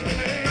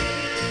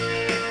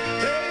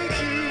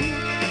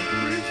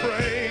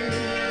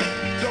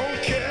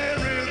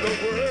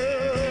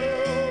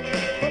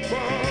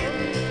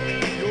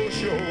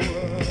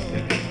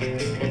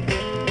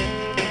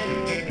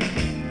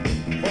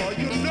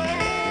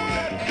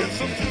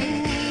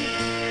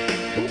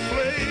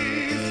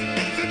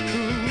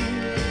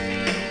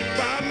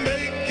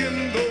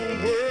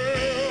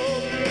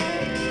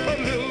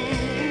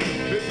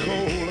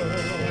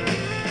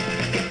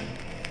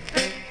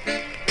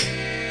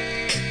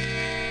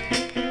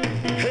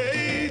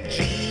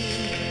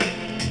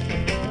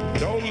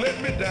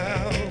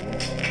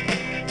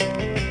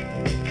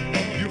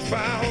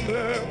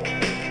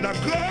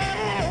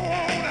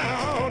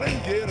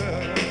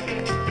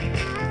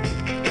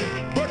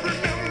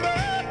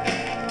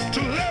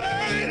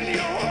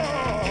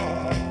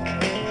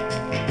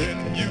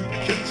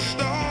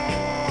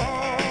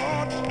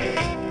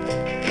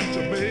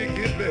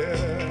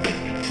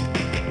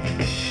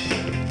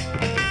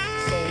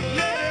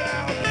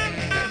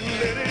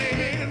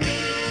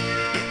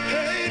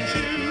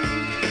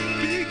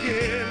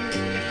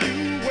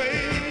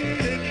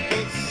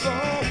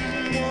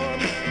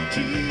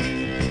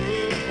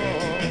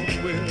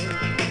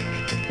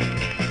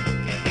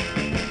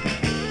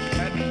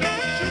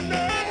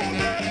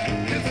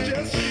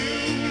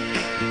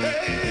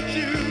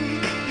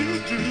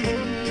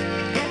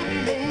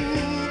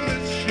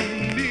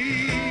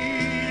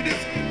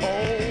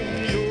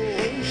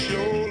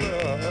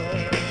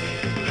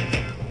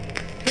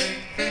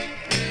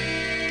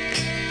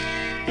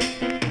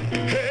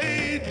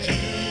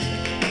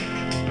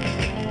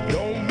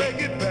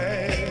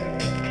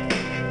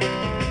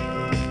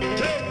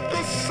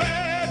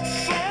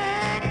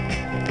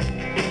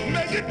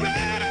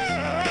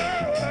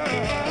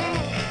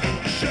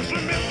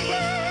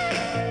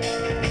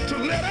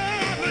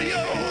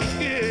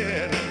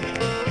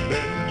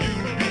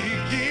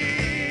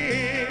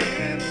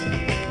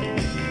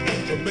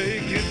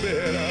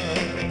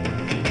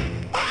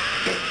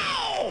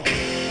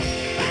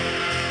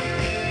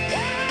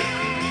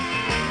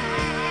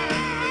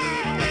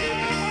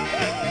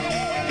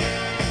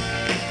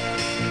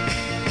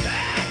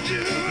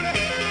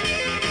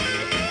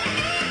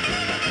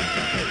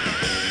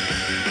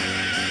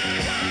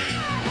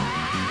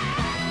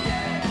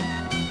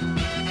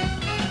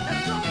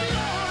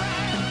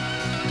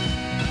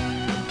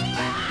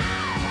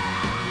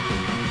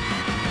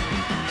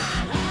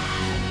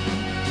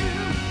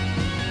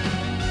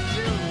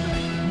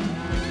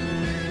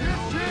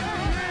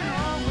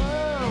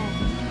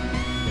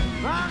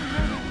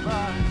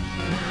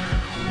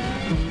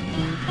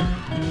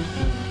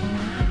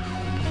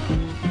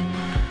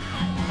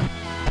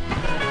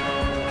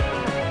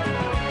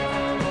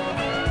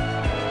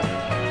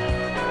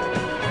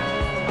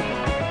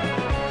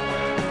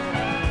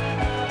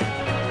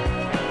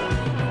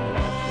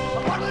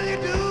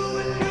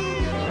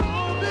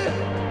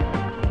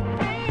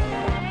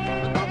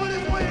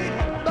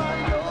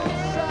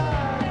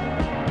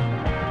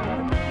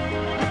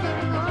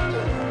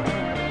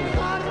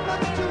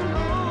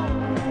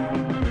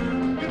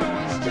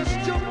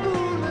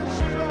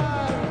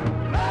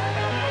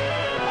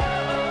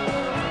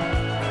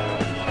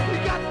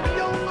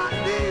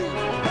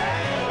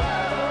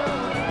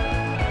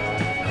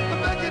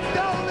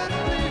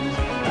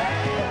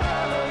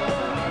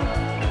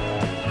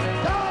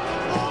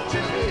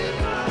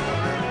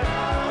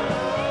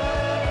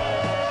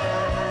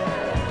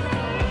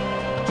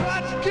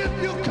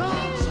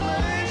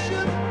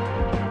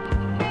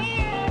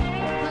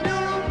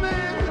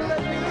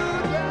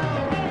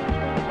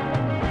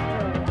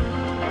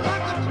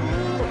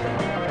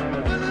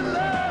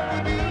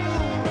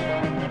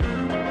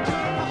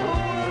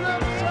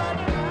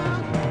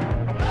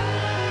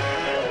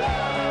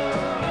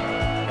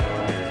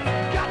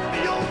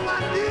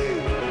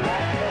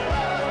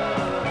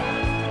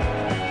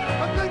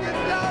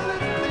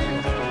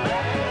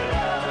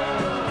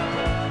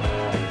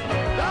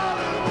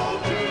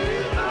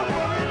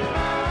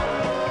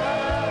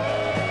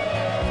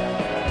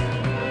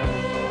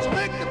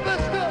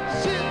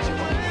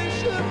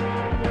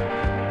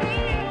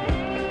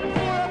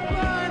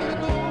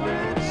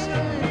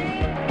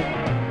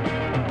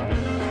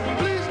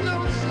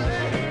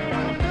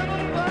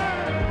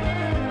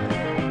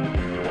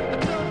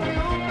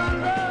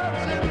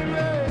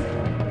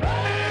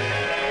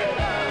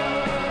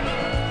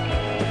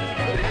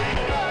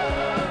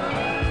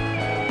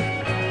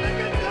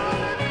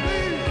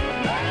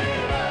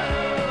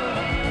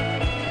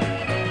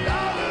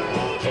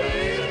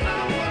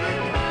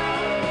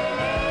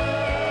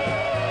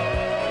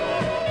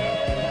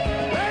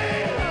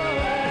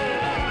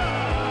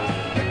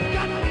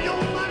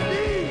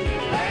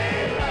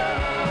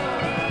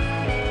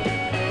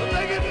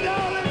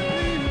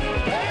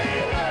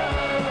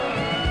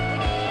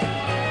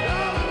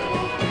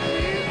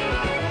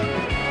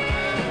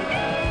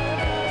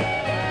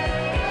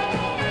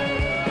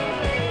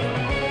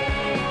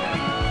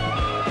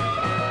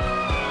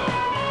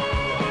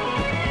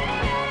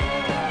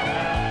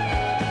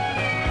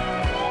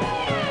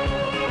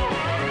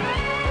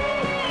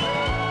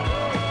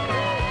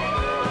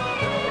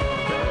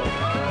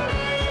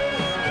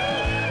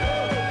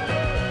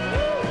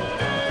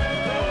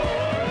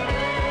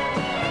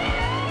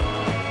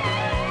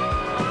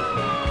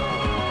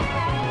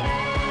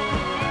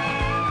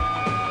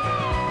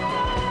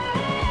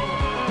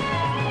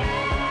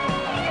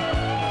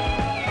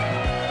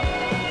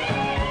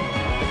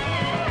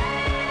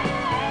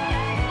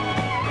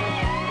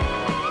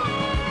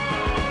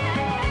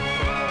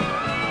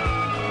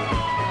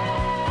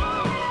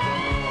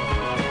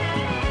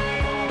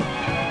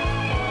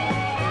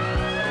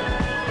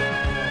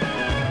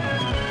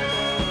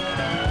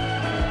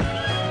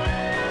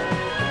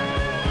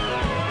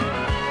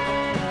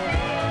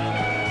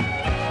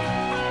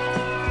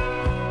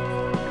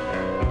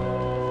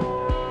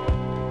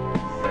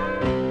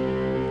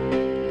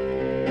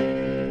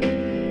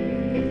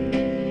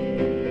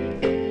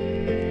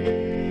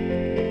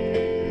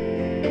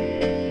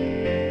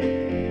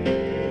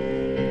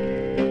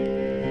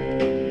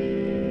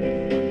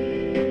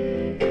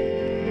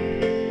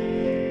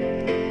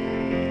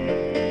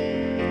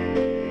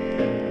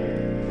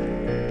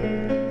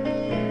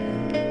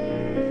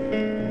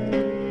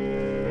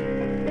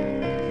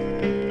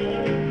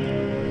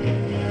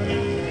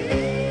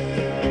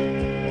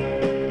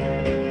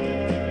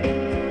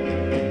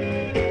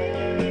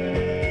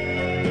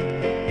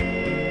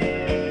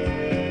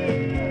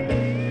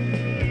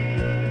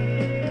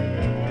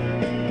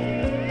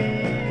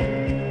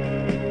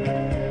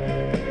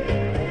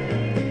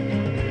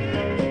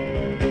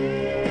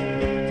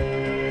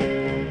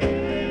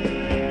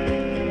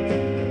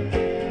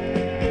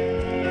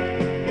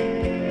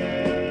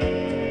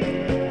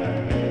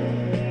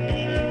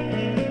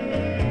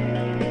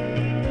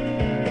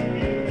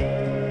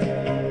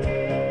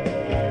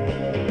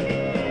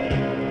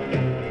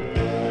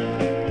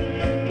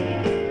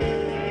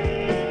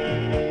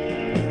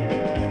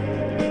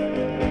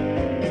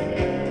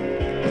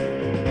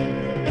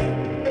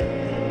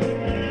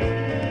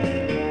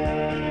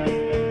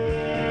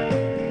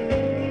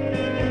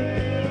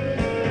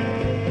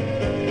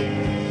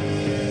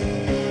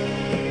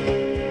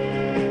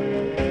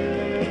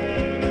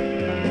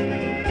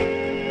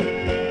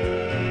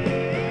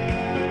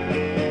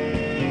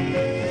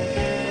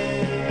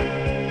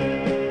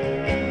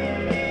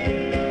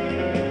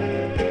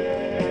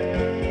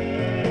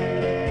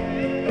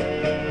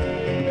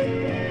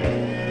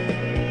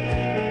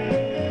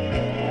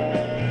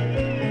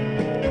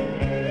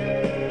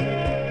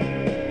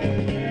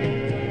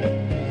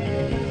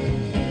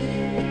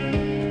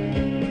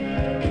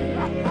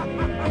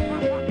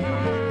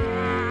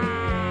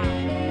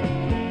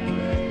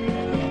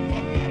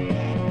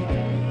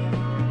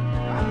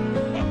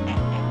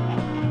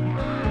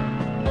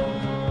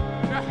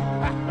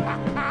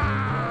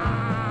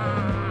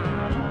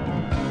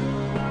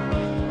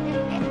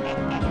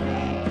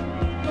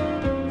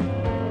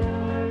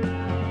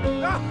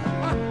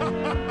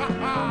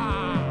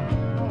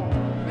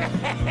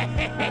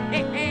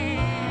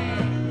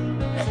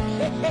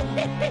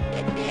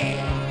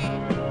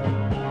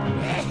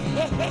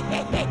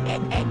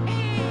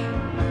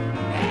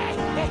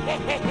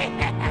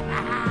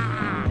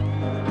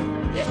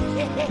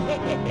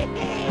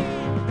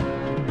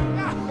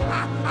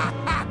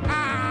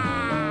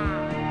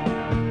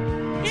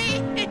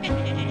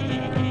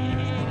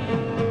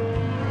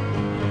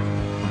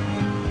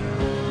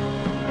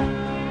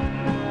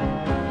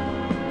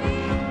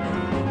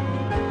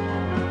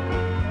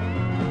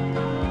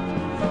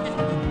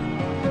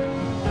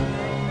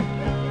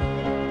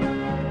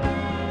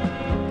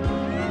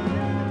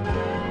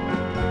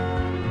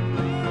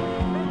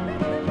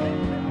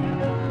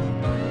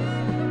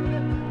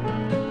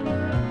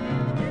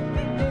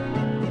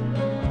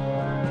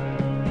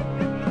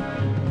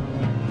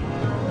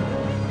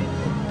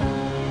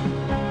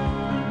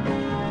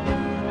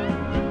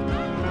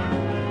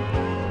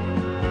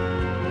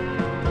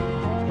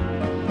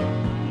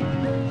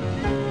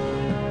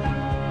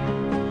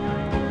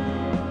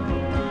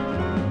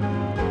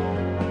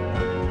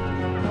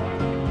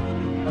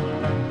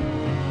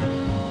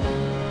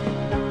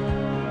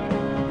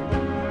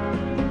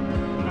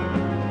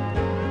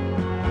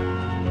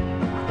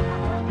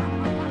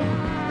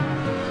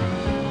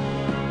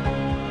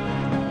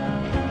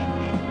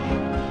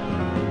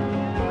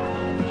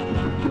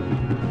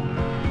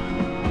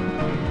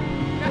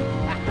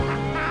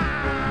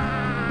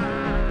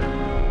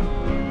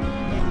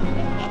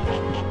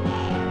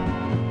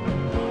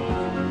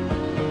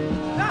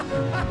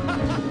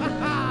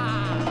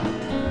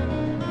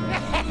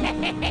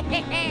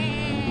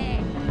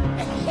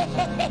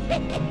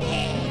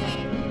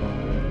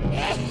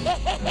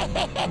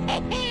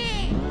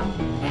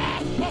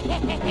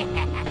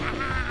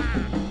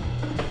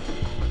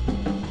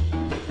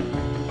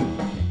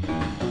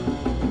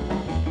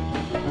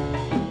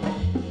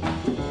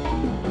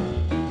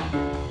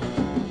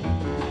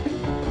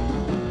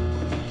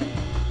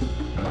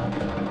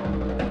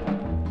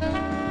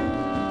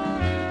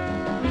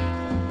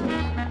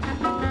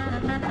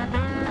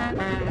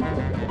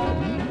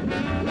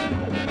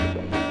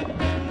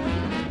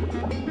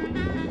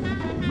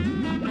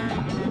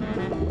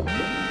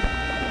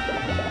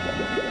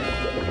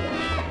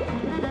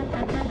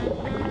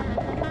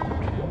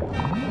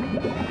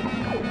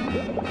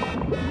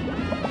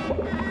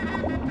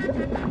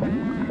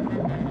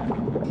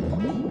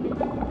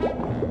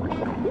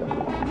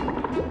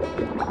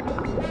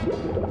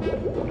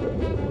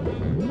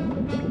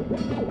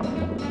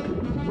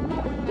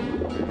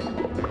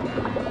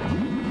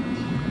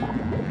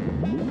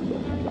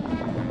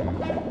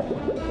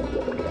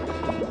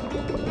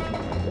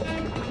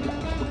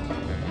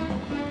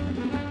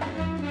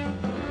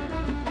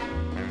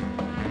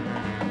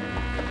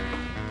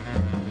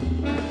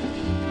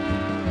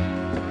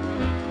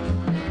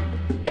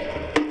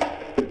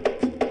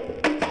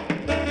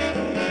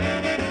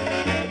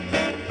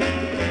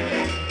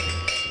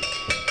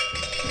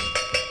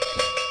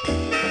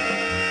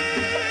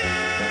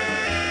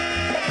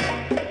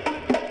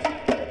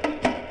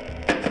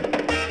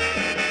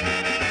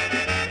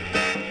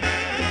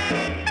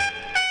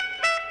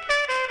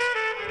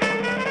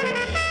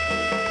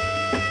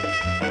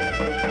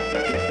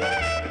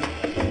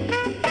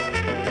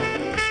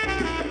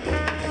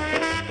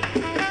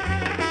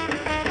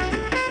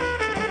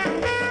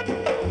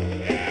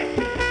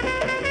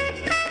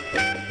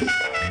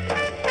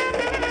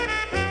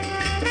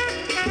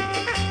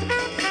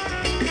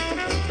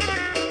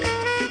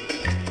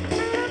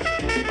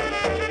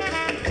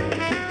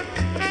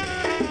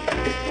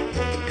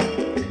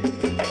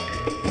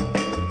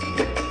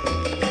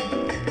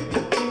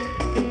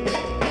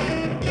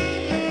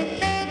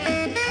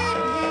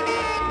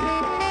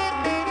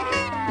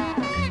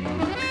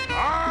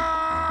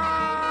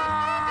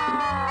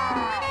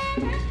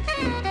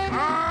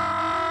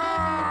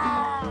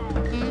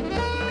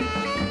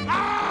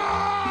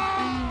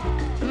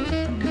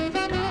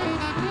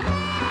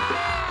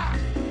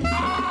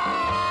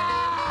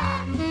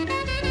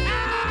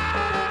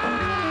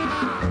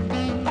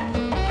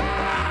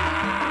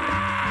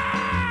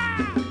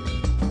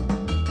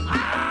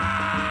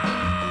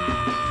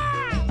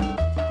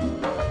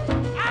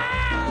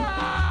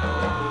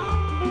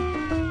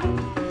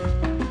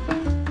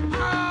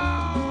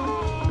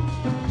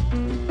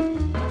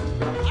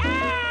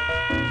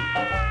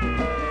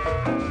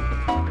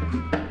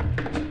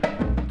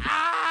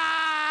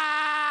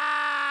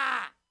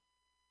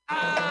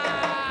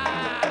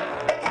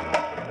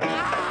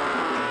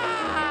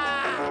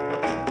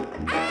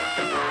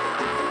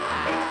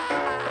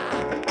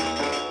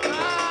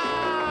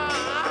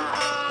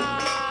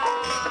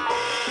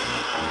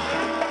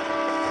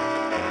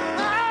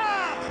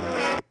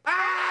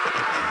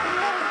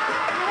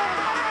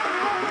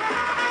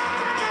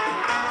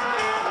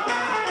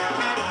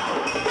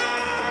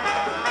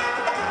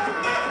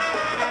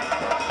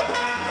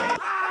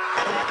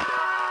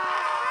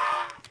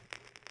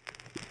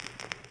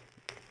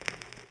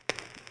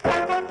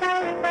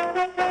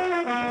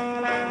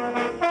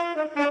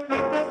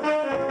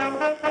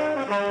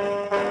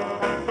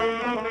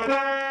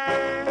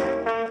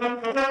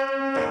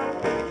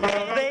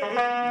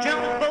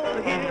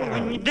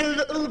do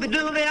the ooby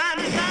dooby. I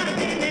just got a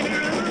thing named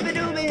ooby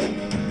dooby,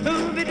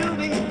 ooby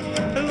dooby,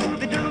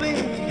 ooby dooby,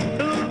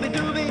 ooby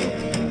dooby,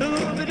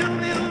 ooby dooby, ooby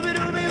dooby,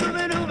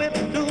 ooby dooby,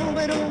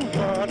 dooby doo,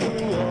 wah doo,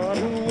 wah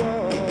doo,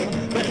 wah.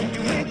 When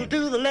you wiggle to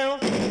the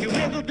left, you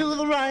wiggle to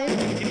the right,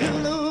 you do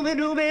the ooby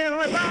dooby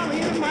with all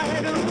your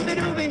might, ooby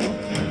dooby,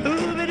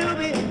 ooby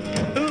dooby,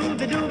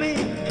 ooby dooby,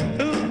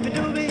 ooby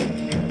dooby,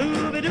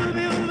 ooby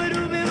dooby, ooby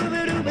dooby, ooby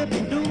dooby,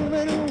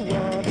 dooby doo,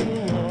 wah doo,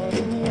 wah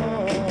doo, wah.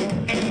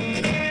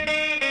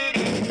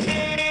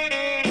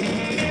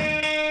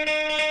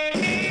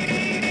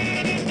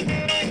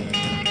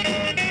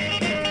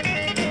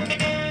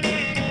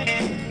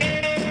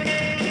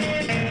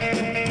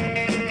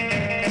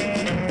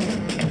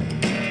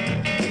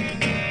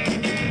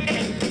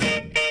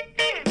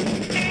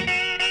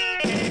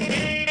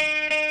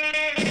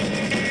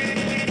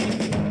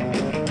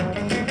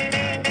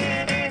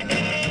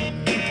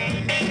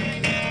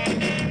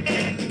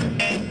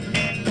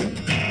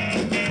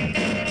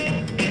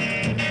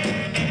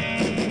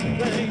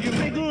 Well, you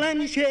wiggle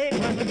and you shake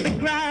like a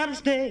big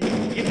rattlesnake.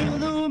 You do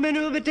the ooby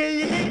dooby till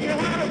you think your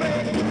heart will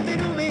break. Ooby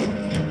dooby,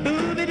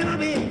 ooby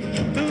dooby,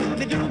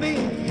 ooby dooby,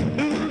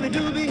 ooby dooby, ooby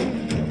dooby,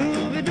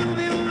 ooby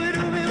dooby,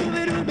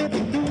 ooby dooby,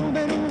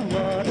 dooby doo,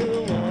 wah doo,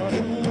 wah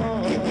doo,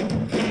 wah.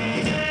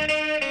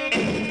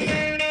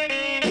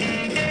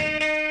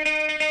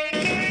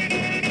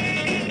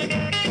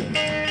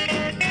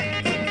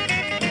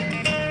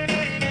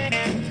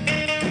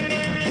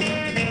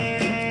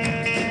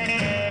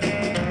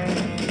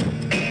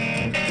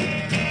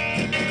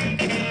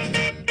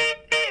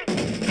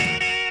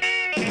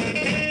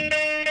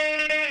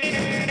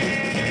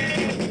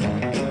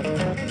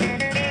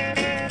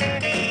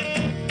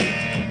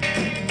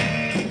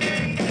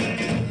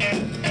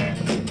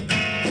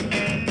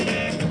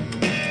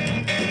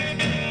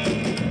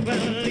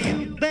 Well,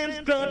 you've been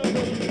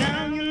strutting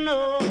down, you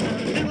know,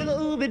 do the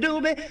ooby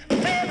dooby,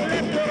 baby,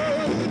 let's go,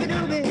 ooby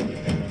dooby,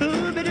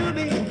 ooby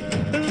dooby,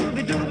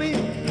 ooby dooby,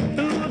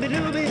 ooby dooby, ooby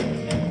dooby,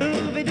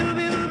 ooby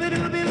dooby, ooby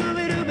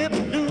dooby,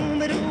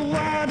 dooby doo,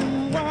 wah doo,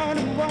 wah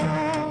doo, wah.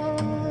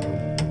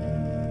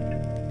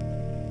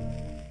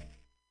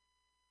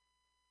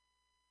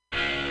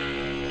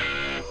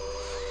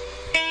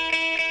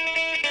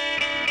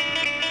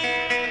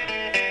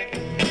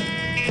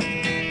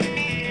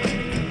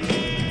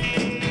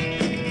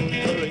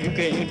 Well, you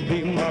can't be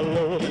my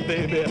loving,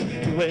 baby.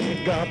 You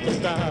ain't got the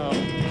style.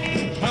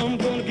 I'm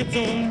gonna get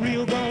some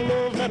real gun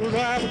love that'll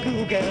drive a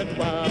cool cat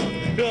wild.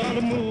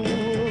 Gonna move,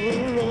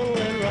 roll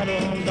and right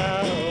on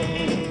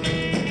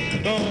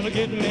down. Gonna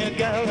get me a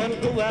gal that'll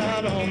go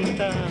out on the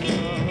town.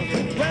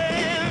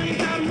 Well, you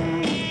gotta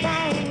move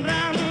on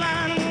down the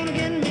line. Gonna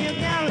get me a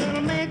gal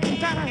that'll make some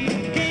time.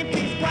 Can't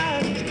be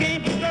quiet, you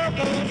can't be slow,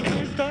 'cause when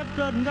you start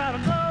strutting, gotta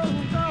go,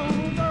 go,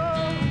 go.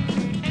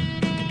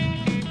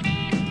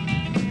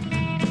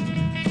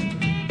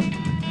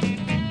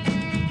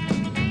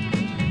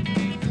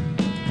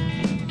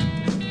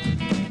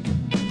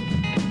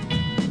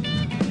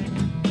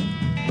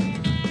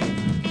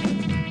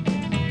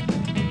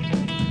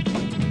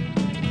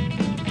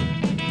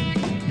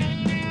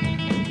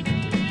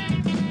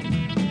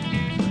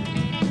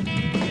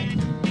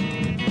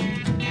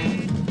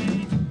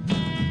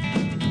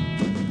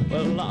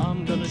 Well,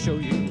 I'm gonna show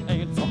you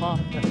ain't so hard.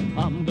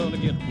 I'm gonna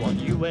get what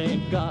you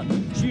ain't got.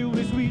 She'll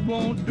be sweet,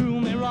 won't do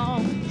me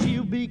wrong.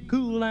 She'll be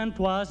cool and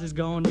twice as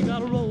gone. You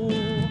gotta roll,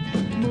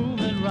 move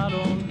it right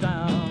on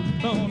down.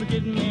 Gonna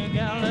get me a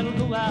gal that'll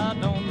go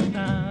out on the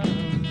town.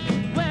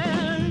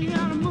 Well, you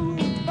gotta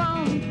move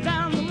on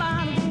down the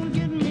line. Gonna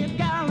get me a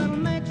gal that'll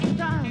make some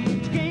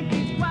time. She can't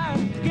be quiet,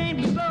 she can't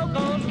be slow,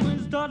 'cause when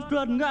you start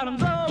strutting, gotta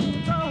go,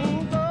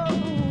 go, go.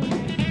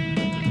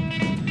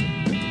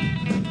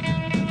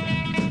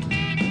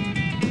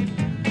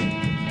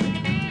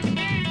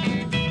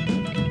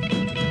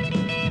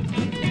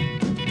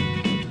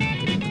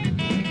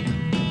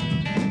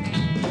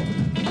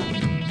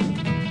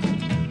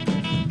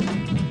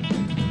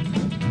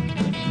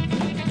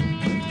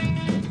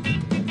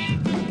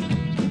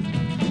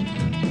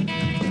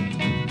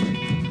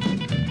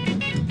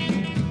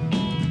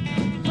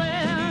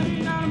 Well,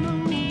 you gotta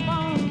move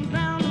on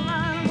down the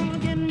line. Gonna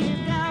get me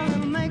a gal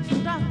that'll make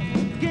some time.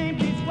 Can't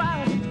be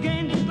quiet,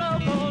 can't be slow,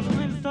 'cause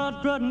when you start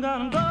strutting,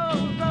 gotta go,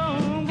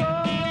 go, go.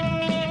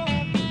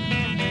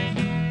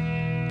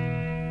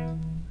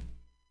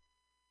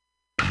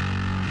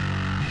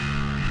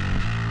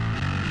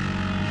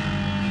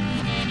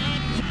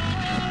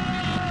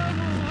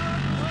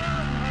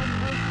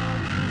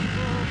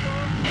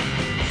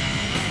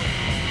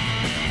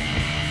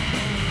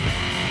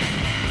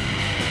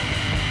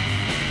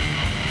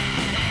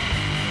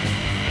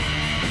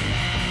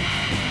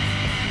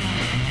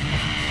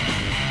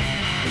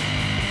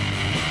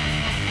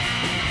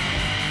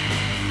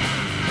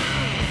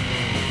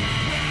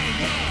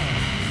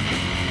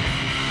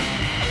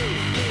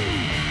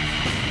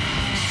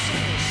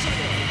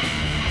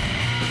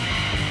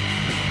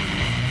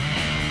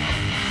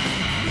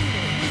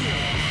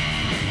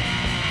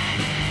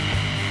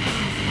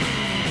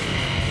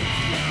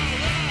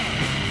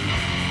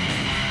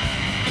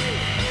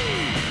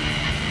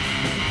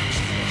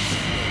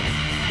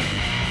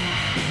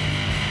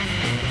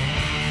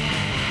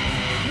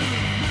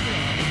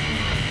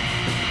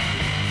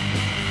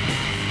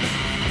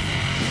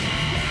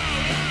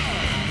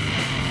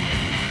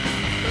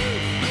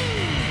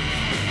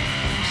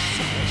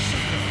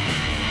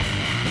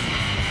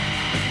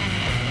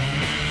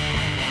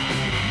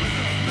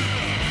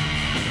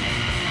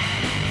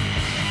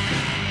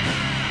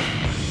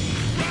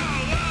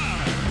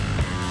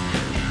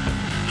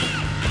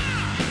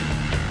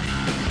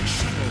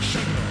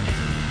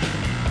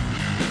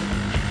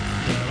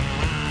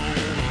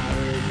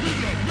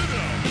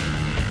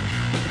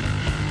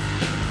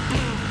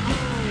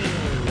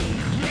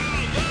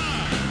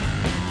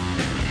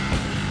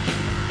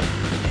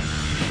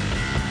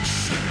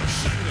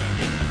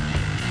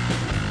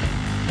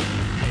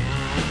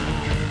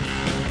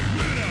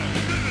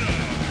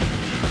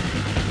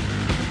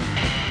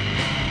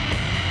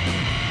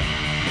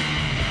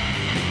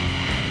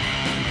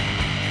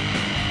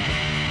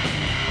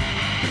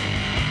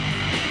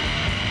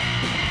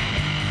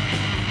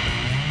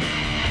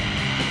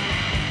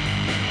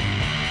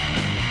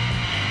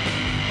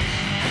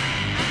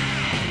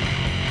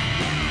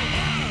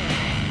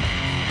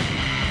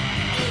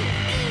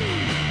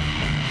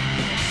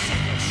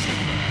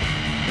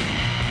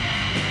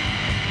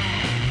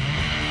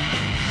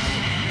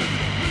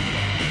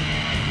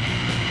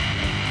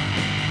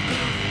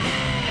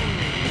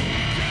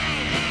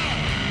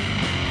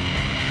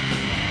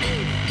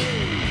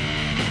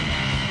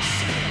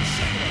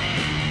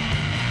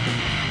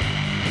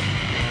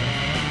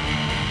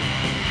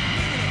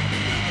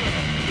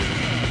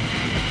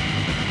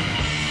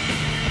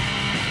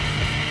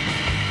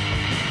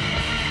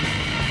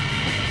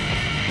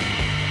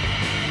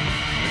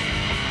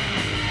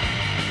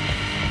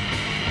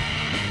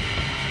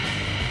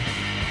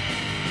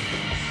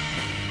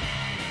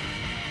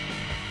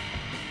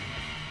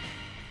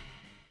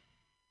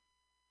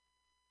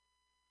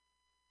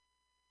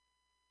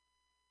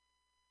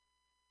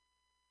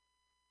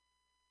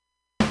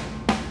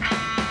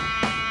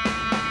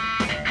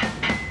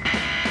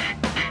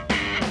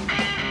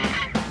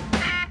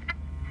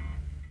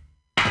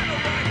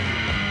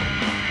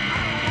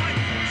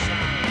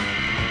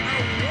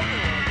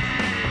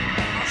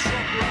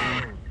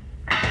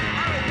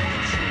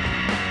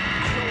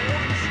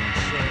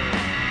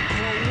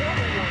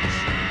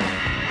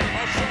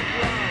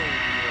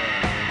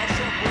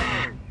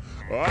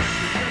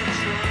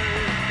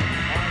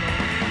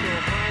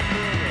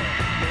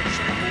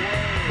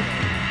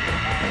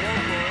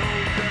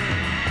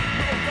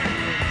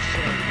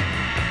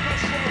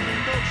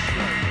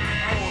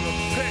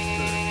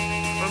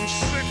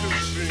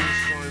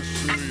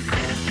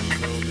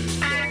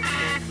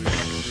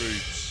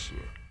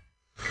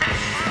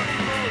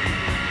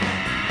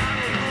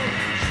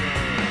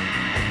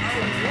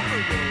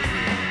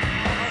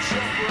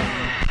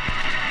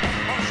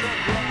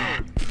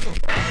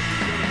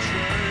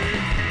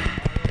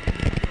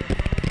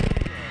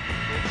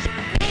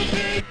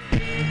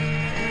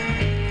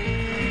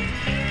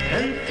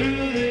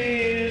 Through the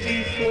years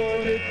he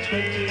thwarted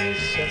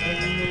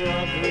 27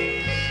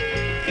 robberies.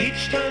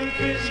 Each time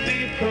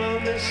Frisbee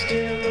promised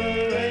him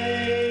a raise.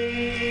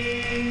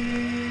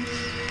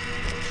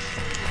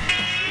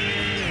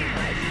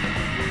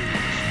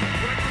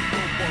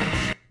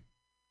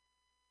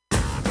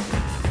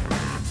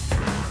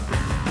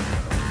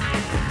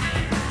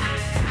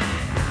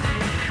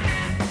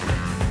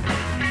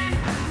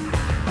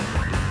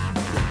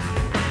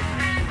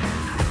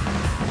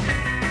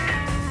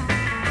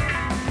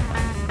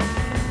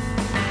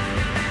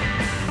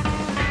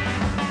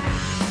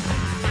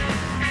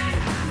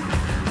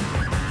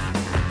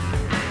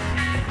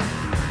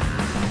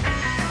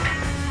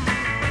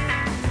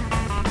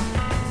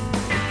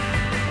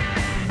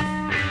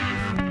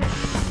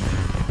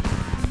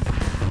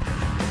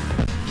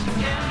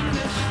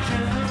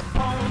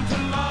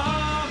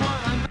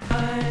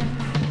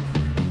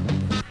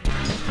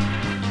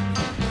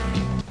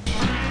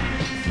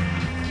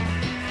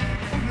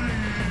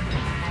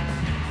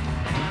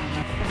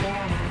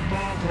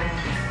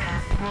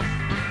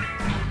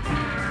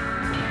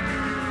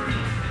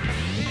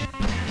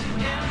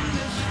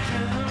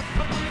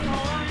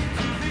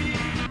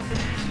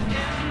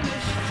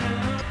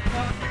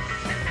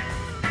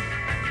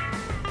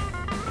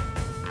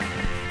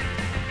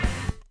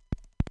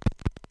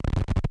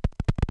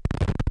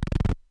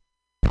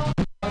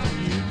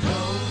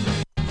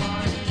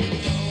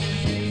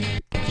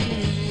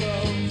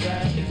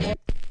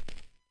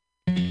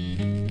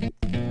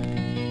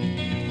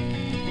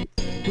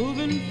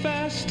 Moving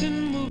fast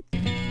and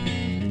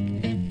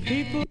moving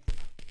people.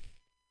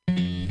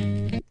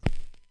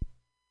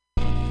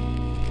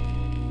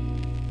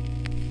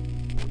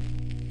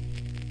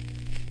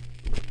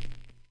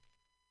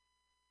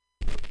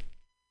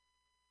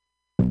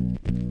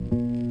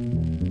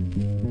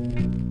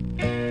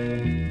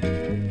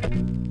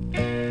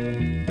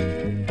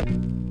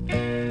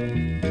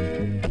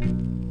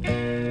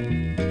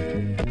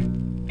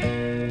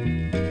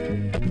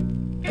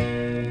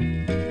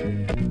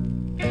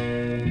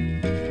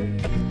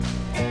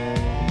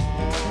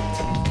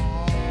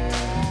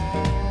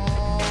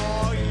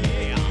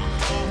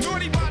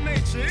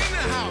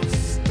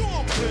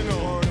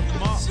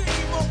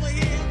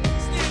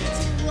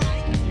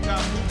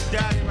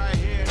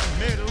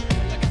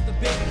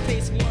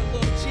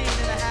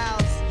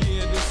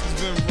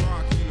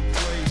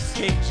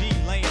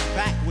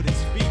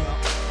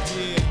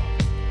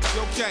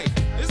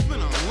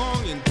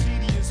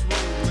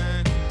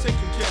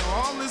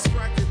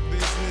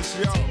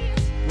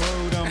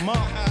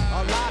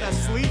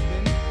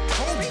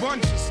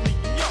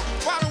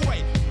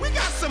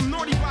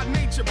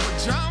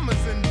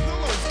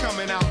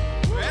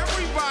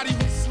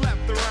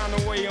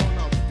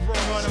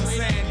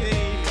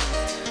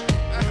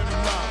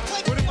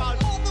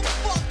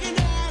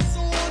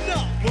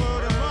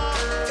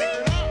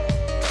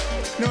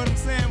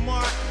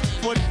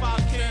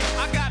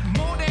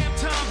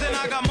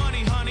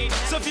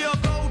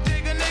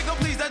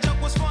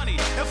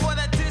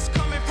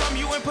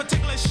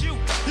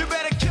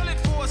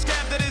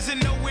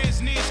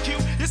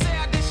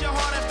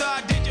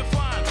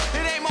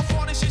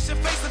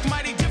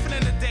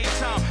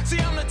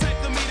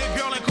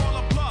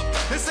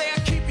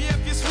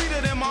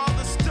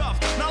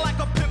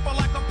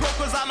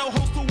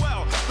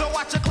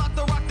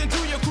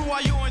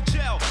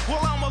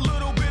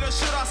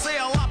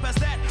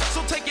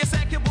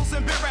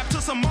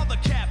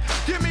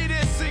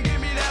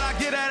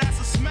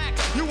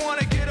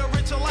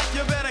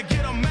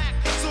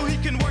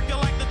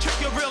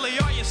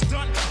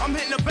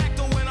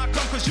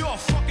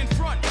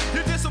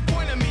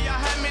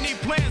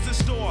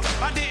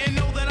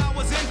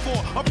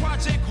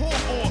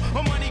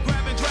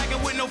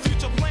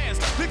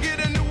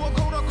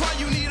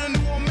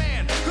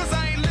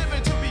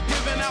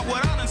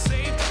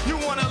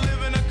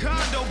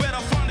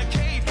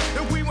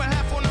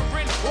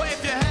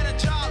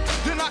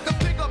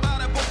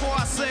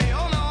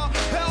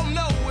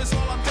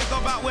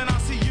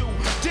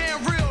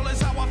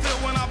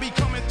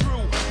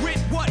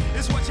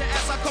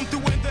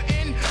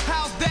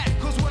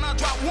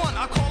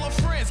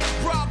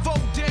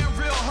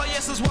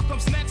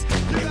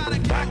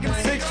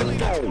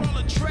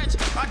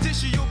 I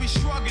dish you, you'll be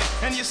shrugging.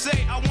 And you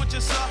say, I want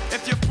your sir.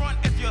 If you're front,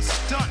 if you're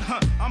stunt,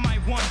 I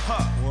might want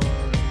her.